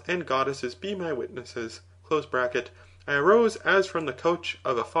gods and goddesses be my witnesses, I arose as from the couch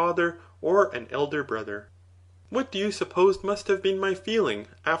of a father or an elder brother. What do you suppose must have been my feeling,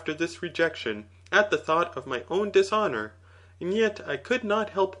 after this rejection, at the thought of my own dishonour? And yet I could not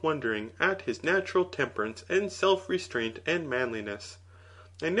help wondering at his natural temperance and self-restraint and manliness.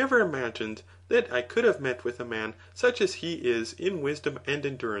 I never imagined that I could have met with a man such as he is in wisdom and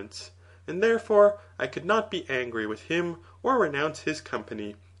endurance, and therefore I could not be angry with him or renounce his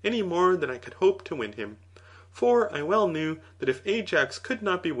company, any more than I could hope to win him. For I well knew that if Ajax could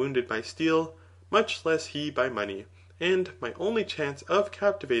not be wounded by steel, much less he by money, and my only chance of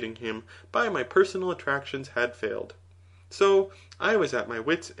captivating him by my personal attractions had failed. So I was at my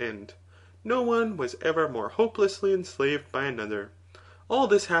wit's end. No one was ever more hopelessly enslaved by another. All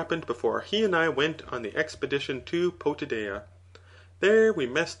this happened before he and I went on the expedition to Potidæa. There we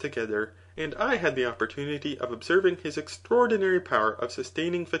messed together, and I had the opportunity of observing his extraordinary power of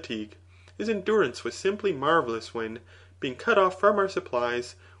sustaining fatigue. His endurance was simply marvellous when, being cut off from our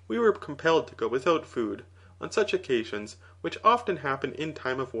supplies, we were compelled to go without food, on such occasions, which often happen in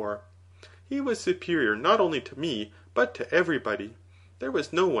time of war. He was superior not only to me, but to everybody. There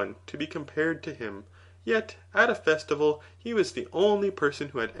was no one to be compared to him. Yet, at a festival, he was the only person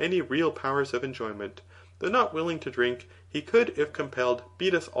who had any real powers of enjoyment. Though not willing to drink, he could, if compelled,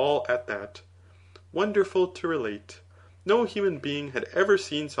 beat us all at that. Wonderful to relate. No human being had ever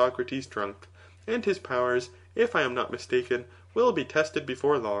seen Socrates drunk, and his powers, if I am not mistaken, will be tested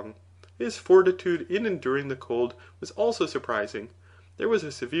before long. His fortitude in enduring the cold was also surprising. There was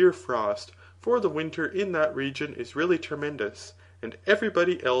a severe frost, for the winter in that region is really tremendous, and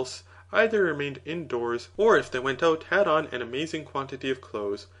everybody else either remained indoors, or if they went out had on an amazing quantity of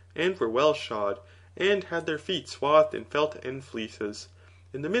clothes, and were well shod, and had their feet swathed in felt and fleeces.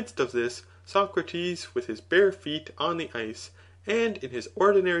 In the midst of this, Socrates, with his bare feet on the ice, and in his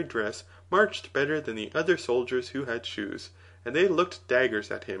ordinary dress, marched better than the other soldiers who had shoes, and they looked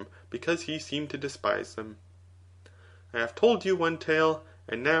daggers at him, because he seemed to despise them. I have told you one tale,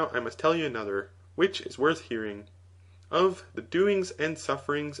 and now I must tell you another, which is worth hearing, of the doings and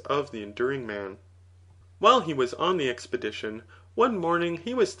sufferings of the enduring man. While he was on the expedition, one morning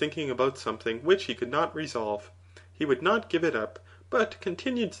he was thinking about something which he could not resolve. He would not give it up, but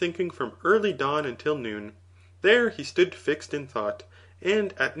continued thinking from early dawn until noon. There he stood fixed in thought,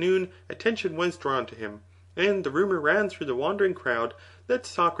 and at noon attention was drawn to him, and the rumour ran through the wandering crowd that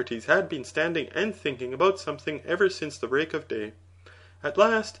Socrates had been standing and thinking about something ever since the break of day. At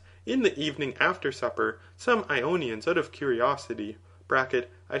last, in the evening after supper, some Ionians out of curiosity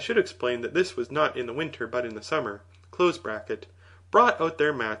 (I should explain that this was not in the winter but in the summer) brought out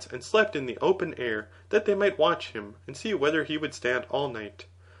their mats and slept in the open air, that they might watch him, and see whether he would stand all night.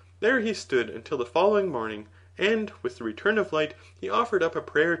 There he stood until the following morning, and with the return of light he offered up a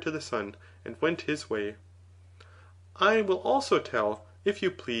prayer to the sun, and went his way. I will also tell, if you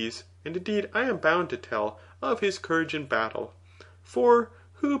please, and indeed I am bound to tell, of his courage in battle. For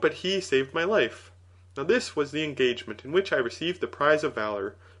who but he saved my life? Now this was the engagement in which I received the prize of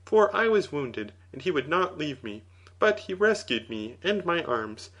valour, for I was wounded, and he would not leave me, but he rescued me and my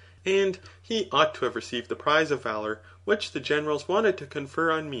arms, and he ought to have received the prize of valour, which the generals wanted to confer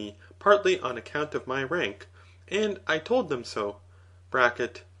on me, partly on account of my rank, and I told them so.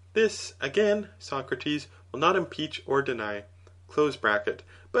 This, again, Socrates will not impeach or deny.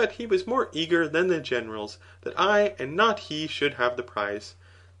 But he was more eager than the generals, that I and not he should have the prize.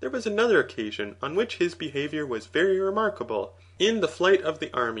 There was another occasion on which his behaviour was very remarkable, in the flight of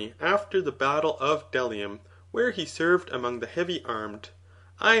the army after the battle of Delium, where he served among the heavy armed.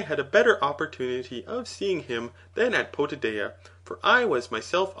 I had a better opportunity of seeing him than at Potidæa, for I was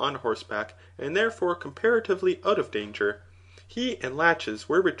myself on horseback, and therefore comparatively out of danger. He and Laches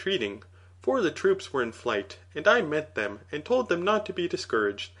were retreating, for the troops were in flight, and I met them, and told them not to be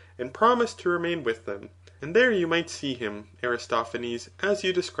discouraged, and promised to remain with them. And there you might see him, Aristophanes, as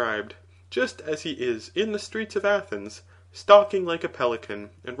you described, just as he is in the streets of Athens, stalking like a pelican,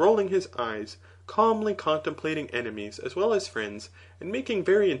 and rolling his eyes, calmly contemplating enemies as well as friends, and making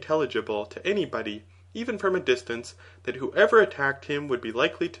very intelligible to anybody, even from a distance, that whoever attacked him would be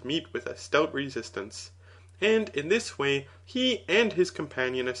likely to meet with a stout resistance. And in this way he and his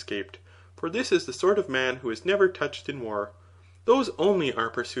companion escaped, for this is the sort of man who is never touched in war. Those only are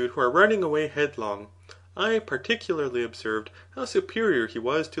pursued who are running away headlong. I particularly observed how superior he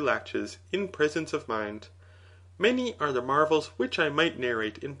was to Laches in presence of mind. Many are the marvels which I might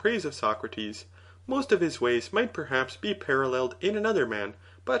narrate in praise of Socrates. Most of his ways might perhaps be paralleled in another man,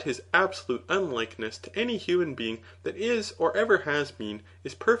 but his absolute unlikeness to any human being that is or ever has been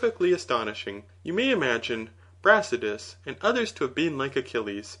is perfectly astonishing. You may imagine Brasidas and others to have been like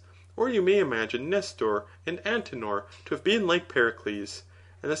Achilles, or you may imagine Nestor and Antenor to have been like Pericles,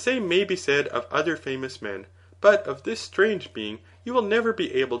 and the same may be said of other famous men, but of this strange being you will never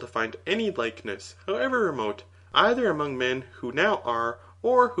be able to find any likeness, however remote, either among men who now are,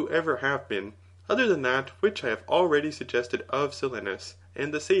 or who ever have been, other than that which I have already suggested of Silenus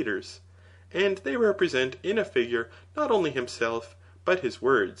and the satyrs. And they represent in a figure not only himself, but his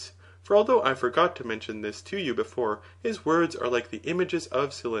words. For although I forgot to mention this to you before, his words are like the images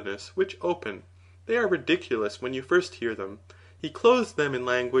of Silenus, which open. They are ridiculous when you first hear them. He clothes them in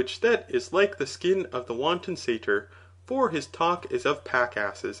language that is like the skin of the wanton satyr, for his talk is of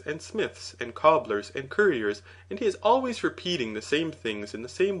pack-asses, and smiths, and cobblers, and couriers, and he is always repeating the same things in the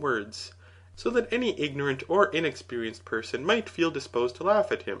same words, so that any ignorant or inexperienced person might feel disposed to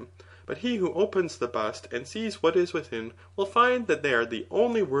laugh at him. But he who opens the bust and sees what is within will find that they are the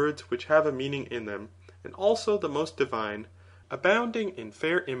only words which have a meaning in them, and also the most divine, abounding in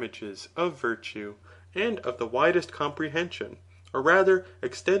fair images of virtue, and of the widest comprehension, or rather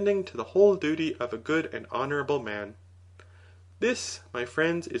extending to the whole duty of a good and honourable man. This, my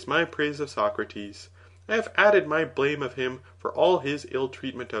friends, is my praise of Socrates. I have added my blame of him for all his ill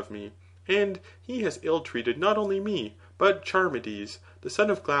treatment of me. And he has ill-treated not only me, but Charmides, the son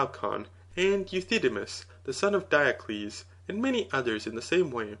of Glaucon, and Euthydemus, the son of Diocles, and many others in the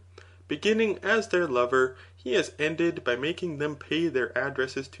same way. Beginning as their lover, he has ended by making them pay their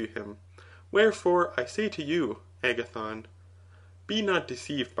addresses to him. Wherefore I say to you, Agathon, be not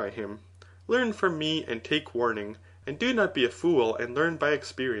deceived by him. Learn from me and take warning, and do not be a fool and learn by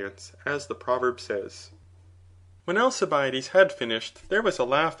experience, as the proverb says. When Alcibiades had finished, there was a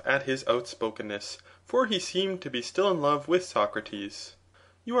laugh at his outspokenness, for he seemed to be still in love with Socrates.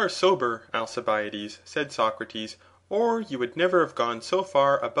 You are sober, Alcibiades, said Socrates, or you would never have gone so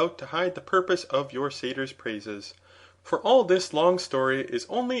far about to hide the purpose of your satyr's praises. For all this long story is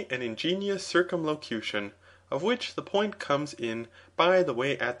only an ingenious circumlocution, of which the point comes in by the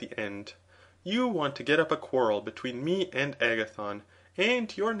way at the end. You want to get up a quarrel between me and Agathon,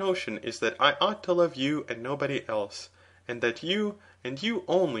 and your notion is that I ought to love you and nobody else, and that you, and you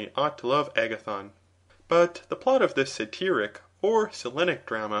only, ought to love Agathon. But the plot of this satiric or Silenic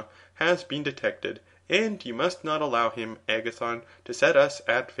drama has been detected, and you must not allow him, Agathon, to set us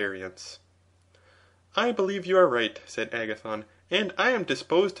at variance. I believe you are right, said Agathon, and I am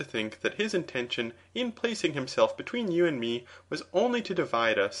disposed to think that his intention in placing himself between you and me was only to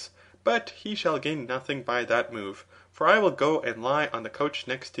divide us, but he shall gain nothing by that move, for I will go and lie on the couch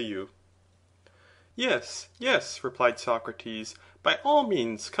next to you. Yes, yes, replied Socrates, by all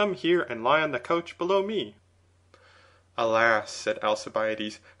means come here and lie on the couch below me. Alas, said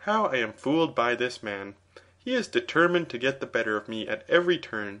Alcibiades, how I am fooled by this man. He is determined to get the better of me at every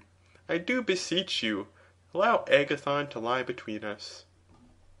turn. I do beseech you, allow Agathon to lie between us.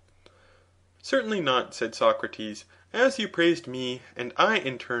 Certainly not, said Socrates. As you praised me, and I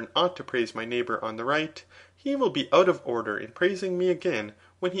in turn ought to praise my neighbour on the right, he will be out of order in praising me again,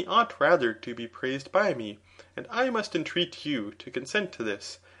 when he ought rather to be praised by me, and I must entreat you to consent to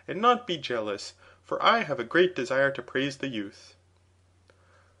this, and not be jealous, for I have a great desire to praise the youth.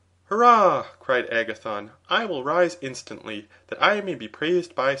 Hurrah, cried Agathon, I will rise instantly, that I may be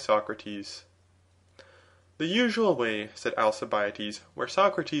praised by Socrates. The usual way, said Alcibiades, where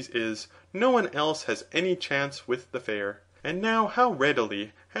Socrates is, no one else has any chance with the fair. And now how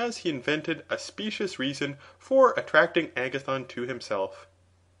readily has he invented a specious reason for attracting Agathon to himself.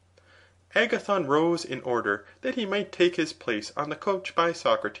 Agathon rose in order that he might take his place on the couch by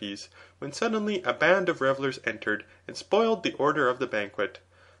Socrates, when suddenly a band of revellers entered and spoiled the order of the banquet.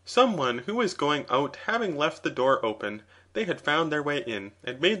 Some one who was going out having left the door open, they had found their way in,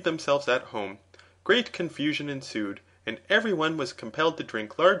 and made themselves at home. Great confusion ensued, and every one was compelled to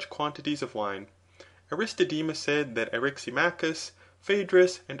drink large quantities of wine. Aristodemus said that Eryximachus,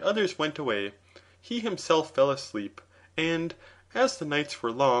 Phaedrus, and others went away. He himself fell asleep, and, as the nights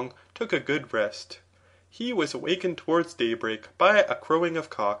were long, took a good rest. He was awakened towards daybreak by a crowing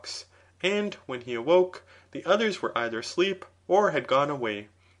of cocks, and when he awoke, the others were either asleep or had gone away.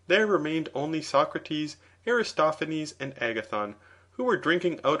 There remained only Socrates, Aristophanes, and Agathon, who were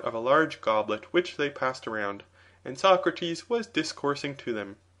drinking out of a large goblet which they passed around, and Socrates was discoursing to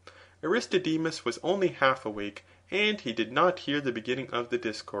them. Aristodemus was only half awake, and he did not hear the beginning of the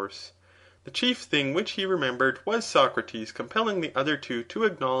discourse. The chief thing which he remembered was Socrates compelling the other two to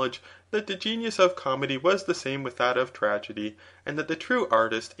acknowledge that the genius of comedy was the same with that of tragedy, and that the true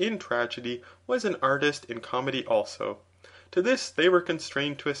artist in tragedy was an artist in comedy also. To this they were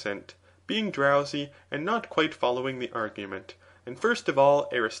constrained to assent, being drowsy and not quite following the argument. And first of all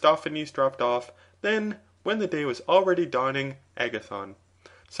Aristophanes dropped off, then, when the day was already dawning, Agathon.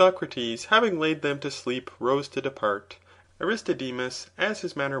 Socrates, having laid them to sleep, rose to depart, Aristodemus, as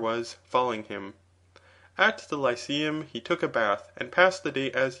his manner was, following him. At the Lyceum he took a bath, and passed the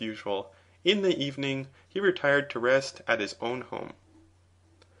day as usual. In the evening he retired to rest at his own home.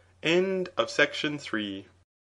 End of section 3.